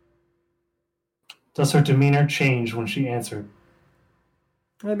 Does her demeanor change when she answered?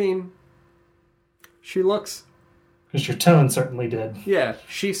 I mean, she looks... Because your tone certainly did. Yeah,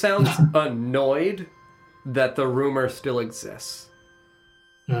 she sounds annoyed that the rumor still exists.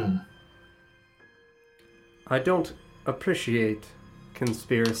 I don't appreciate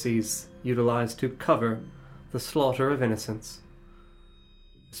conspiracies utilized to cover the slaughter of innocents,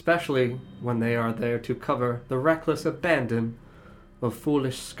 especially when they are there to cover the reckless abandon of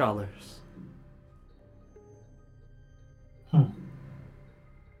foolish scholars.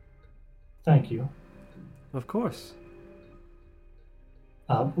 Thank you. Of course.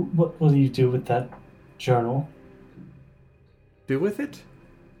 What will you do with that journal? Do with it?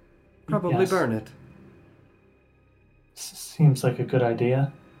 Probably Yes. burn it. Seems like a good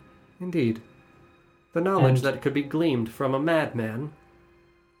idea. Indeed. The knowledge And- that it could be gleaned from a madman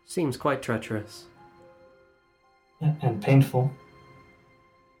seems quite treacherous, And painful.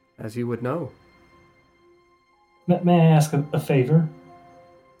 as you would know. May I ask a favor?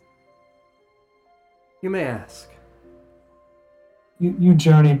 You may ask. You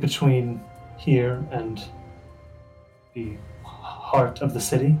journey between here and the heart of the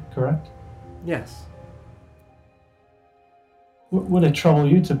city, correct? Yes. Would it trouble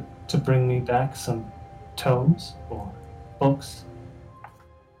you to bring me back some tomes or books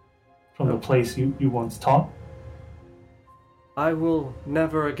from the place you once taught? I will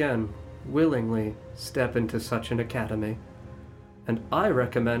never again willingly step into such an academy, and I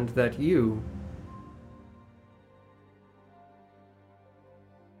recommend that you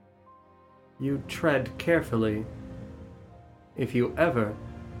tread carefully if you ever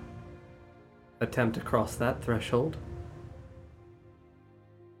attempt to cross that threshold.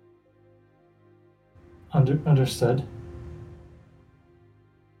 Understood.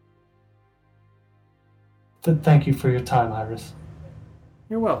 Thank you for your time, Iris.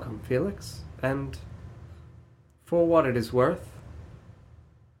 You're welcome, Felix, and for what it is worth,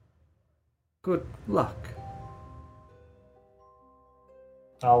 good luck.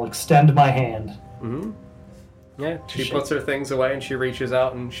 I'll extend my hand. Mm-hmm. Yeah, she Shake. puts her things away and she reaches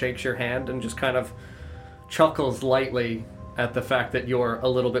out and shakes your hand and just kind of chuckles lightly at the fact that you're a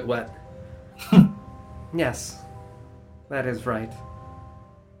little bit wet. Yes, that is right.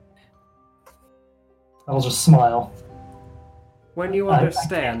 I'll just smile. When you I can't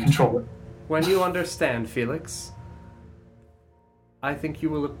understand, control it. when you understand, Felix, I think you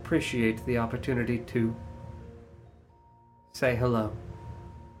will appreciate the opportunity to say hello.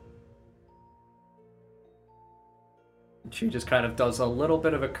 She just kind of does a little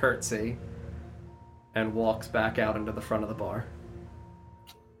bit of a curtsy and walks back out into the front of the bar.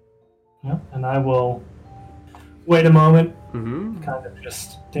 Yeah, and I will wait a moment, Mm-hmm. kind of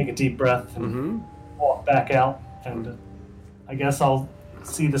just take a deep breath and Mm-hmm. walk back out. And I guess I'll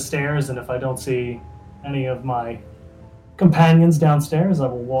see the stairs, and if I don't see any of my companions downstairs, I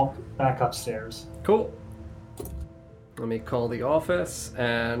will walk back upstairs. Cool. Let me call the office,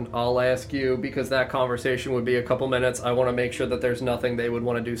 and I'll ask you, because that conversation would be a couple minutes, I want to make sure that there's nothing they would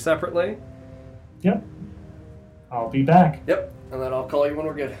want to do separately. Yep. I'll be back. Yep, and then I'll call you when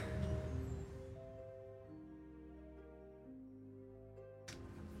we're good.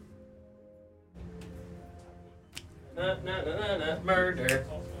 Murder.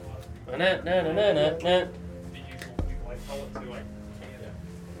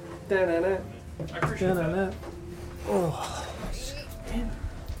 Oh.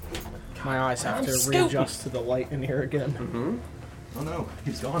 My eyes have to readjust to the light in here again. Mm-hmm. Oh no,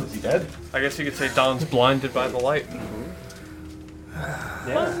 he's gone. Is he dead? I guess you could say Don's blinded by the light.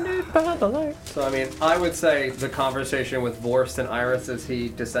 Blinded by the light. So, I mean, I would say the conversation with Vorst and Iris as he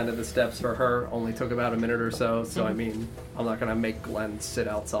descended the steps for her only took about a minute or so. So, I mean, I'm not going to make Glenn sit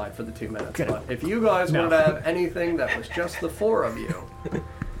outside for the 2 minutes. Okay. But if you guys wanted to have anything that was just the four of you,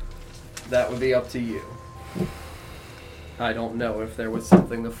 that would be up to you. I don't know if there was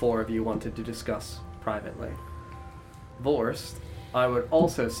something the four of you wanted to discuss privately. Vorst, I would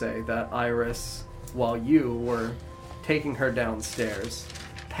also say that Iris, while you were taking her downstairs,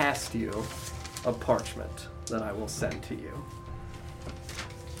 passed you a parchment that I will send to you.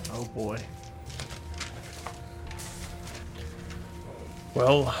 Oh boy.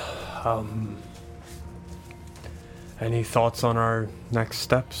 Well, any thoughts on our next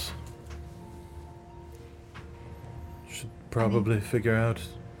steps? Should probably figure out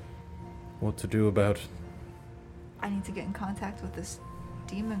what to do about... I need to get in contact with this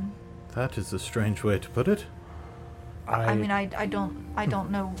demon. That is a strange way to put it. I mean, I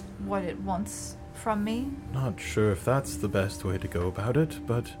don't know what it wants from me. Not sure if that's the best way to go about it,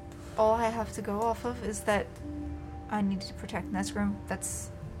 but... All I have to go off of is that I need to protect Nesgrim.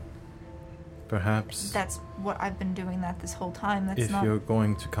 That's Perhaps what I've been doing that this whole time. That's if not... you're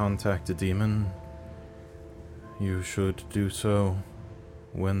going to contact a demon, you should do so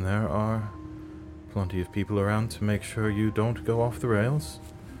when there are plenty of people around to make sure you don't go off the rails.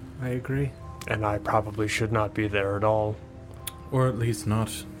 I agree. And I probably should not be there at all. Or at least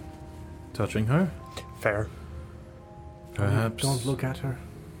not touching her. Fair. Perhaps... Don't look at her.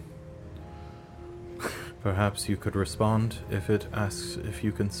 Perhaps you could respond if it asks if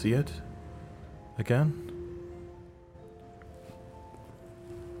you can see it again?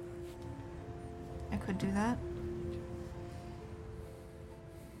 I could do that.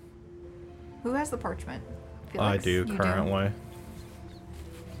 Who has the parchment? I Felix, do, you currently.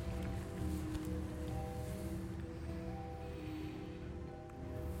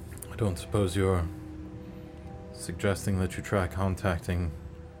 I don't suppose you're suggesting that you try contacting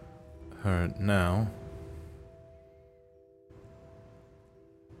her now?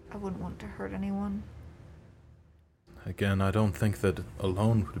 I wouldn't want to hurt anyone. Again, I don't think that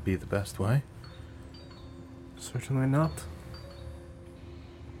alone would be the best way. Certainly not.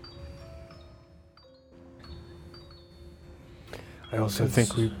 I also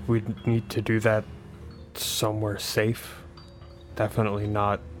think we need to do that somewhere safe. Definitely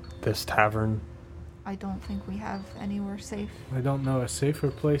not this tavern. I don't think we have anywhere safe. I don't know a safer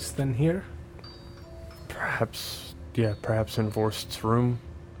place than here. Perhaps in Vorst's room.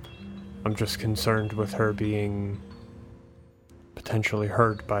 I'm just concerned with her being potentially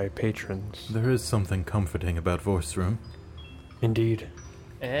hurt by patrons. There is something comforting about Vorst's room. Indeed.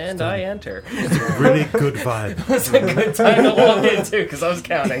 And I enter. It's a really good vibe. It's a good time to walk into because I was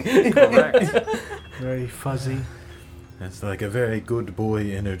counting. Correct. Very fuzzy. It's like a very good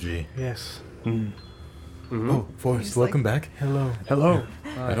boy energy. Yes. Mm. Mm-hmm. Oh, Forrest, welcome back. Hello. Hello.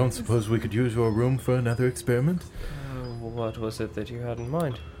 I don't suppose we could use your room for another experiment? What was it that you had in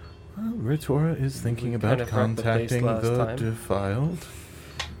mind? Well, Ritora is thinking We about kind of wrecked the place contacting last the time. defiled.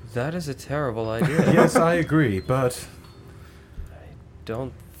 That is a terrible idea. Yes, I agree, but...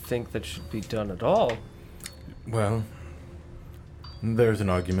 Don't think that should be done at all. Well, there's an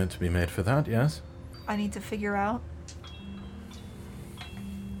argument to be made for that, yes? I need to figure out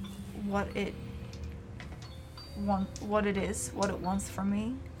what it wants from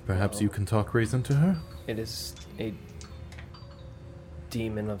me. Perhaps you can talk reason to her? It is a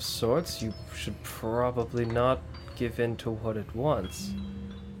demon of sorts. You should probably not give in to what it wants.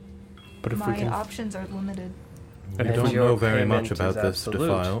 But if we My can options are limited. We And don't your know very much payment about is this absolute.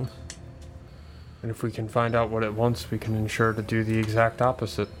 defiled. And if we can find out what it wants, we can ensure to do the exact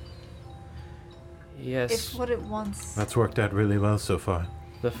opposite. Yes. If what it wants... That's worked out really well so far.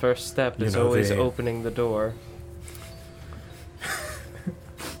 The first step You is know, always they- opening the door.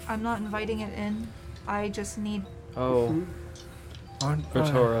 I'm not inviting it in. I just need... Oh, Aren't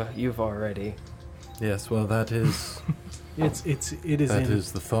Ritora, you've already. Yes, well, that is It is That in.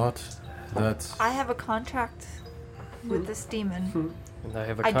 is the thought. That I have a contract with this demon. And I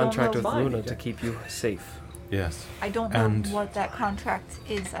have a I don't contract know with why. Luna to keep you safe. yes. I don't know And what that contract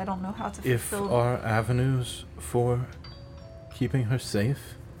is. I don't know how to If fulfill. our avenues for keeping her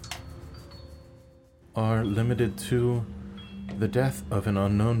safe are limited to the death of an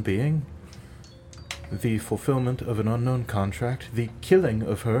unknown being, the fulfillment of an unknown contract, the killing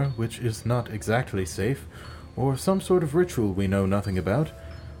of her, which is not exactly safe, or some sort of ritual we know nothing about,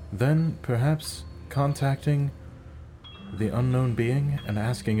 then perhaps contacting the unknown being and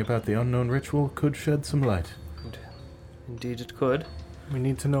asking about the unknown ritual could shed some light. Indeed, it could. We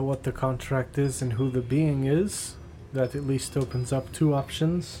need to know what the contract is and who the being is. That at least opens up 2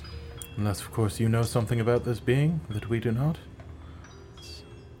 options. Unless, of course, you know something about this being that we do not.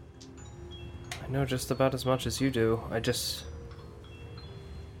 I know just about as much as you do.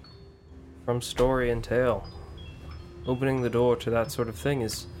 From story and tale, opening the door to that sort of thing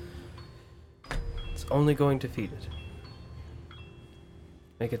it's only going to feed it.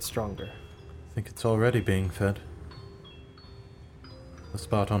 Make it stronger. I think it's already being fed. The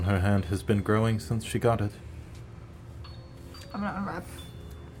spot on her hand has been growing since she got it. I'm gonna unwrap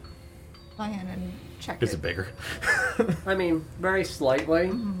my hand and check Is it. it bigger? I mean, very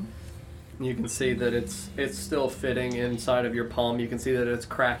slightly. You can see that it's still fitting inside of your palm. You can see that it's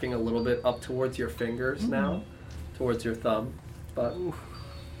cracking a little bit up towards your fingers now, towards your thumb. But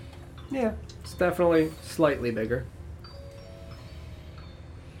yeah, it's definitely slightly bigger.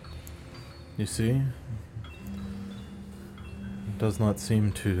 You see? It does not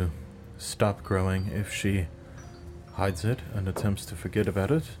seem to stop growing if she hides it and attempts to forget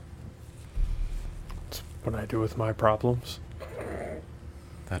about it. That's what I do with my problems.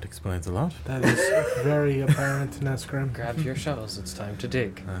 That explains a lot. That is very apparent, Nesgrim. Grab your shovels, it's time to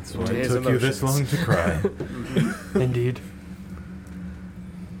dig. That's why it Today's took you this long emotions. to cry. Indeed.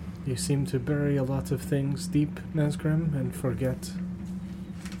 You seem to bury a lot of things deep, Nesgrim, and forget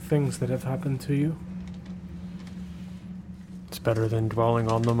things that have happened to you. It's better than dwelling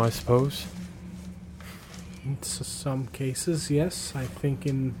on them, I suppose. In some cases, yes. I think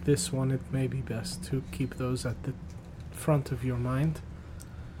in this one it may be best to keep those at the front of your mind,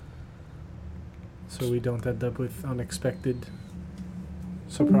 so we don't end up with unexpected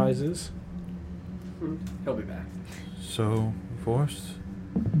surprises. He'll be back. So, Force,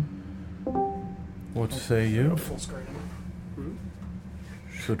 what say you? Full screen.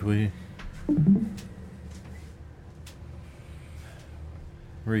 Should we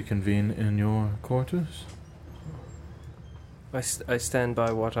reconvene in your quarters? I stand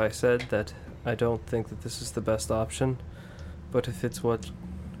by what I said, that I don't think that this is the best option, but if it's what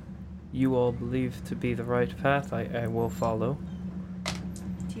you all believe to be the right path, I will follow.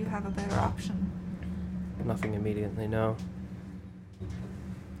 Do you have a better option? Nothing immediately, no. I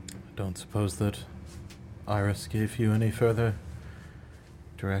don't suppose that Iris gave you any further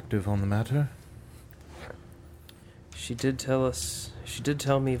directive on the matter? She did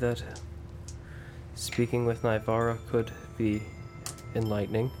tell me that speaking with Nivara could be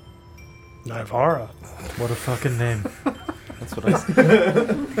enlightening. Nivara. What a fucking name. That's what I said.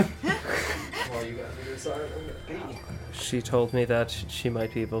 While you guys are deciding, I'm gonna pee. She told me that she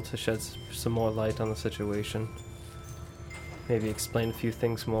might be able to shed some more light on the situation. Maybe explain a few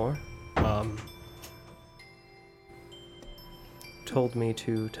things more. Told me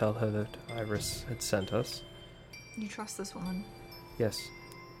to tell her that Iris had sent us. You trust this woman? Yes.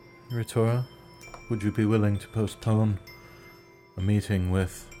 Ritora, would you be willing to postpone a meeting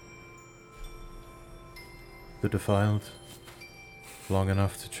with the Defiled long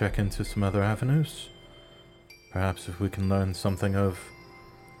enough to check into some other avenues? Perhaps if we can learn something of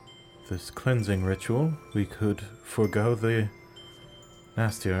this cleansing ritual, we could forego the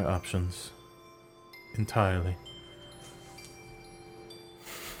nastier options entirely.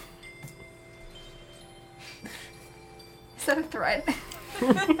 Is that a threat?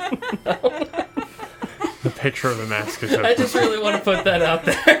 The picture of the mask is I just really want to put that out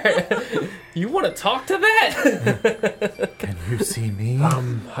there. You want to talk to that? Can you see me?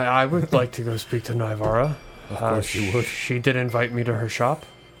 I would like to go speak to Nivara. Of course you would. She did invite me to her shop.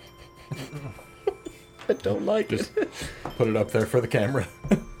 I don't like it. Put it up there for the camera.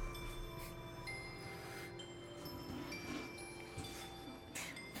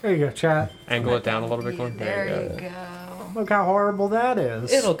 There you go, chat. Angle it down a little bit, Glenn. There you go. Look how horrible that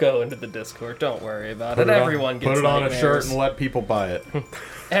is. It'll go into the Discord. Don't worry about Put it. it on- Everyone gets Put it on a nightmares. shirt and let people buy it.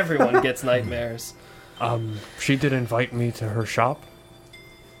 Everyone gets nightmares. She did invite me to her shop.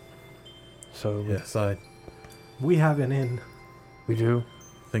 So Yes, We have an inn. we do.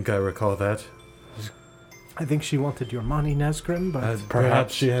 think I recall that. I think she wanted your money, Nesgrim, but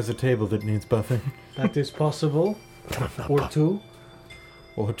Perhaps she has a table that needs buffing. that is possible. Or two.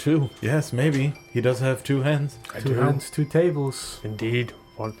 Or two. Yes, maybe. He does have two hands. Two hands, two tables. Indeed.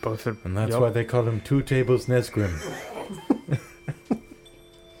 Want both of And that's Yup. why they call him Two Tables Nesgrim.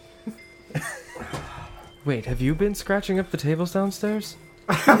 Wait, have you been scratching up the tables downstairs?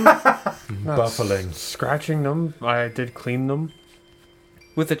 Buffling. Scratching them. I did clean them.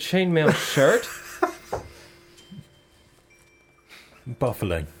 With a chainmail shirt?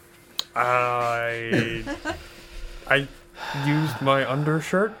 Buffling. I used my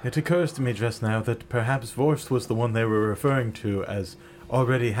undershirt. It occurs to me just now that perhaps Vorst was the one they were referring to as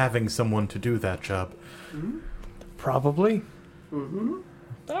already having someone to do that job. Probably.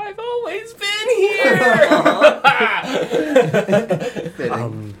 I've always been here.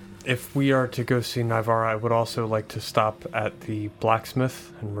 Fitting. If we are to go see Nivara, I would also like to stop at the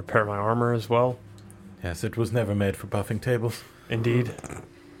blacksmith and repair my armor as well. Yes, it was never made for buffing tables. Indeed.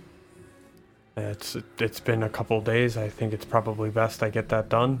 It's been a couple days. I think it's probably best I get that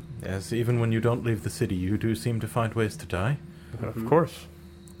done. Yes, even when you don't leave the city, you do seem to find ways to die. Of course.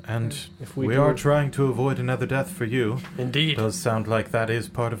 And If we we are do- trying to avoid another death for you. Indeed. Does sound like that is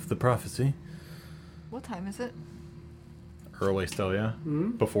part of the prophecy. What time is it? Early still, yeah?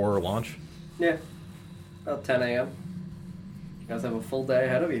 Before launch? Yeah. About 10 a.m. You guys have a full day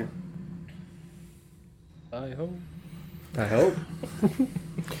ahead of you. I hope. I hope.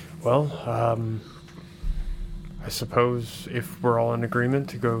 Well, I suppose if we're all in agreement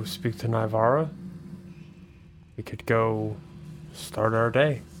to go speak to Nivara, we could go start our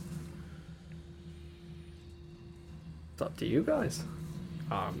day. It's up to you guys.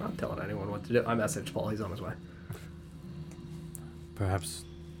 I'm not telling anyone what to do. I messaged Paul. He's on his way. Perhaps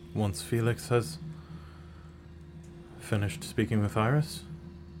once Felix has finished speaking with Iris?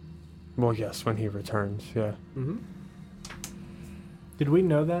 Well, yes, when he returns, yeah. Mm-hmm. Did we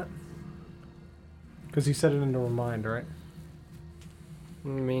know that? Because he said it in the reminder, right? I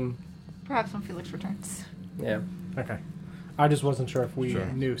mean, Perhaps when Felix returns. yeah. Okay. I just wasn't sure if we Sure.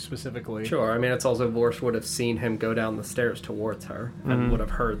 knew specifically. Sure. I mean, it's also Vorsh would have seen him go down the stairs towards her and Mhm. would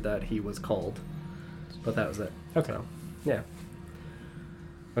have heard that he was called. But that was it. Okay. So, yeah.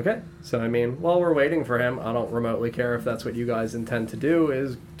 Okay. So, I mean, while we're waiting for him, I don't remotely care if that's what you guys intend to do,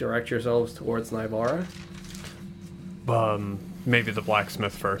 is direct yourselves towards Nivara. Maybe the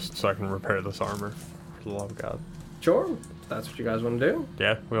blacksmith first, so I can repair this armor. For the love of God. Sure. If that's what you guys want to do.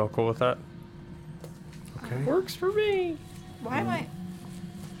 Yeah, we all cool with that? Okay. Works for me. Why am I?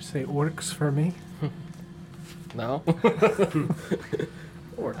 Say orcs for me. No.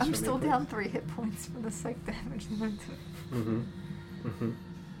 Works I'm for me, still please. down 3 hit points for the psych damage. Mm-hmm. Mm-hmm.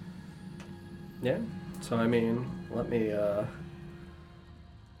 Yeah. So I mean, let me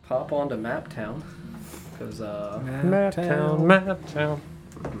pop onto Map Town because Map town.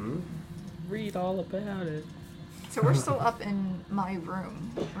 mhm. Read all about it. So we're still up in my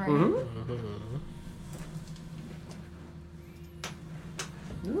room, right? Mhm.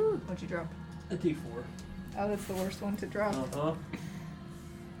 What'd you drop? A D4. Oh, that's the worst one to drop. Uh-huh.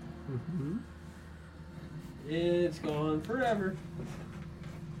 It's gone forever.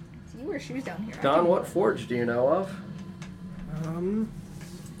 So you wear shoes down here. I Don, can- what forge do you know of?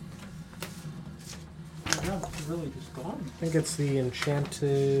 It's really just gone. I think it's the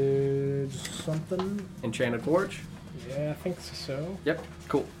enchanted something. Enchanted Forge. Yeah, I think so. Yep.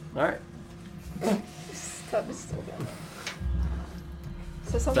 Cool. All right. Stuff is still down.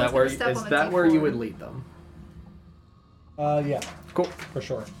 So Is someone's that where gonna step is on the that where you D4. would lead them? Yeah, Cool. for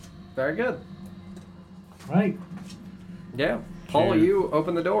sure. Very good. Right. Yeah. Paul, Cheers. you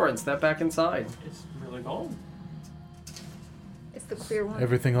open the door and step back inside. It's really gone. It's the clear one.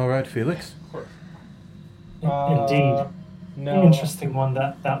 Everything all right, Felix? Indeed. No. Interesting one,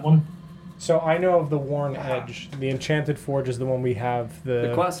 that one. So I know of the Worn Edge. The Enchanted Forge is the one we have.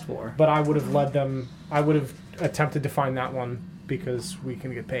 The quest for. But I would have led them. I would have attempted to find that one because we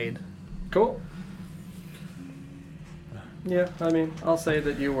can get paid. Cool. Yeah, I mean, I'll say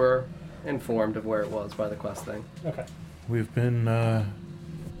that you were informed of where it was by the quest thing. Okay. We've been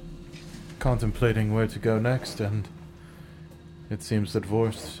contemplating where to go next, and it seems that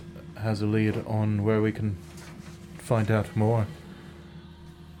Vorst has a lead on where we can find out more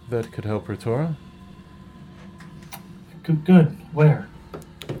that could help Ritora. Good. Where?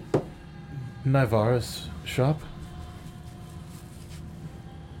 Nivara's shop.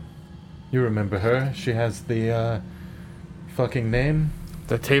 You remember her? She has the fucking name.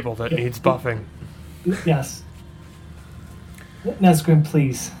 The table that needs buffing. Yes. Nesgrim,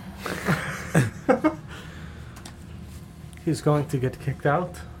 please. He's going to get kicked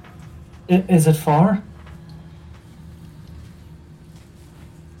out. Is it far?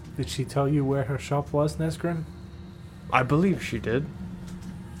 Did she tell you where her shop was, Nesgrim? I believe she did.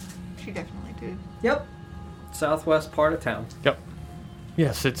 She definitely did. Yep. Southwest part of town. Yep.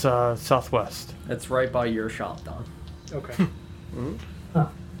 Yes, it's southwest. It's right by your shop, Don. Okay.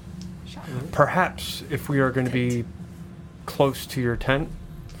 Shop. Perhaps if we are going to be close to your tent,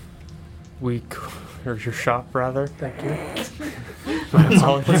 or your shop rather. Thank you.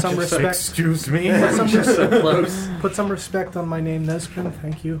 I'll Put some respect. Excuse me. Put some, So close. put some respect on my name, Nesgrim.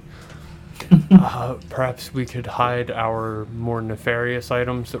 Thank you. Perhaps we could hide our more nefarious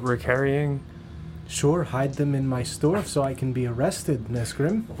items that we're carrying. Sure, hide them in my store so I can be arrested,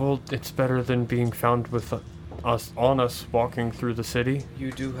 Nesgrim. Well, it's better than being found with us walking through the city.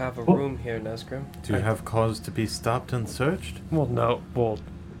 You do have a room here, Nesgrim. Do you have cause to be stopped and searched? Well, no. Well,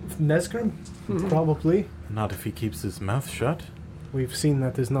 Nesgrim? Probably. Not if he keeps his mouth shut. We've seen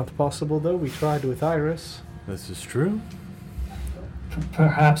that is not possible, though. We tried with Iris. This is true.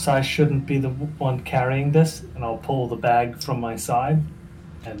 Perhaps I shouldn't be the one carrying this, and I'll pull the bag from my side.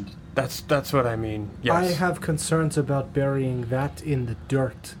 And that's what I mean. Yes. I have concerns about burying that in the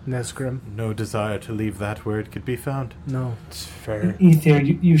dirt, Nesgrim. No desire to leave that where it could be found. No. It's fair. Ether,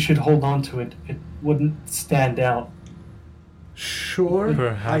 you should hold on to it. It wouldn't stand out. Sure,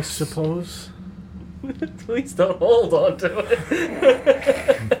 Perhaps. I suppose. Please don't hold on to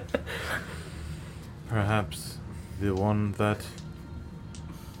it. Perhaps the one that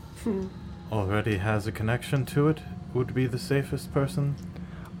already has a connection to it would be the safest person.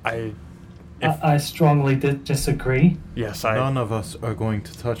 I strongly disagree. Yes, None of us are going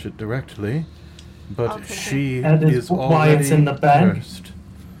to touch it directly, I'll but take she it. That is is why already it's in the bag. cursed.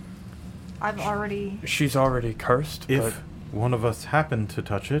 I've already. She's already cursed. If one of us happened to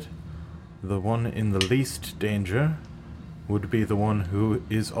touch it, the one in the least danger would be the one who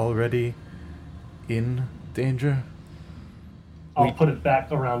is already in danger. I'll put it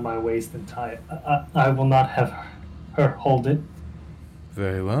back around my waist and tie it. I will not have her hold it.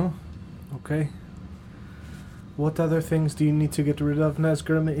 Very well. Okay. What other things do you need to get rid of,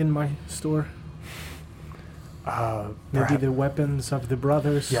 Nesgrim, in my store? Maybe the weapons of the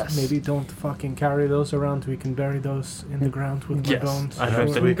brothers. Yes. Maybe don't fucking carry those around. We can bury those in the ground with my Yes. bones. I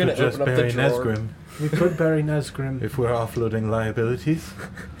Perhaps think we gonna could just open up the bury drawer. Nesgrim We could bury Nesgrim. if we're offloading liabilities.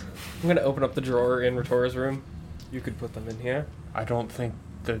 I'm gonna open up the drawer in Ritora's room. You could put them in here. I don't think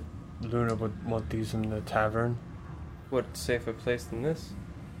that Luna would want these in the tavern. What safer place than this?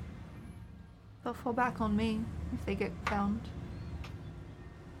 They'll fall back on me if they get found.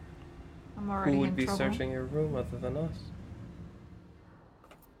 I'm already Who would in be trouble. searching your room other than us?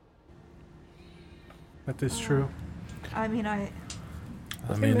 That is true. I mean, I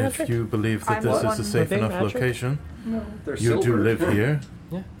mean, if you believe that I'm this one- is a safe Are they enough magic? location, They're you do silver. live here.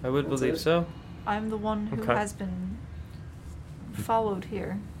 Yeah, I would That's believe it. so. I'm the one who Okay. has been followed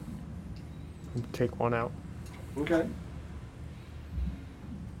here. Take one out. Okay.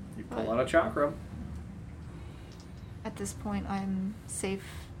 You pull out a chakra. At this point, I'm safe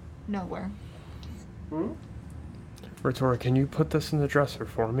nowhere. Hmm? Ritora, can you put this in the dresser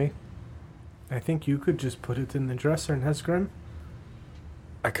for me? I think you could just put it in the dresser, Nesgrim.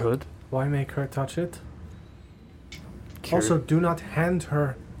 I could. Why make her touch it? Curi- Also, do not hand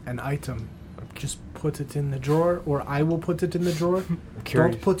her an item. Just put it in the drawer, or I will put it in the drawer.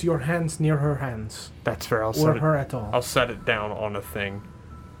 curious. Don't put your hands near her hands, That's fair. I'll or set it. her at all. I'll set it down on a thing.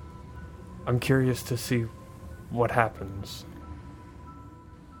 I'm curious to see what happens.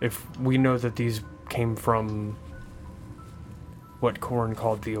 If we know that these came from what Korn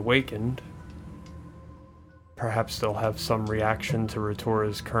called the Awakened, perhaps they'll have some reaction to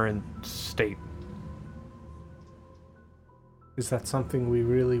Ritora's current state. Is that something we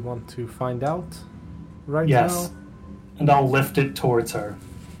really want to find out right Yes. now? And I'll lift it towards her.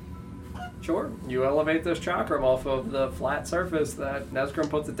 Sure. You elevate this chakram off of the flat surface that Nesgrim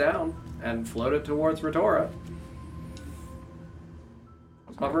puts it down and float it towards Ritora.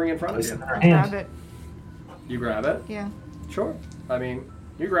 Hovering in front of Place it you. in her I'll hand. grab it. You grab it. Yeah. Sure. I mean,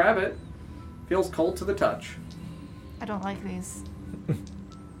 you grab it. Feels cold to the touch. I don't like these.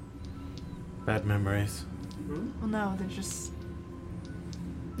 Bad memories. Well, no, they're just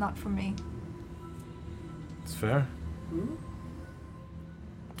not for me. It's fair.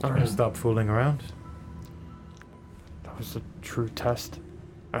 Alright. Stop fooling around. That was a true test.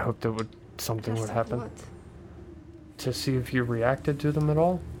 I hope that something Test would of happen. What? To see if you reacted to them at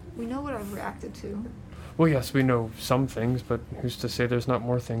all? We know what I've reacted to. Well, yes, we know some things, but who's to say there's not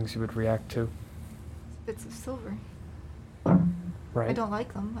more things you would react to, Bits of silver. right? I don't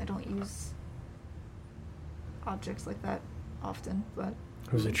like them. I don't use objects like that often, but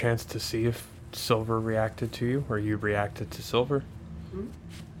It was a chance to see if silver reacted to you, or you reacted to silver.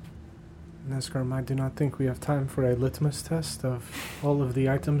 Nesgrim, I do not think we have time for a litmus test of all of the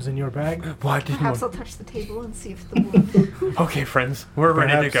items in your bag. Why didn't Perhaps I'll touch the table and see if the wood. Okay, friends, we're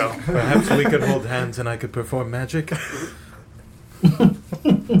ready to go. Perhaps we could hold hands and I could perform magic.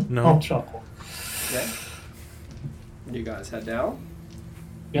 No. I'll chuckle. Yeah. You guys head down.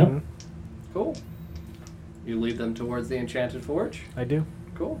 Yep. Cool. You lead them towards the Enchanted Forge. I do.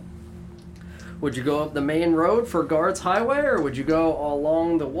 Cool. Would you go up the main road for Guards Highway, or would you go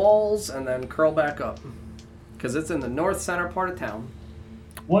along the walls and then curl back up? Because it's in the north center part of town.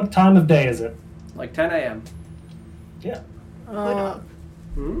 What time of day is it? Like 10 a.m. Yeah.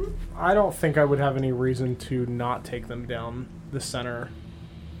 I don't think I would have any reason to not take them down the center.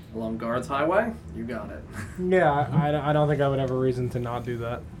 Along Guards Highway? You got it. Yeah, I don't think I would have a reason to not do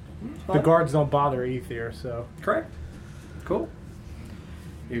that. The Fine. guards don't bother Ether, so... Correct. Cool.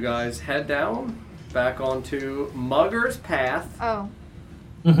 You guys head down, back onto Mugger's Path. Oh,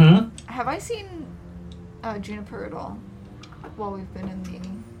 Mm-hmm. have I seen Juniper at all while we've been in the...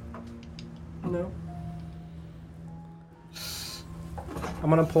 No. I'm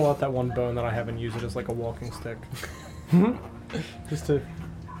gonna pull out that one bone that I have and use it as like a walking stick. Just to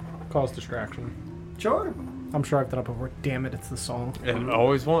cause distraction. Sure. I'm sure I've done it before. Damn it, it's the song. It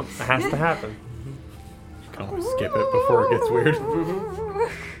always wants. It has to happen. You can always skip it before it gets weird.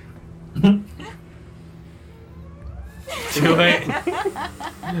 Too late.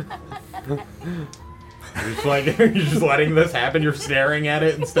 You're just letting this happen. You're staring at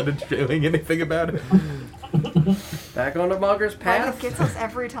it instead of doing anything about it. Back onto Mugger's It Path. gets us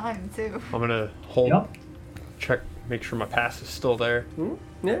every time, too. I'm gonna hold, Yep. check, make sure my pass is still there.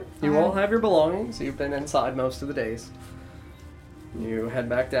 Yeah, you all have your belongings. You've been inside most of the days. You head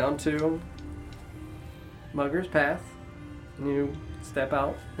back down to Mugger's Path. You step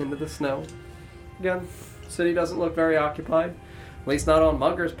out into the snow. Again, city doesn't look very occupied. At least not on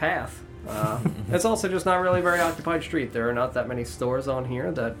Mugger's Path. It's also just not really a very occupied street. There are not that many stores on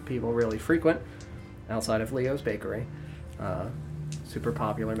here that people really frequent, outside of Leo's Bakery. Super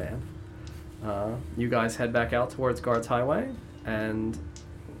popular man. You guys head back out towards Guards Highway, and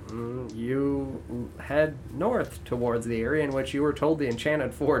you head north towards the area in which you were told the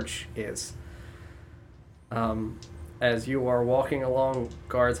Enchanted Forge is. As you are walking along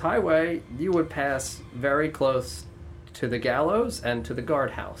Guards Highway, you would pass very close to the gallows and to the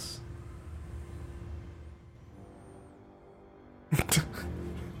guardhouse.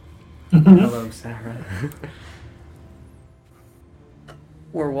 Hello, Sarah.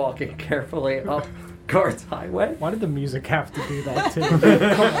 We're walking carefully up Guards Highway. Why did the music have to do that too?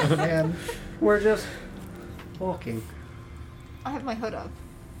 Come on, man. We're just walking. I have my hood up.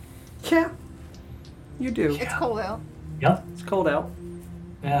 Yeah, you do. It's cold out. Yep. It's cold out.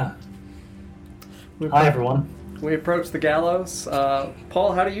 Yeah. Hi, everyone. We approach the gallows.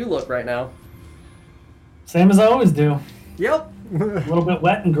 Paul, how do you look right now? Same as I always do. Yep. A little bit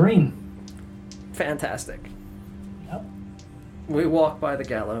wet and green. Fantastic. Yep. We walk by the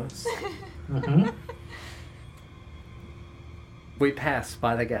gallows. Mm-hmm. We pass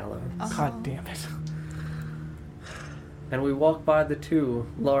by the gallows. God damn it. And we walk by the two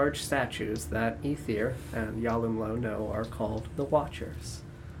large statues that Ether and Yalumlo know are called the Watchers.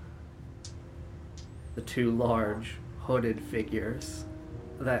 The two large, hooded figures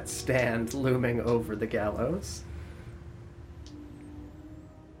that stand looming over the gallows.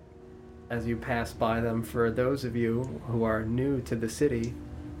 As you pass by them, for those of you who are new to the city,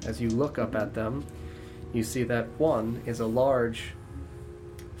 as you look up at them, you see that one is a large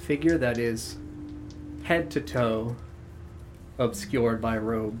figure that is head to toe obscured by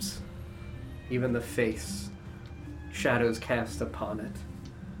robes. Even the face, shadows cast upon it.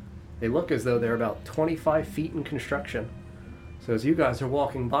 They look as though they're about 25 feet in construction. So as you guys are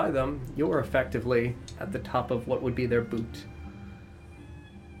walking by them, you're effectively at the top of what would be their boot.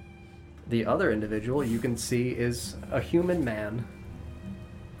 The other individual you can see is a human man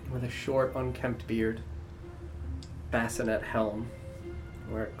with a short, unkempt beard, bassinet helm,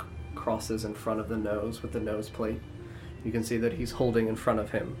 where it crosses in front of the nose with the nose plate. You can see that he's holding in front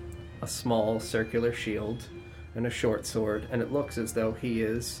of him a small circular shield and a short sword, and it looks as though he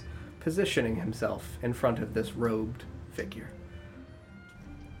is positioning himself in front of this robed figure.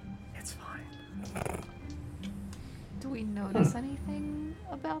 It's fine. Do we notice anything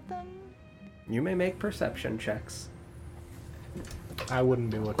about them? You may make perception checks. I wouldn't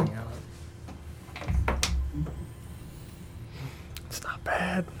be looking at it. It's not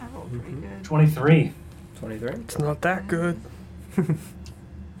bad. I rolled pretty good. 23. 23? It's not that good.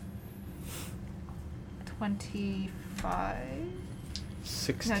 25?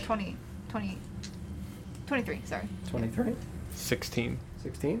 16. No, 20. 23, sorry. 23? 16.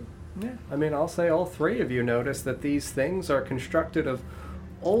 16? Yeah, I mean, I'll say all three of you notice that these things are constructed of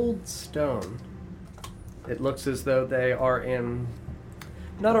old stone. It looks as though they are in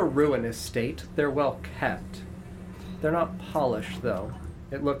not a ruinous state, they're well kept. They're not polished, though.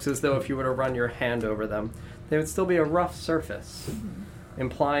 It looks as though if you were to run your hand over them, they would still be a rough surface,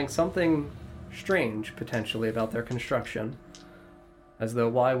 implying something strange, potentially, about their construction. As though,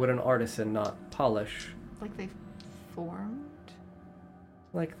 why would an artisan not polish? Like they've formed?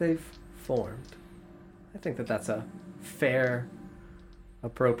 Like they've formed. I think that that's a fair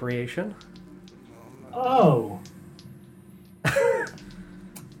appropriation. Oh.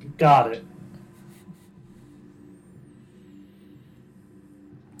 Got it.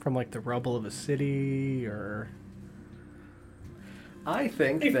 From like the rubble of a city, or I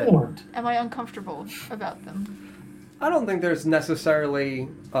think They that... formed. Am I uncomfortable about them? I don't think there's necessarily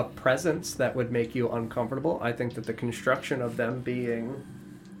a presence that would make you uncomfortable. I think that the construction of them being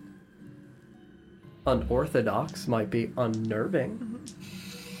unorthodox might be unnerving.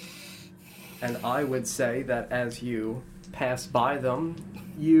 And I would say that as you pass by them,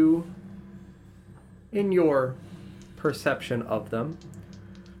 you, in your perception of them,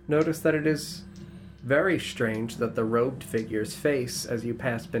 notice that it is very strange that the robed figure's face, as you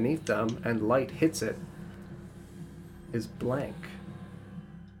pass beneath them and light hits it, is blank.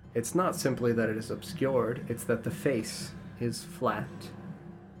 It's not simply that it is obscured, it's that the face is flat.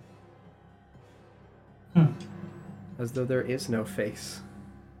 As though there is no face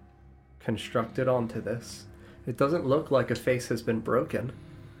constructed onto this. It doesn't look like a face has been broken.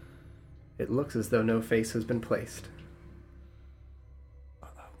 It looks as though no face has been placed.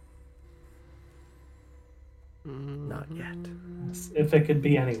 Not yet. If it could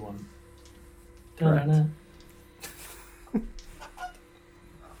be anyone. Correct. Da-da-da.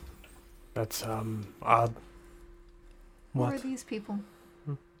 That's odd. Who are What? these people?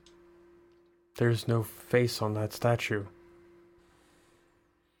 There's no face on that statue.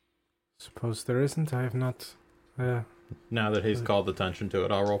 suppose there isn't. I have not. Now that he's called attention to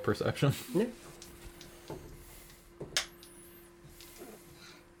it, I'll roll perception. Yeah.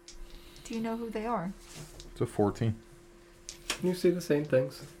 Do you know who they are? It's a 14. You see the same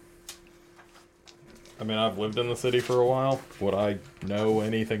things. I mean, I've lived in the city for a while. Would I know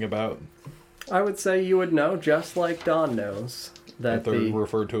anything about I would say you would know, just like Don knows, that that they're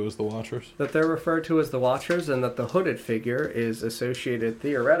referred to as the Watchers? that they're referred to as the Watchers, and that the hooded figure is associated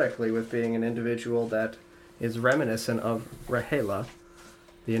theoretically with being an individual that is reminiscent of Rahela,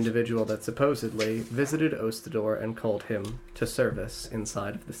 the individual that supposedly visited Ostador and called him to service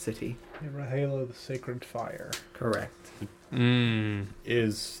inside of the city. Rahela, the Sacred Fire. Correct.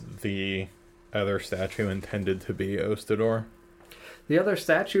 Is the other statue intended to be Ostador The other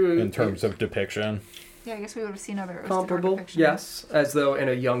statue... in terms of depiction? Yeah, I guess we would have seen other Ostador comparable, depictions. yes, as though in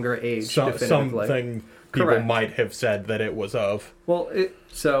a younger age, definitively. Something people Correct. might have said that it was of. Well,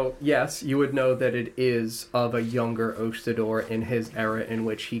 so yes, you would know that it is of a younger Ostador in his era in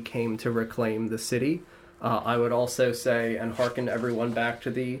which he came to reclaim the city. I would also say, and hearken everyone back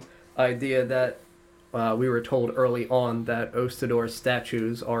to the idea that we were told early on that Ostador's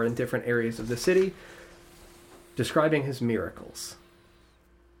statues are in different areas of the city, describing his miracles.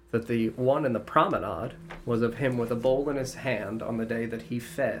 That the one in the promenade was of him with a bowl in his hand on the day that he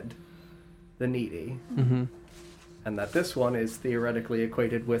fed the needy. Mm-hmm. And that this one is theoretically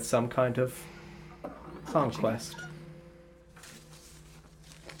equated with some kind of conquest.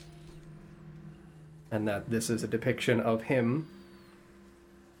 And that this is a depiction of him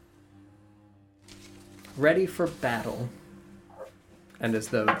ready for battle. And as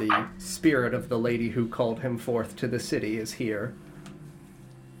though the spirit of the lady who called him forth to the city is here,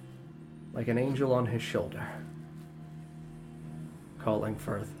 like an angel on his shoulder, calling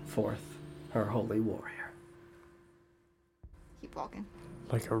forth her holy warrior. Keep walking.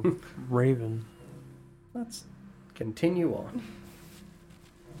 Like a raven. Let's continue on.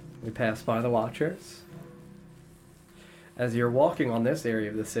 We pass by the Watchers. As you're walking on this area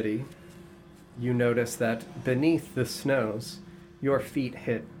of the city, you notice that beneath the snows, your feet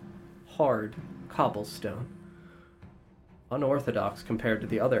hit hard cobblestone. Unorthodox compared to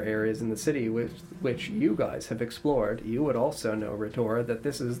the other areas in the city which you guys have explored. You would also know, Ritora, that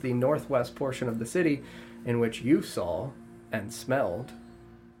this is the northwest portion of the city in which you saw and smelled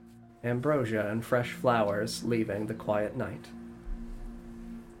ambrosia and fresh flowers leaving the quiet night.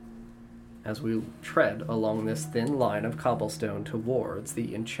 As we tread along this thin line of cobblestone towards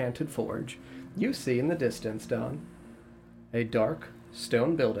the enchanted forge, you see in the distance, Don, a dark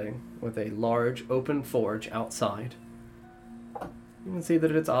stone building with a large open forge outside. You can see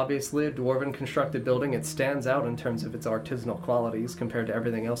that it's obviously a dwarven constructed building. It stands out in terms of its artisanal qualities compared to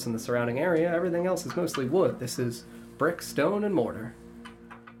everything else in the surrounding area. Everything else is mostly wood. This is brick, stone, and mortar.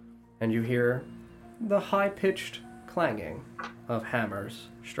 And you hear the high-pitched clanging of hammers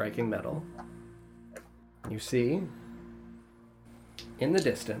striking metal. You see, in the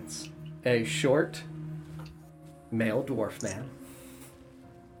distance, a short male dwarf man,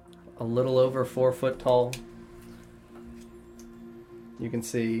 a little over 4 foot tall. You can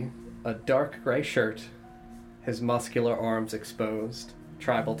see a dark gray shirt, his muscular arms exposed,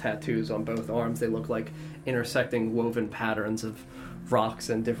 tribal tattoos on both arms. They look like intersecting woven patterns of rocks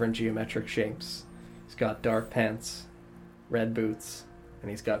and different geometric shapes. He's got dark pants, red boots, and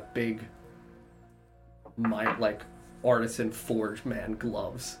he's got big, like artisan forged man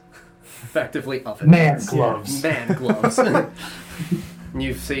gloves. Effectively oven Man gloves. Man gloves.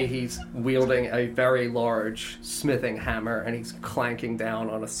 You see he's wielding a very large smithing hammer, and he's clanking down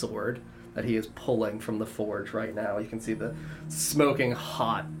on a sword that he is pulling from the forge right now. You can see the smoking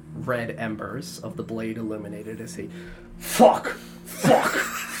hot red embers of the blade illuminated as he... Fuck! Fuck!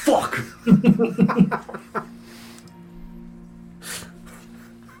 Fuck!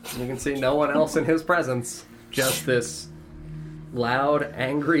 You can see no one else in his presence. Just this loud,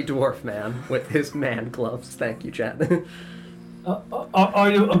 angry dwarf man with his man gloves. Thank you, Chad. Are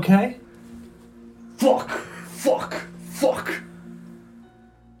you okay? Fuck! Fuck! Fuck!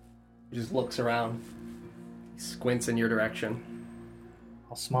 He just looks around. He squints in your direction.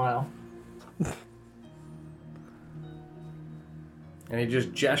 I'll smile. And he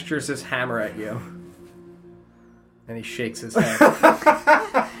just gestures his hammer at you. And he shakes his head.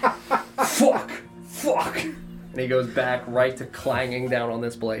 Fuck! Fuck! And he goes back right to clanging down on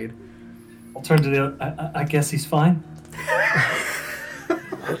this blade. I'll turn to the... I guess he's fine.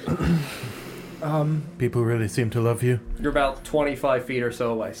 People really seem to love you. You're about 25 feet or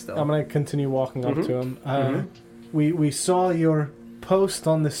so away still. I'm going to continue walking up to him. We saw your post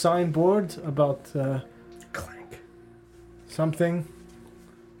on the signboard about Clank. something.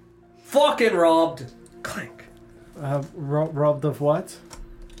 Fucking robbed! Clank. Robbed of what?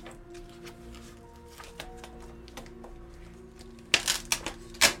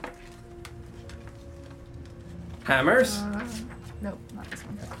 Hammers? Nope, not this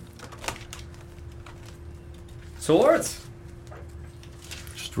one. Swords?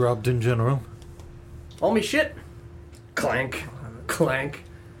 Just robbed in general. All me shit. Clank. Clank.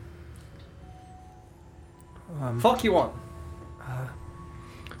 Fuck you want?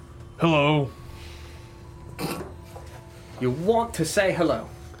 Hello. You want to say hello?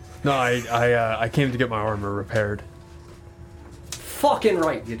 No, I came to get my armor repaired. Fucking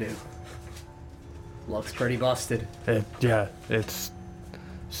right you do. Looks pretty busted. It's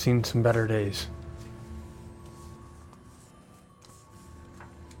seen some better days.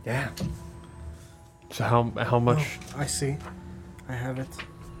 Yeah. So how much? Oh, I see. I have it.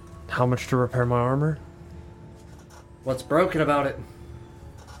 How much to repair my armor? What's broken about it?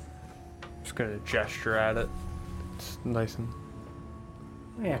 Just gonna gesture at it. It's nice and.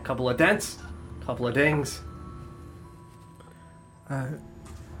 Yeah, a couple of dents. Couple of dings.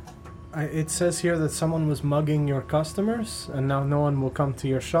 It says here that someone was mugging your customers, and now no one will come to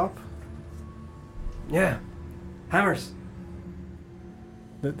your shop. Yeah. Hammers.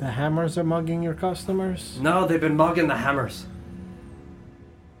 The hammers are mugging your customers? No, they've been mugging the hammers.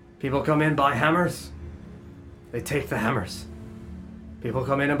 People come in, buy hammers. They take the hammers. People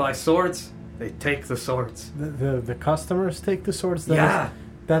come in and buy swords. They take the swords. The customers take the swords?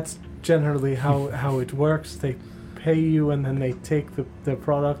 That's generally how it works. They pay you and then they take the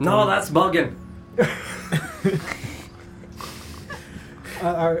product. No, that's mugging.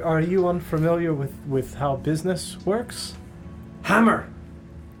 Are you unfamiliar with how business works? Hammer.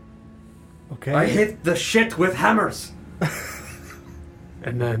 Okay. I hit the shit with hammers.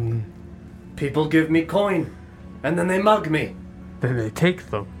 And then People give me coin. And then they mug me. they take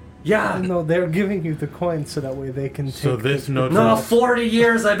them. Yeah. No, they're giving you the coin so that way they can take. So this the, notice. No, 40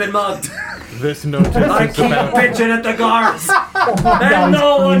 years I've been mugged. This notice I is keep about. bitching at the guards. And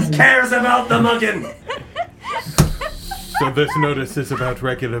no one cares about the mugging. So this notice is about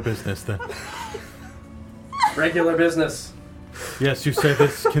regular business then. Regular business. Yes, you say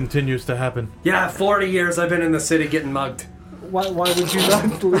this continues to happen. Yeah, 40 years I've been in the city getting mugged. Why would you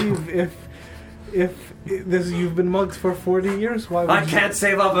not leave if this you've been mugged for 40 years? Why? Would I can't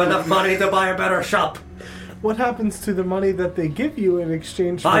save up enough money to buy a better shop. What happens to the money that they give you in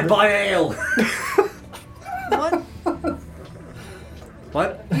exchange for? I buy ale. What?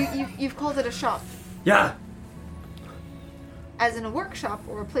 What? You've called it a shop. Yeah. As in a workshop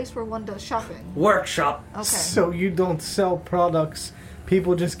or a place where one does shopping? Workshop. Okay. So you don't sell products.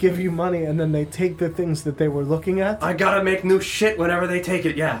 People just give you money and then they take the things that they were looking at? I gotta make new shit whenever they take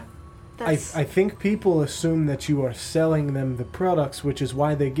it, yeah. I think people assume that you are selling them the products, which is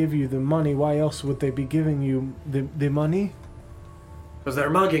why they give you the money. Why else would they be giving you the money? Because they're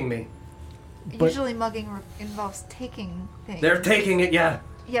mugging me. But- Usually mugging involves taking things. They're taking it, yeah.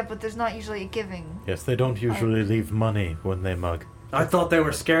 Yeah, but there's not usually a giving. Yes, they don't usually leave money when they mug. I thought they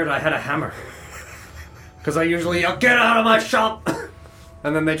were scared I had a hammer. Because I usually yell, get out of my shop!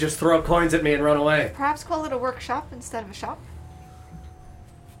 And then they just throw coins at me and run away. Perhaps call it a workshop instead of a shop.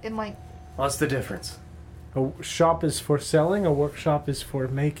 It might... What's the difference? A shop is for selling, a workshop is for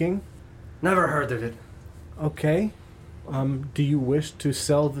making. Never heard of it. Okay. Do you wish to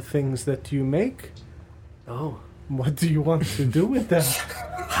sell the things that you make? Oh. What do you want to do with them?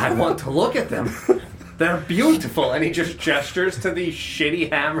 I want to look at them. They're beautiful. And he just gestures to these shitty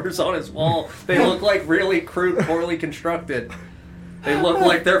hammers on his wall. They look like really crude, poorly constructed. They look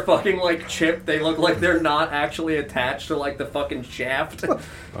like they're fucking like chipped. They look like they're not actually attached to like the fucking shaft.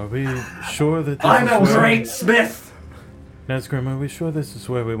 Are we sure that this I'm a is where... great smith. Nesgrim, are we sure this is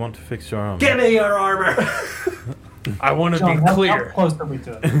where we want to fix your armor? Give me your armor. I want to John, be how clear. close are we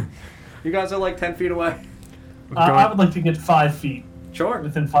to it? You guys are like 10 feet away. I would like to get 5 feet. Sure.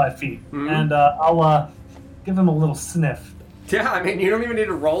 Within 5 feet. Mhm. And I'll give him a little sniff. Yeah, I mean, you don't even need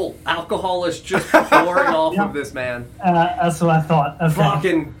to roll. Alcohol is just pouring off Yeah. of this man. That's what I thought. Okay.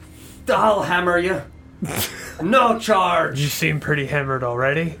 Fucking, I'll hammer you. No charge. You seem pretty hammered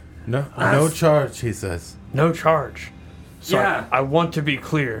already. No, no charge, he says. No charge. So Yeah. I want to be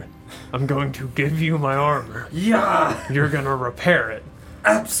clear. I'm going to give you my armor. Yeah, You're going to repair it,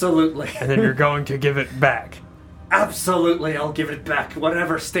 absolutely. and then you're going to give it back. Absolutely, I'll give it back,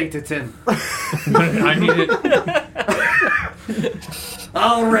 whatever state it's in. I need it.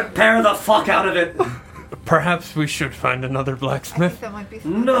 I'll repair the fuck out of it. Perhaps we should find another I think blacksmith. that might be for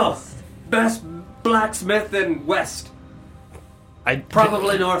the No, best. best blacksmith in West. I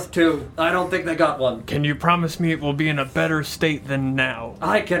Probably North too. I don't think they got one. Can you promise me it will be in a better state than now?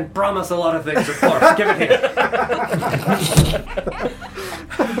 I can promise a lot of things, of course. Give it here.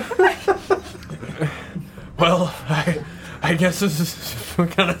 Well, I guess this is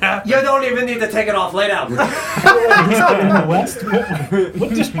gonna happen. You don't even need to take it off. Lay down. In the west?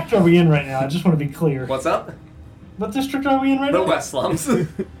 What district are we in right now? I just want to be clear. What's up? What district are we in right The now? West slums.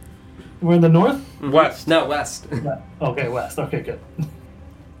 We're in the north? West. No, West. Yeah. Okay, west. Okay, good.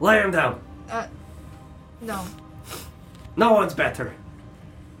 Lay him down. No. No one's better.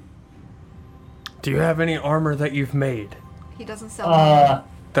 Do you have any armor that you've made He doesn't sell armor.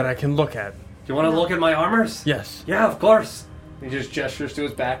 that I can look at? Do you want to look at my armors? Yes. Yeah, of course. He just gestures to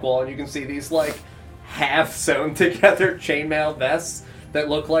his back wall, and you can see these, like, half-sewn together chainmail vests that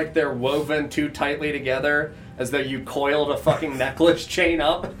look like they're woven too tightly together, as though you coiled a fucking necklace chain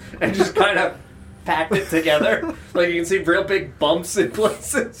up and just kind of packed it together. Like, you can see real big bumps in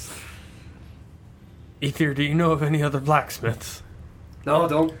places. Ether, do you know of any other blacksmiths? No,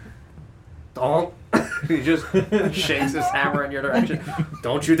 don't. He just shakes his hammer in your direction.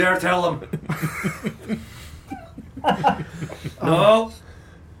 Don't you dare tell him. No.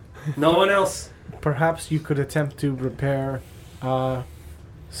 No one else. Perhaps you could attempt to repair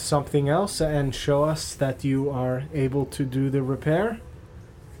something else and show us that you are able to do the repair.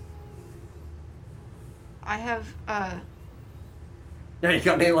 I have, Yeah, you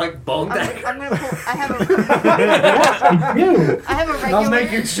got any, like, bone dagger? I'm gonna pull, I have a You! I have a regular I'll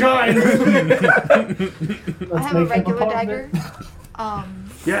make it shine. I have a make him a regular part of dagger. it.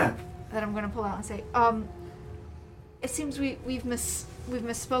 Yeah. That I'm gonna pull out and say, it seems we've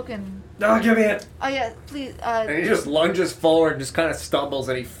misspoken. No, give me it. Oh yeah, please, And he just lunges forward and just kind of stumbles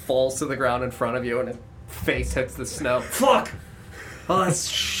and he falls to the ground in front of you and his face hits the snow. Fuck! Oh, that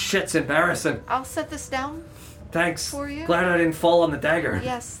shit's embarrassing. I'll set this down. Thanks. For you? Glad I didn't fall on the dagger.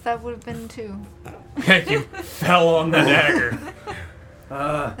 Yes, that would have been too. You fell on the dagger.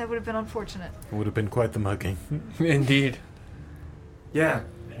 That would have been unfortunate. It would have been quite the mugging. Indeed. Yeah.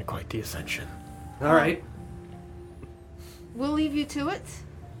 And quite the ascension. Alright. We'll leave you to it.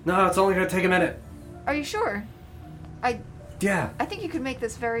 No, it's only gonna take a minute. Are you sure? Yeah. I think you could make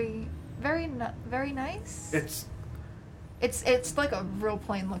this very nice. It's like a real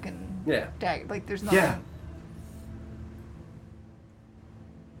plain looking Yeah. dagger. Like there's nothing. Yeah.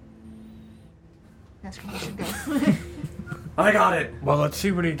 That's where you should go. I got it. Well, let's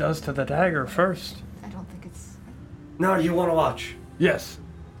see what he does to the dagger first. I don't think it's. No, you want to watch. Yes.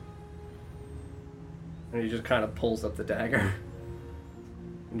 And he just kind of pulls up the dagger.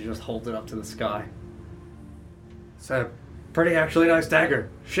 And he just holds it up to the sky. So, pretty actually nice dagger.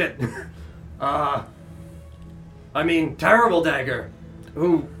 Shit. I mean, terrible dagger.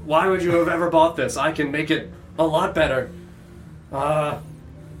 Why would you have ever bought this? I can make it a lot better.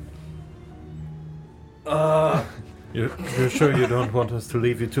 You're sure you don't want us to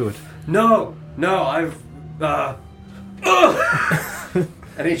leave you to it? No,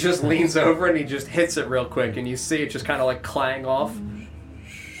 and he just leans over and he just hits it real quick, and you see it just kind of like clang off.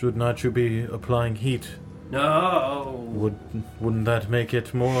 Should not you be applying heat? No. Wouldn't that make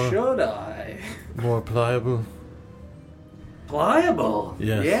it more... Should I? More pliable? Pliable?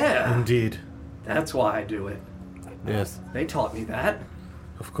 Yes. Yeah. Indeed. That's why I do it. Yes. They taught me that.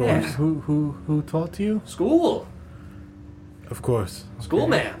 Of course. Yeah. Who taught you? School. Of course. School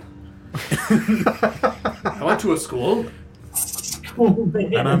man. I went to a school.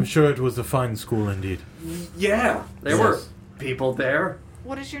 And I'm sure it was a fine school indeed. Yeah. There were people there.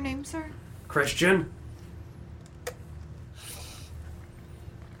 What is your name, sir? Christian.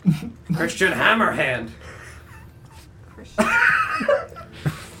 Christian Hammerhand. Christian.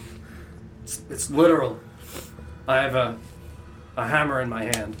 It's literal. I have a hammer in my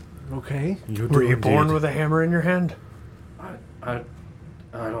hand. Okay. Were you born with a hammer in your hand? I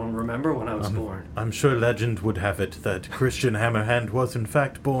don't remember when I was born. I'm sure legend would have it that Christian Hammerhand was in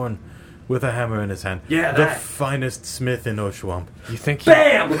fact born with a hammer in his hand. Yeah, the that. finest smith in Oshwamp. You think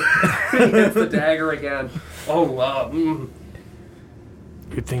BAM! He hits the dagger again.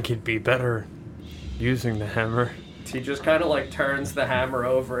 You'd think he'd be better using the hammer. He just kind of like turns the hammer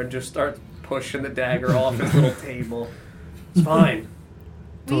over and just starts pushing the dagger off his little table. It's fine.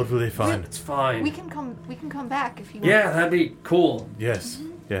 Totally fine. It's fine. We can come back if you want. Yeah, that'd be cool. Yes.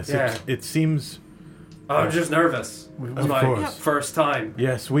 Yes. Yeah. It seems... I'm just nervous. It's Of my course. first time.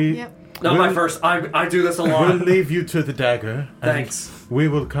 Yes, we... Yep. Not my first. I do this a lot. We'll leave you to the dagger. And Thanks. we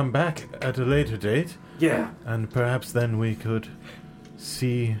will come back at a later date. Yeah. And perhaps then we could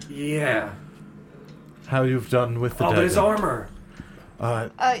see Yeah. how you've done with the dagger. But his armor.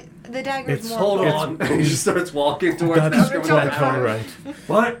 The dagger's It's- more. Hold important. on. He just starts walking towards That's, Nestor with the that's hammer. all right.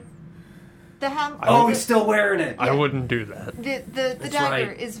 What? The ham. Oh, he's still wearing it. I wouldn't do that. The That's dagger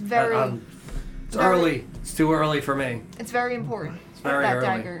right. is very. It's early. It's too early for me. It's very important. It's very that early.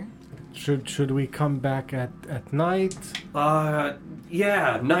 dagger. Should we come back at night?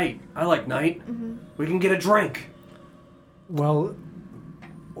 Yeah, night. I like night. Mm-hmm. We can get a drink. Well,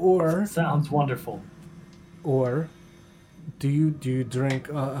 or Sounds wonderful. do you drink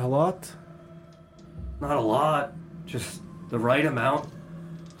a lot? Not a lot. Just the right amount.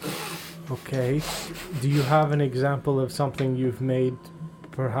 Okay. Do you have an example of something you've made,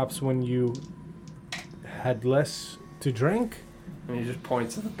 perhaps when you had less to drink? And he just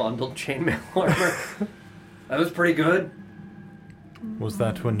points to the bundled chainmail armor. That was pretty good. Was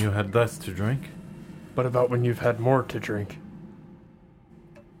that when you had less to drink? But about when you've had more to drink?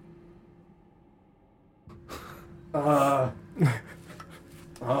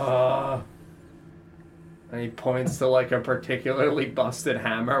 And he points to like a particularly busted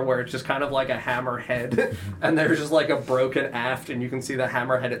hammer where it's just kind of like a hammer head and there's just like a broken aft and you can see the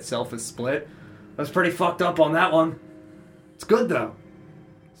hammer head itself is split. I was pretty fucked up on that one. It's good though.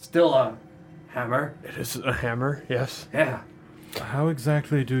 Still a hammer. It is a hammer, yes. Yeah. How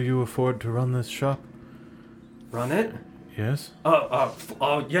exactly do you afford to run this shop? Run it? Yes?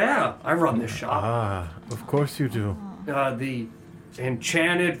 Yeah, I run this shop. Ah, of course you do. The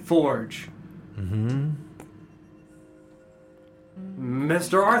Enchanted Forge. Mm-hmm.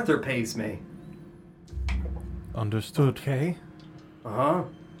 Mr. Arthur pays me. Understood. Okay. Uh-huh.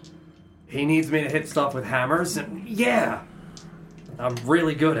 He needs me to hit stuff with hammers, and yeah, I'm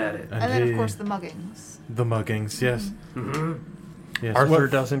really good at it. And then, he- of course, the muggings. The muggings, yes. Mm-hmm. Yes. Arthur Well,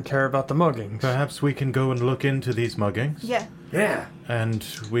 doesn't care about the muggings. perhaps we can go and look into these muggings. Yeah. Yeah. And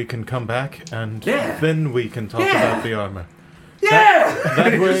we can come back and Yeah. then we can talk Yeah. about the armor. Yeah!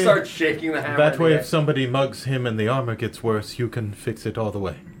 that he way- just starts shaking the hammer. That in the way, air. if somebody mugs him and the armor gets worse, you can fix it all the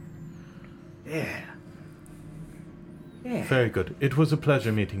way. Yeah. Yeah. Very good. It was a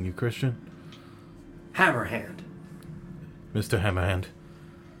pleasure meeting you, Christian. Hammerhand. Mr. Hammerhand.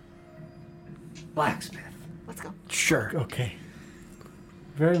 Blacksmith. Let's go. Sure. Okay.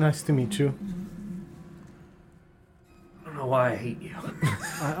 Very nice to meet you. I don't know why I hate you.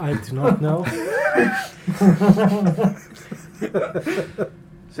 I do not know.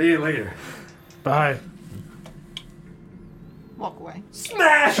 See you later. Bye. Walk away.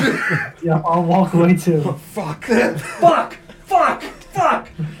 Smash! Yeah, I'll walk away too. Fuck! Fuck! Fuck! Fuck!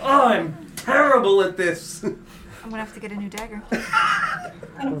 I'm terrible at this. I'm gonna have to get a new dagger.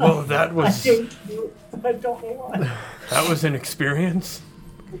 Well, that was I don't know why. that was an experience.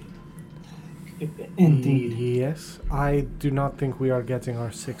 Indeed. Yes. I do not think we are getting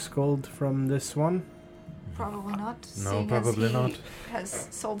our 6 gold from this one. Probably not. No, seeing probably as he not. has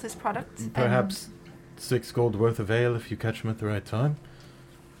sold his product. Perhaps 6 gold worth of ale if you catch him at the right time.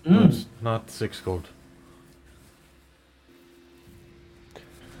 Mm. But not 6 gold.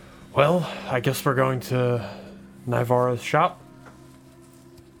 Well, I guess we're going to Nivara's shop.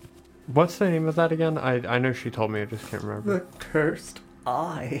 What's the name of that again? I know she told me, I just can't remember. The Cursed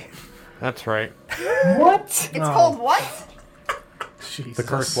Eye. That's right. What? It's called what? Jesus. The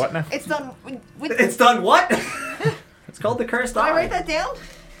cursed what now? It's done with. It's done what? It's called the Cursed Did I Eye. wait that down?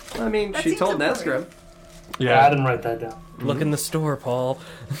 I mean, That she seems told important. Nesgrim. Yeah, I didn't write that down. Look in the store, Paul.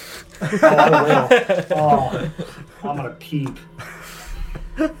 Oh, I will. Oh, I'm gonna peep.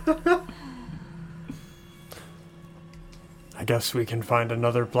 I guess we can find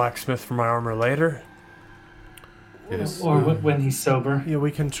another blacksmith for my armor later. Yes. Or when he's sober. Yeah, we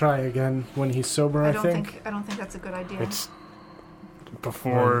can try again when he's sober, I think. I don't think that's a good idea. It's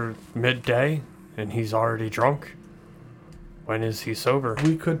before midday, and he's already drunk. When is he sober?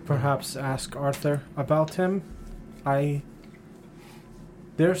 We could perhaps ask Arthur about him.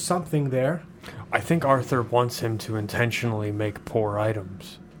 There's something there. I think Arthur wants him to intentionally make poor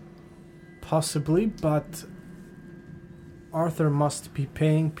items. Possibly, but Arthur must be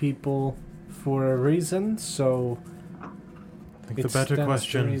paying people for a reason, so I think it the better stands to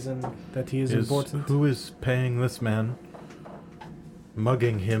question reason that he is is important. who is paying this man,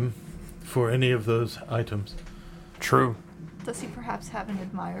 mugging him, for any of those items? True. Does he perhaps have an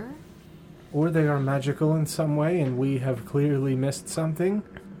admirer? Or they are magical in some way, and we have clearly missed something.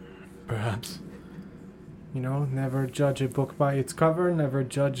 Perhaps. You know, never judge a book by its cover, never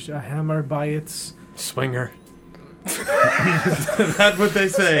judge a hammer by its... Swinger. That's what they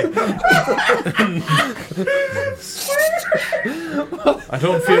say. I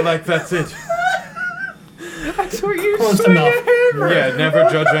don't feel like that's it. That's what you Close swing enough. a hammer! Yeah, never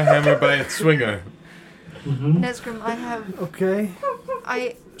judge a hammer by its swinger. Mm-hmm. Nesgrim, Okay,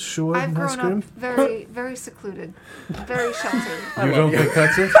 sure, I've grown Nesgrim. up very, very secluded, very sheltered. You don't think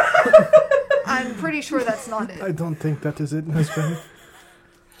that's it? I'm pretty sure that's not I it. don't think that is it, Nesgrim.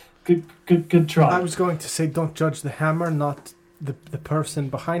 Good try. I was going to say don't judge the hammer, not the person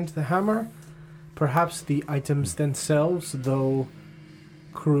behind the hammer. Perhaps the items themselves, though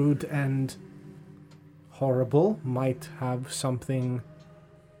crude and horrible, might have something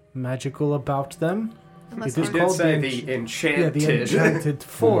magical about them. Unless It is You I'm- did called say the the Yeah, enchanted, the enchanted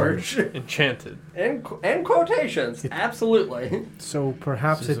forge. Enchanted. In quotations, absolutely. So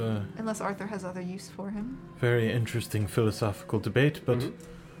perhaps This is it... a unless Arthur has other use for him. very interesting philosophical debate, but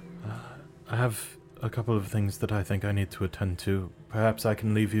I have a couple of things that I think I need to attend to. Perhaps I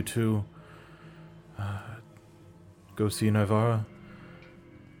can leave you to go see Nivara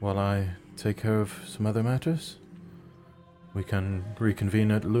while I take care of some other matters. We can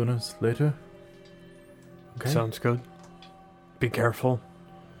reconvene at Luna's later. Okay. Sounds good. Be careful.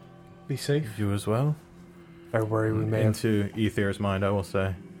 Be safe. You as well. I worry we may have... Into Aether's mind, I will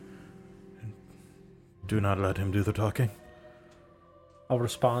say, do not let him do the talking. I'll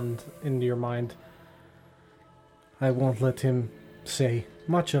respond into your mind. I won't let him say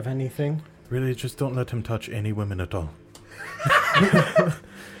much of anything. Really, just don't let him touch any women at all.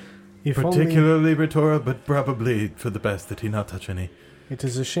 If only Particularly Ritora, but probably for the best that he not touch any. it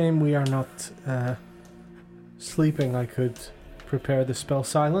is a shame we are not sleeping. I could prepare the spell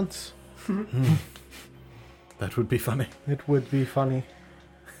silence. That would be funny. It would be funny.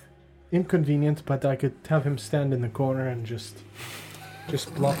 Inconvenient, but I could have him stand in the corner and just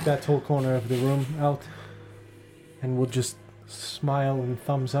block that whole corner of the room out. And we'll just smile and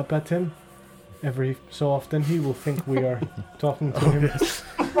thumbs up at him. Every so often he will think we are talking to him.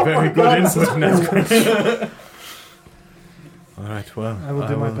 Very good input, Nesgrim. Alright, well, I will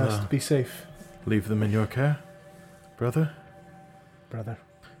do my best. Be safe, leave them in your care, brother. brother.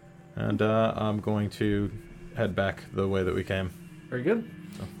 And I'm going to head back the way that we came. Very good.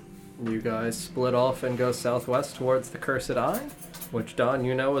 You guys split off and go southwest towards the Cursed Eye, which, Don,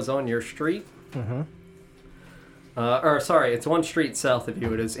 you know is on your street. Mm-hmm. Or, sorry, it's one street south of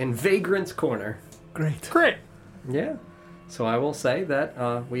you. It is in Vagrant's Corner. Great. Great. Yeah. So I will say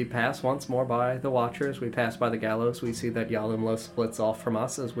that we pass once more by the Watchers. We pass by the Gallows. We see that Yalimlo splits off from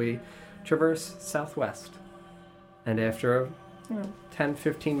us as we traverse southwest. And after a 10,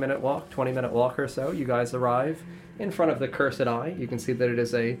 15-minute walk, 20-minute walk or so, you guys arrive in front of the Cursed Eye. You can see that it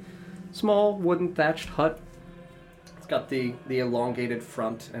is a small wooden thatched hut. It's got the elongated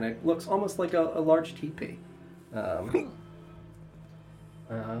front, and it looks almost like a large teepee. Yeah,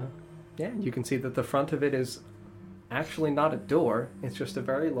 you can see that the front of it is actually not a door. It's just a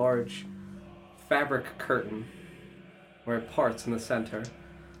very large fabric curtain where it parts in the center.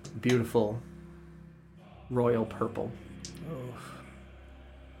 Beautiful royal purple.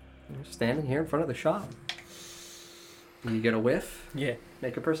 You're standing here in front of the shop. You get a whiff. Yeah.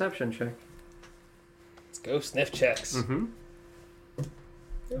 Make a perception check. Let's go sniff checks. Mm-hmm.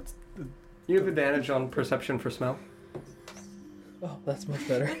 You have advantage on perception for smell. Oh, that's much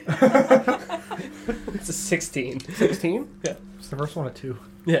better. It's a 16. 16? Yeah. It's the first one at 2.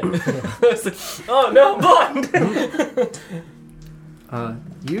 Yeah. Oh no, blind!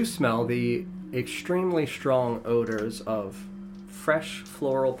 You smell the extremely strong odors of fresh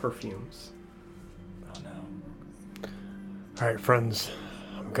floral perfumes. Oh no. All right, friends,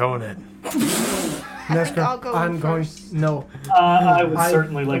 I'm going in. I think I'll go I'm in going. first. No. I would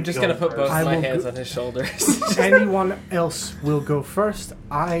certainly like I'm just to gonna go put both first. of my will hands go- on his shoulders. Anyone else will go first.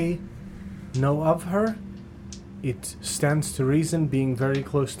 I know of her. It stands to reason, being very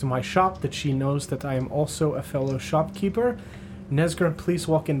close to my shop, that she knows that I am also a fellow shopkeeper. Nesgrim, please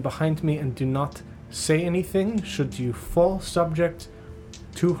walk in behind me and do not say anything should you fall subject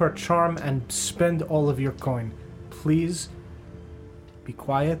to her charm and spend all of your coin. Please be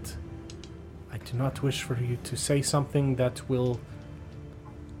quiet. I do not wish for you to say something that will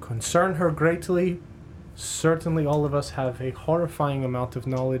concern her greatly. Certainly all of us have a horrifying amount of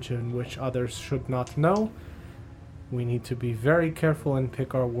knowledge in which others should not know. We need to be very careful and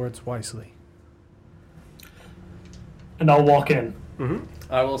pick our words wisely. And I'll walk in. Mm-hmm.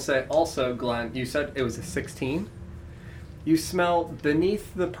 I will say also, Glenn, you said it was a 16. You smell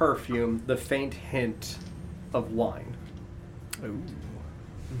beneath the perfume the faint hint of wine. Ooh.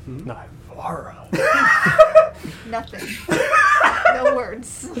 Mm-hmm. Nivara. Nothing. No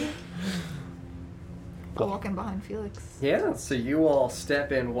words. I'll walk in behind Felix. Yeah, so you all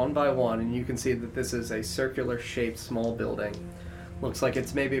step in one by one, and you can see that this is a circular-shaped small building. Looks like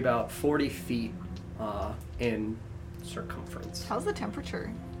it's maybe about 40 feet in circumference. How's the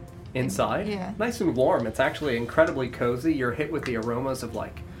temperature? Inside? Yeah. Nice and warm. It's actually incredibly cozy. You're hit with the aromas of,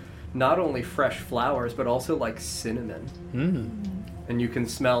 like, not only fresh flowers, but also, like, cinnamon. And you can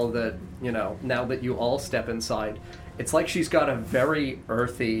smell that, you know, now that you all step inside, it's like she's got a very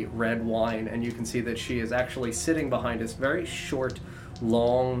earthy red wine, and you can see that she is actually sitting behind this very short,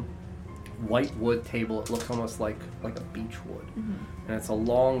 long, white wood table. It looks almost like a beech wood. And it's a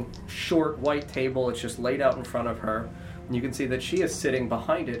long, short, white table. It's just laid out in front of her. And you can see that she is sitting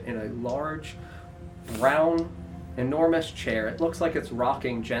behind it in a large, brown, enormous chair. It looks like it's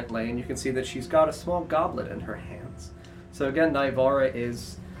rocking gently, and you can see that she's got a small goblet in her hands. So again, Nivara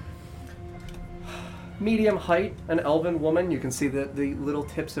is medium height, an elven woman. You can see that the little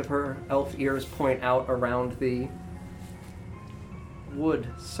tips of her elf ears point out around the wood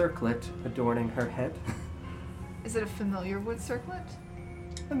circlet adorning her head. Is it a familiar wood circlet?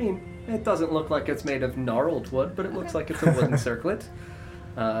 I mean, it doesn't look like it's made of gnarled wood, but it looks like it's a wooden circlet.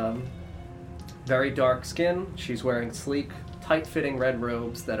 Very dark skin. She's wearing sleek, tight-fitting red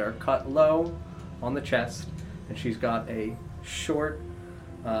robes that are cut low on the chest, and she's got a short,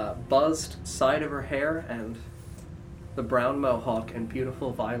 buzzed side of her hair and the brown mohawk and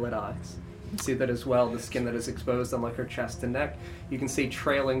beautiful violet eyes. You can see that as well, the skin that is exposed on like her chest and neck. You can see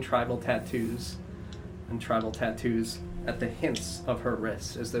trailing tribal tattoos and tribal tattoos at the hints of her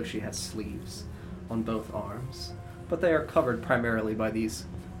wrists, as though she has sleeves on both arms. But they are covered primarily by these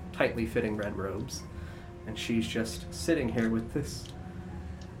tightly fitting red robes. And she's just sitting here with this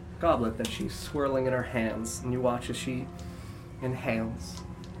goblet that she's swirling in her hands, and you watch as she inhales.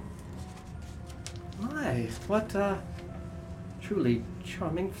 My, what truly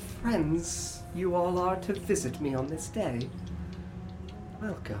charming friends you all are to visit me on this day.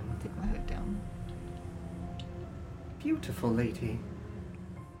 Welcome. Take my hood down. Beautiful lady.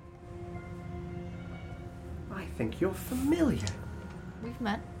 I think you're familiar. We've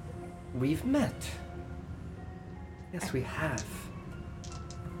met. We've met. Yes, we have.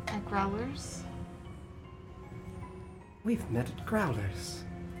 At Growlers. We've met at Growlers.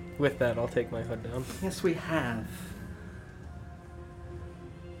 With that, I'll take my hood down. Yes, we have.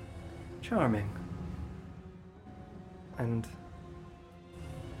 Charming. And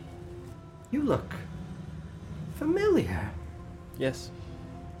you look familiar. Yes.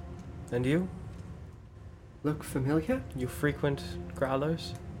 And you? Look familiar? You frequent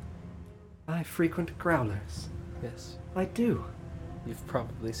growlers? I frequent Growlers. Yes. I do. You've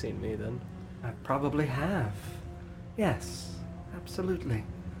probably seen me then. I probably have. Yes, absolutely.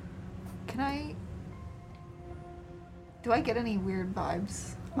 Do I get any weird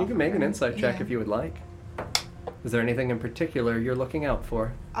vibes? You can make an insight check Yeah. if you would like. Is there anything in particular you're looking out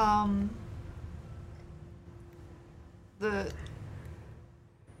for?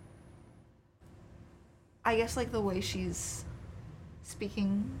 I guess like the way she's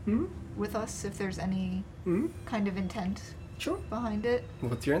speaking with us, if there's any kind of intent Sure. behind it.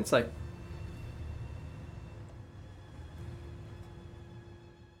 What's your insight?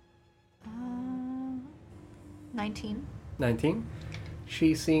 19. 19.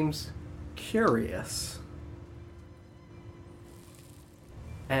 She seems curious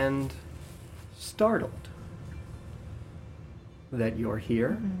and startled that you're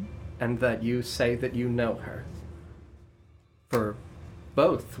here and that you say that you know her. For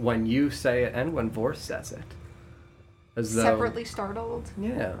both when you say it and when Vorse says it. As though, Separately startled.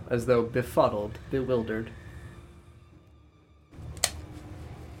 yeah, as though befuddled, bewildered.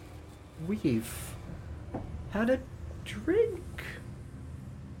 We've had a drink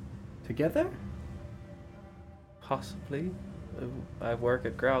together? Possibly. I work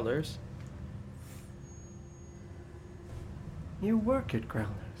at Growlers. You work at Growlers.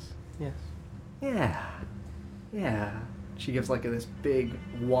 Yes. Yeah. Yeah. She gives like this big,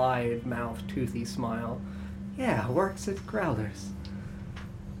 wide mouth, toothy smile. Yeah, works at Growlers.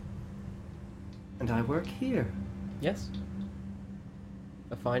 And I work here. Yes.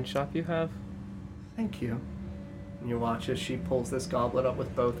 A fine shop you have. Thank you. And you watch as she pulls this goblet up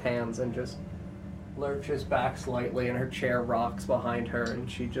with both hands and just lurches back slightly, and her chair rocks behind her, and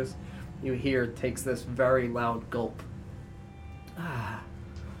she just, you hear, takes this very loud gulp. Ah.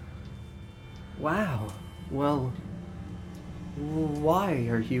 Wow. Well, why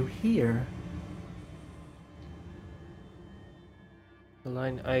are you here? Well,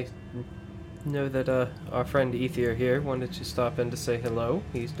 I know that our friend Ether here wanted to stop in to say hello.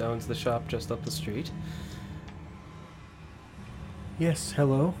 He owns the shop just up the street. Yes,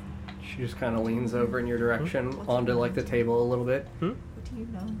 hello. She just kind of leans over in your direction, onto like the table a little bit. What do you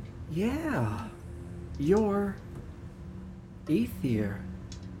know? Yeah. You're Ether.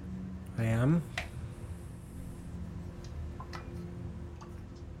 I am.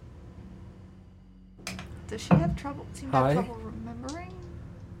 Does she have trouble? Seem to Hi. have trouble remembering?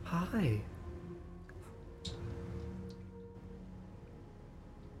 Hi.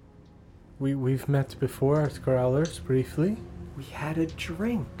 We've met before at Growlers briefly. We had a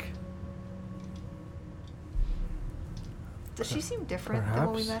drink. Does she seem different than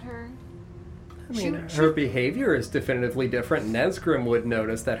when we Perhaps. met her? I mean, her behavior is definitively different. Nesgrim would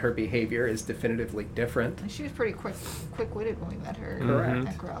notice that her behavior is definitively different. She was pretty quick-witted when we met her. Correct.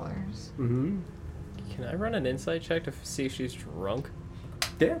 At Growlers. Mm-hmm. Can I run an insight check to see if she's drunk?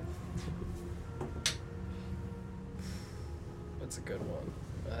 Yeah. That's a good one.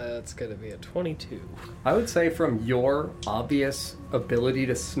 That's gonna be a 22. I would say from your obvious ability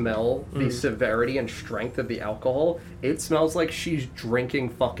to smell the severity and strength of the alcohol, it smells like she's drinking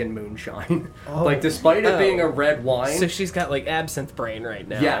fucking moonshine. Like, despite it being a red wine, So she's got like absinthe brain right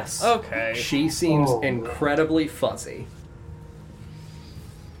now. yes. Okay. She seems incredibly fuzzy.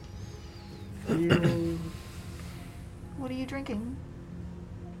 What are you drinking?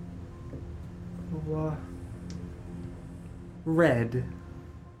 Red.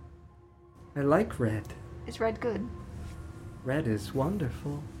 I like red. Is red good? Red is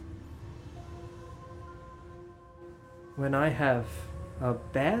wonderful. When I have a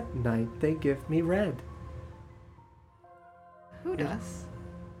bad night, they give me red. Who does?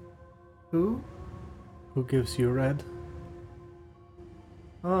 Who? Who gives you red?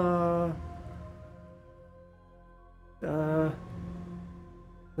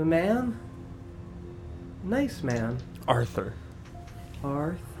 The man? Nice man. Arthur.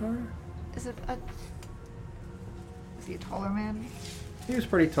 Arthur? Is he a taller man? He was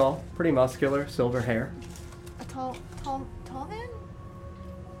pretty tall, pretty muscular, silver hair. A tall man?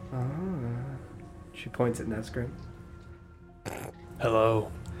 She points at Nesgrim.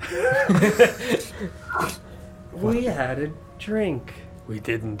 Hello. We had a drink. We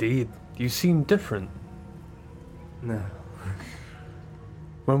did indeed. You seem different. No.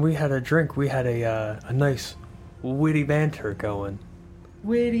 When we had a drink, we had a nice witty banter going.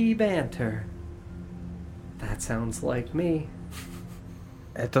 Witty banter. That sounds like me.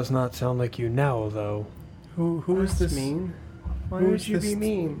 It does not sound like you now, though. Who is That's this? mean? Why who would is you this- be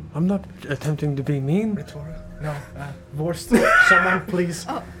mean? I'm not attempting to be mean. No, Vorse, someone please.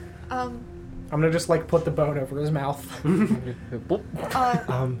 Um, I'm gonna just like put the bone over his mouth.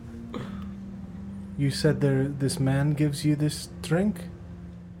 You said this man gives you this drink?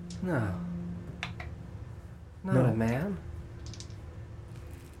 No. Not No. a man.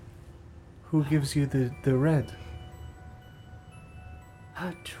 Who gives you the red?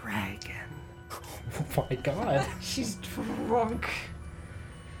 A dragon. Oh my god. she's drunk.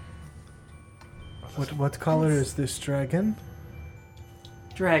 What color is this dragon?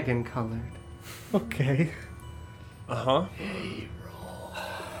 Dragon colored. Okay. Uh-huh.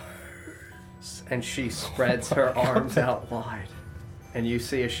 And she spreads her arms out wide. And you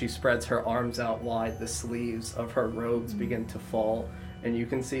see as she spreads her arms out wide, the sleeves of her robes begin to fall. And you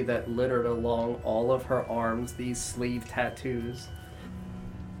can see that littered along all of her arms, these sleeve tattoos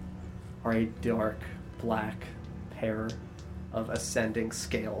are a dark black pair of ascending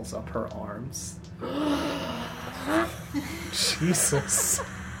scales up her arms. Jesus.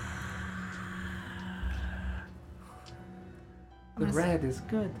 The red is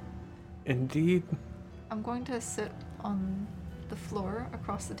good. Indeed. I'm going to sit on the floor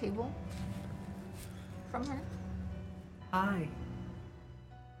across the table from her. Hi.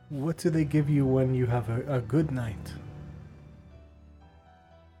 What do they give you when you have a good night?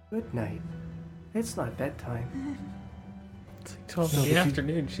 Good night. It's not bedtime. It's like 12 No, in the but you-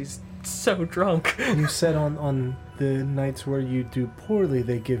 afternoon. She's so drunk. You said on the nights where you do poorly,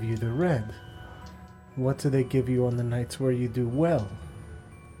 they give you the red. What do they give you on the nights where you do well?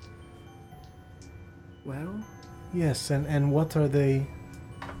 Well, Yes, and what are they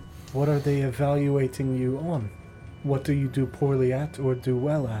evaluating you on? What do you do poorly at or do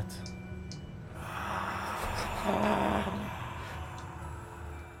well at?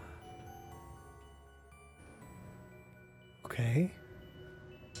 Okay.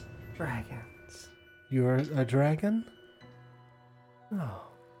 dragons. You're a dragon? Oh.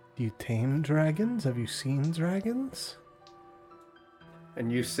 Do you tame dragons? Have you seen dragons?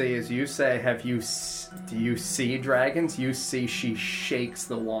 And you see, as you say, do you see dragons? You see she shakes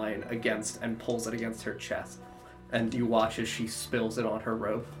the wine against and pulls it against her chest. And you watch as she spills it on her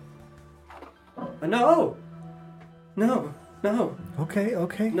robe. No! No! No! Okay,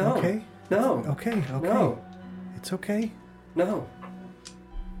 okay, No. okay, No! okay, okay. No! It's okay. No!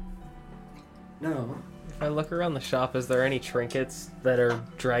 No! If I look around the shop, is there any trinkets that are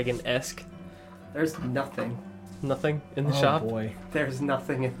dragon-esque? There's nothing. Nothing in the Oh shop? boy. There's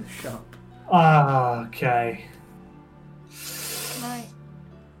nothing in the shop. Okay.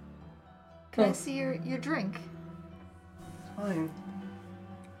 Can I see your drink? Fine.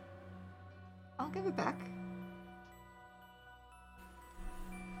 I'll give it back.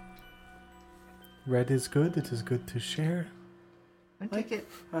 Red is good. It is good to share. I'll take it.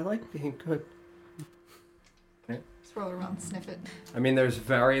 I like being good. Just roll around, sniff it. I mean, there's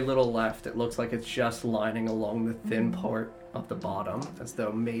very little left. It looks like it's just lining along the thin part of the bottom, as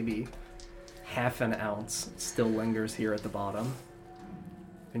though maybe half an ounce still lingers here at the bottom.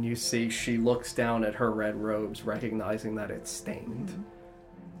 And you see she looks down at her red robes, recognizing that it's stained.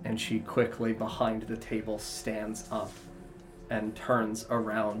 And she quickly, behind the table, stands up and turns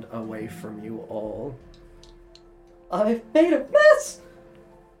around away from you all. I've made a mess!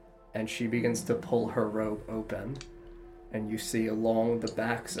 And she begins to pull her robe open. And you see along the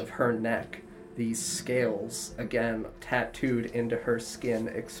backs of her neck these scales, again tattooed into her skin,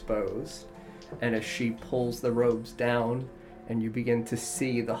 exposed. And as she pulls the robes down, and you begin to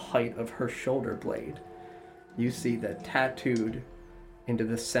see the height of her shoulder blade, you see that tattooed into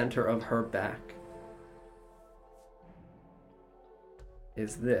the center of her back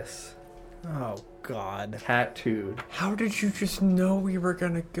is this. Oh God. Tattooed. How did you just know we were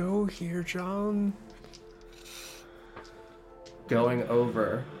gonna go here, John? Going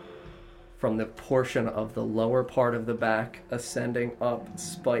over from the portion of the lower part of the back, ascending up,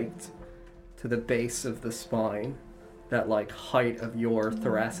 spiked to the base of the spine, that like height of your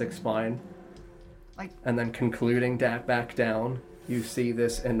thoracic spine, and then concluding back down, you see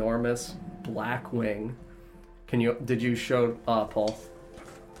this enormous black wing. Did you show Paul?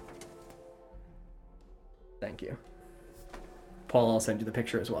 Thank you. Paul, I'll send you the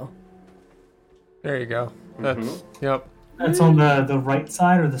picture as well. There you go. That's yep. That's on the right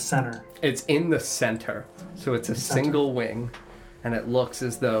side or the center? It's in the center, so it's a single wing, and it looks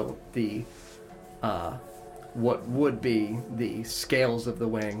as though the what would be the scales of the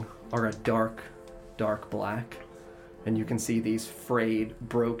wing are a dark black, and you can see these frayed,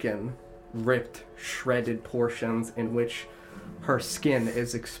 broken, ripped, shredded portions in which her skin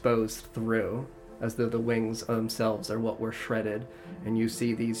is exposed through, as though the wings themselves are what were shredded, and you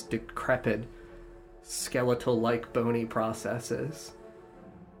see these decrepit, skeletal-like bony processes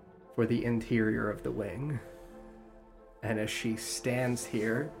for the interior of the wing. And as she stands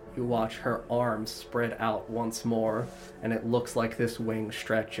here, you watch her arms spread out once more, and it looks like this wing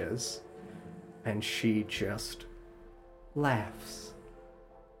stretches, and she just laughs.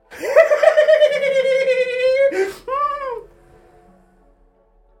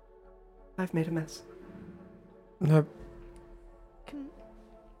 I've made a mess. No.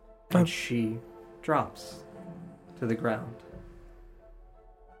 And she drops to the ground.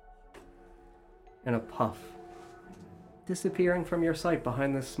 and a puff, disappearing from your sight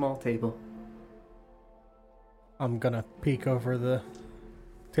behind this small table. I'm gonna peek over the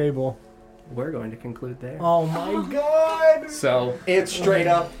table. We're going to conclude there. Oh my god! So, it's straight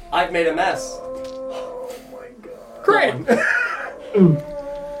up, I've made a mess. Great! Ooh.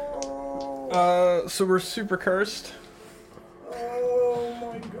 So we're super cursed. Oh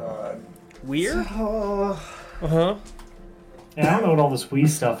my god. Weird? Oh. Uh-huh. Yeah, I don't know what all this Wii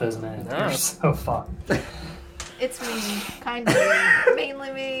stuff is, man. No. They're so fun. It's me, kind of you,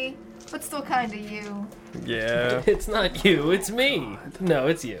 mainly me, but still kind of you. Yeah. It's not you, it's me. No,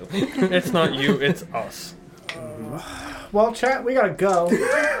 it's you. It's not you, it's us. Well, chat, we gotta go.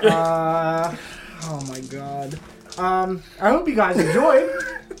 Oh my god. I hope you guys enjoyed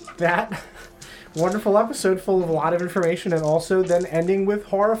that wonderful episode full of a lot of information and also then ending with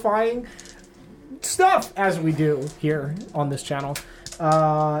horrifying stuff as we do here on this channel.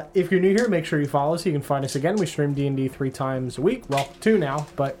 If you're new here, make sure you follow us. You can find us again. We stream D&D 3 times a week. Well, 2 now,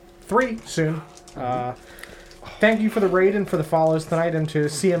 but 3 soon. Thank you for the raid and for the follows tonight, and to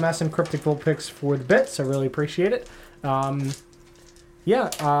CMS and Cryptic Vulpix for the bits. I really appreciate it. I'm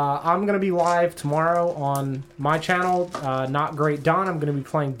going to be live tomorrow on my channel, Not Great Don. I'm going to be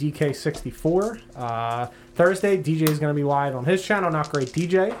playing DK64. Thursday, DJ is going to be live on his channel, Not Great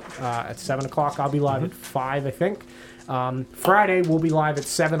DJ, at 7 o'clock. I'll be live at 5, I think. Friday, we'll be live at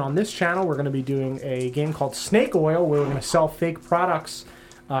 7 on this channel. We're going to be doing a game called Snake Oil, where we're going to sell fake products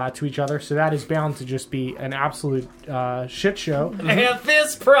to each other. So that is bound to just be an absolute shit show. At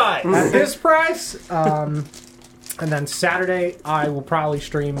this price! At this price. And then Saturday, I will probably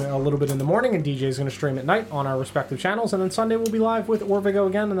stream a little bit in the morning, and DJ is going to stream at night on our respective channels. And then Sunday, we'll be live with Orvigo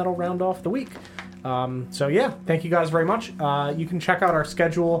again, and that'll round off the week. So yeah, thank you guys very much. You can check out our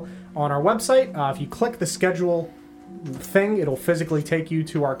schedule on our website. If you click the schedule thing, it'll physically take you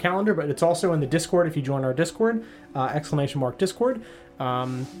to our calendar, but it's also in the Discord if you join our Discord, !Discord.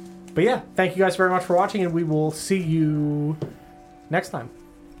 But yeah, thank you guys very much for watching, and we will see you next time.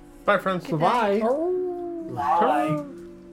 Bye, friends. Bye. Bye.